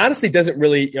 That honestly doesn't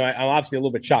really, I'm obviously a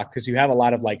little bit shocked because you have a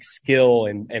lot of like skill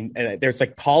and there's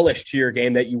like polish to your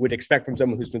game that you would expect from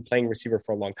someone who's been playing receiver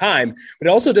for a long time. But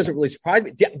it also doesn't really surprise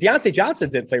me. Deontay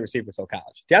Johnson didn't play receiver until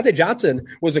college. Deontay Johnson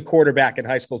was a quarterback in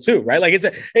high school too, right? Like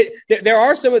there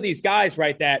are some of these guys,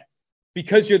 right, that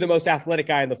because you're the most athletic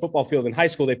guy in the football field in high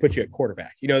school, they put you at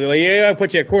quarterback. They're like, yeah, I'll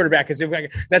put you at quarterback because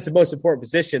that's the most important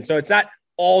position. So it's not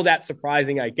all that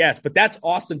surprising, I guess, but that's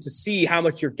awesome to see how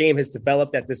much your game has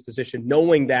developed at this position,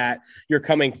 knowing that you're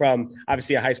coming from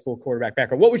obviously a high school quarterback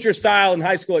background. What was your style in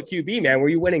high school at QB, man? Were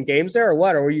you winning games there or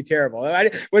what? Or were you terrible?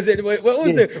 What was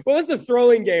the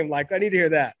throwing game like? I need to hear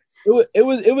that.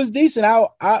 It was decent.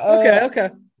 Okay.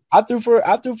 I threw for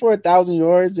 1,000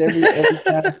 yards every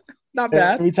time. Not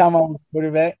bad. Every time I was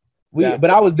quarterback. But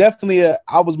I was definitely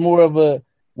I was more of a,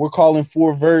 we're calling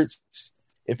 4 verts.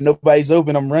 If nobody's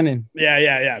open, I'm running.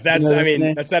 Yeah. That's,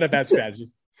 that's not a bad strategy.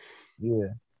 Yeah.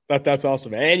 That's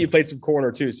awesome, man. And you played some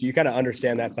corner too, so you kind of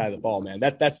understand that side of the ball, man.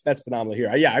 That's phenomenal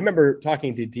here. Yeah, I remember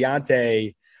talking to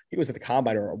Deontay. He was at the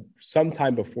combine or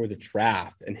sometime before the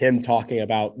draft, and him talking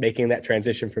about making that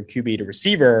transition from QB to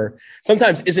receiver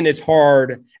sometimes isn't as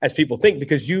hard as people think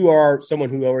because you are someone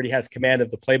who already has command of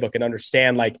the playbook and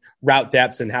understand like route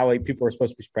depths and how people are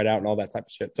supposed to be spread out and all that type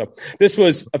of shit. So this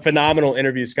was a phenomenal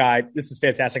interview, Skyy. This is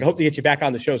fantastic. I hope to get you back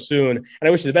on the show soon. And I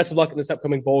wish you the best of luck in this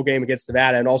upcoming bowl game against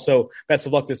Nevada, and also best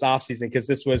of luck this offseason because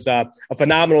this was a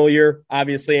phenomenal year,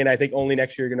 obviously, and I think only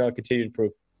next year you're going to continue to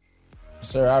improve.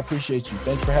 Sir, I appreciate you.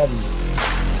 Thanks for having me.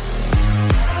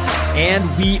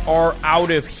 And we are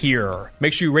out of here.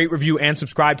 Make sure you rate, review, and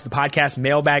subscribe to the podcast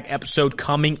mailbag episode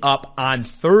coming up on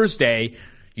Thursday.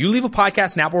 You leave a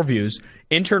podcast in Apple Reviews.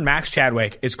 Intern Max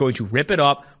Chadwick is going to rip it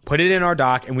up, put it in our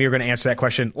doc, and we are going to answer that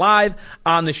question live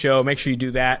on the show. Make sure you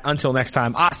do that. Until next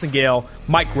time, Austin Gayle,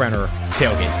 Mike Renner,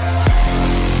 Tailgate.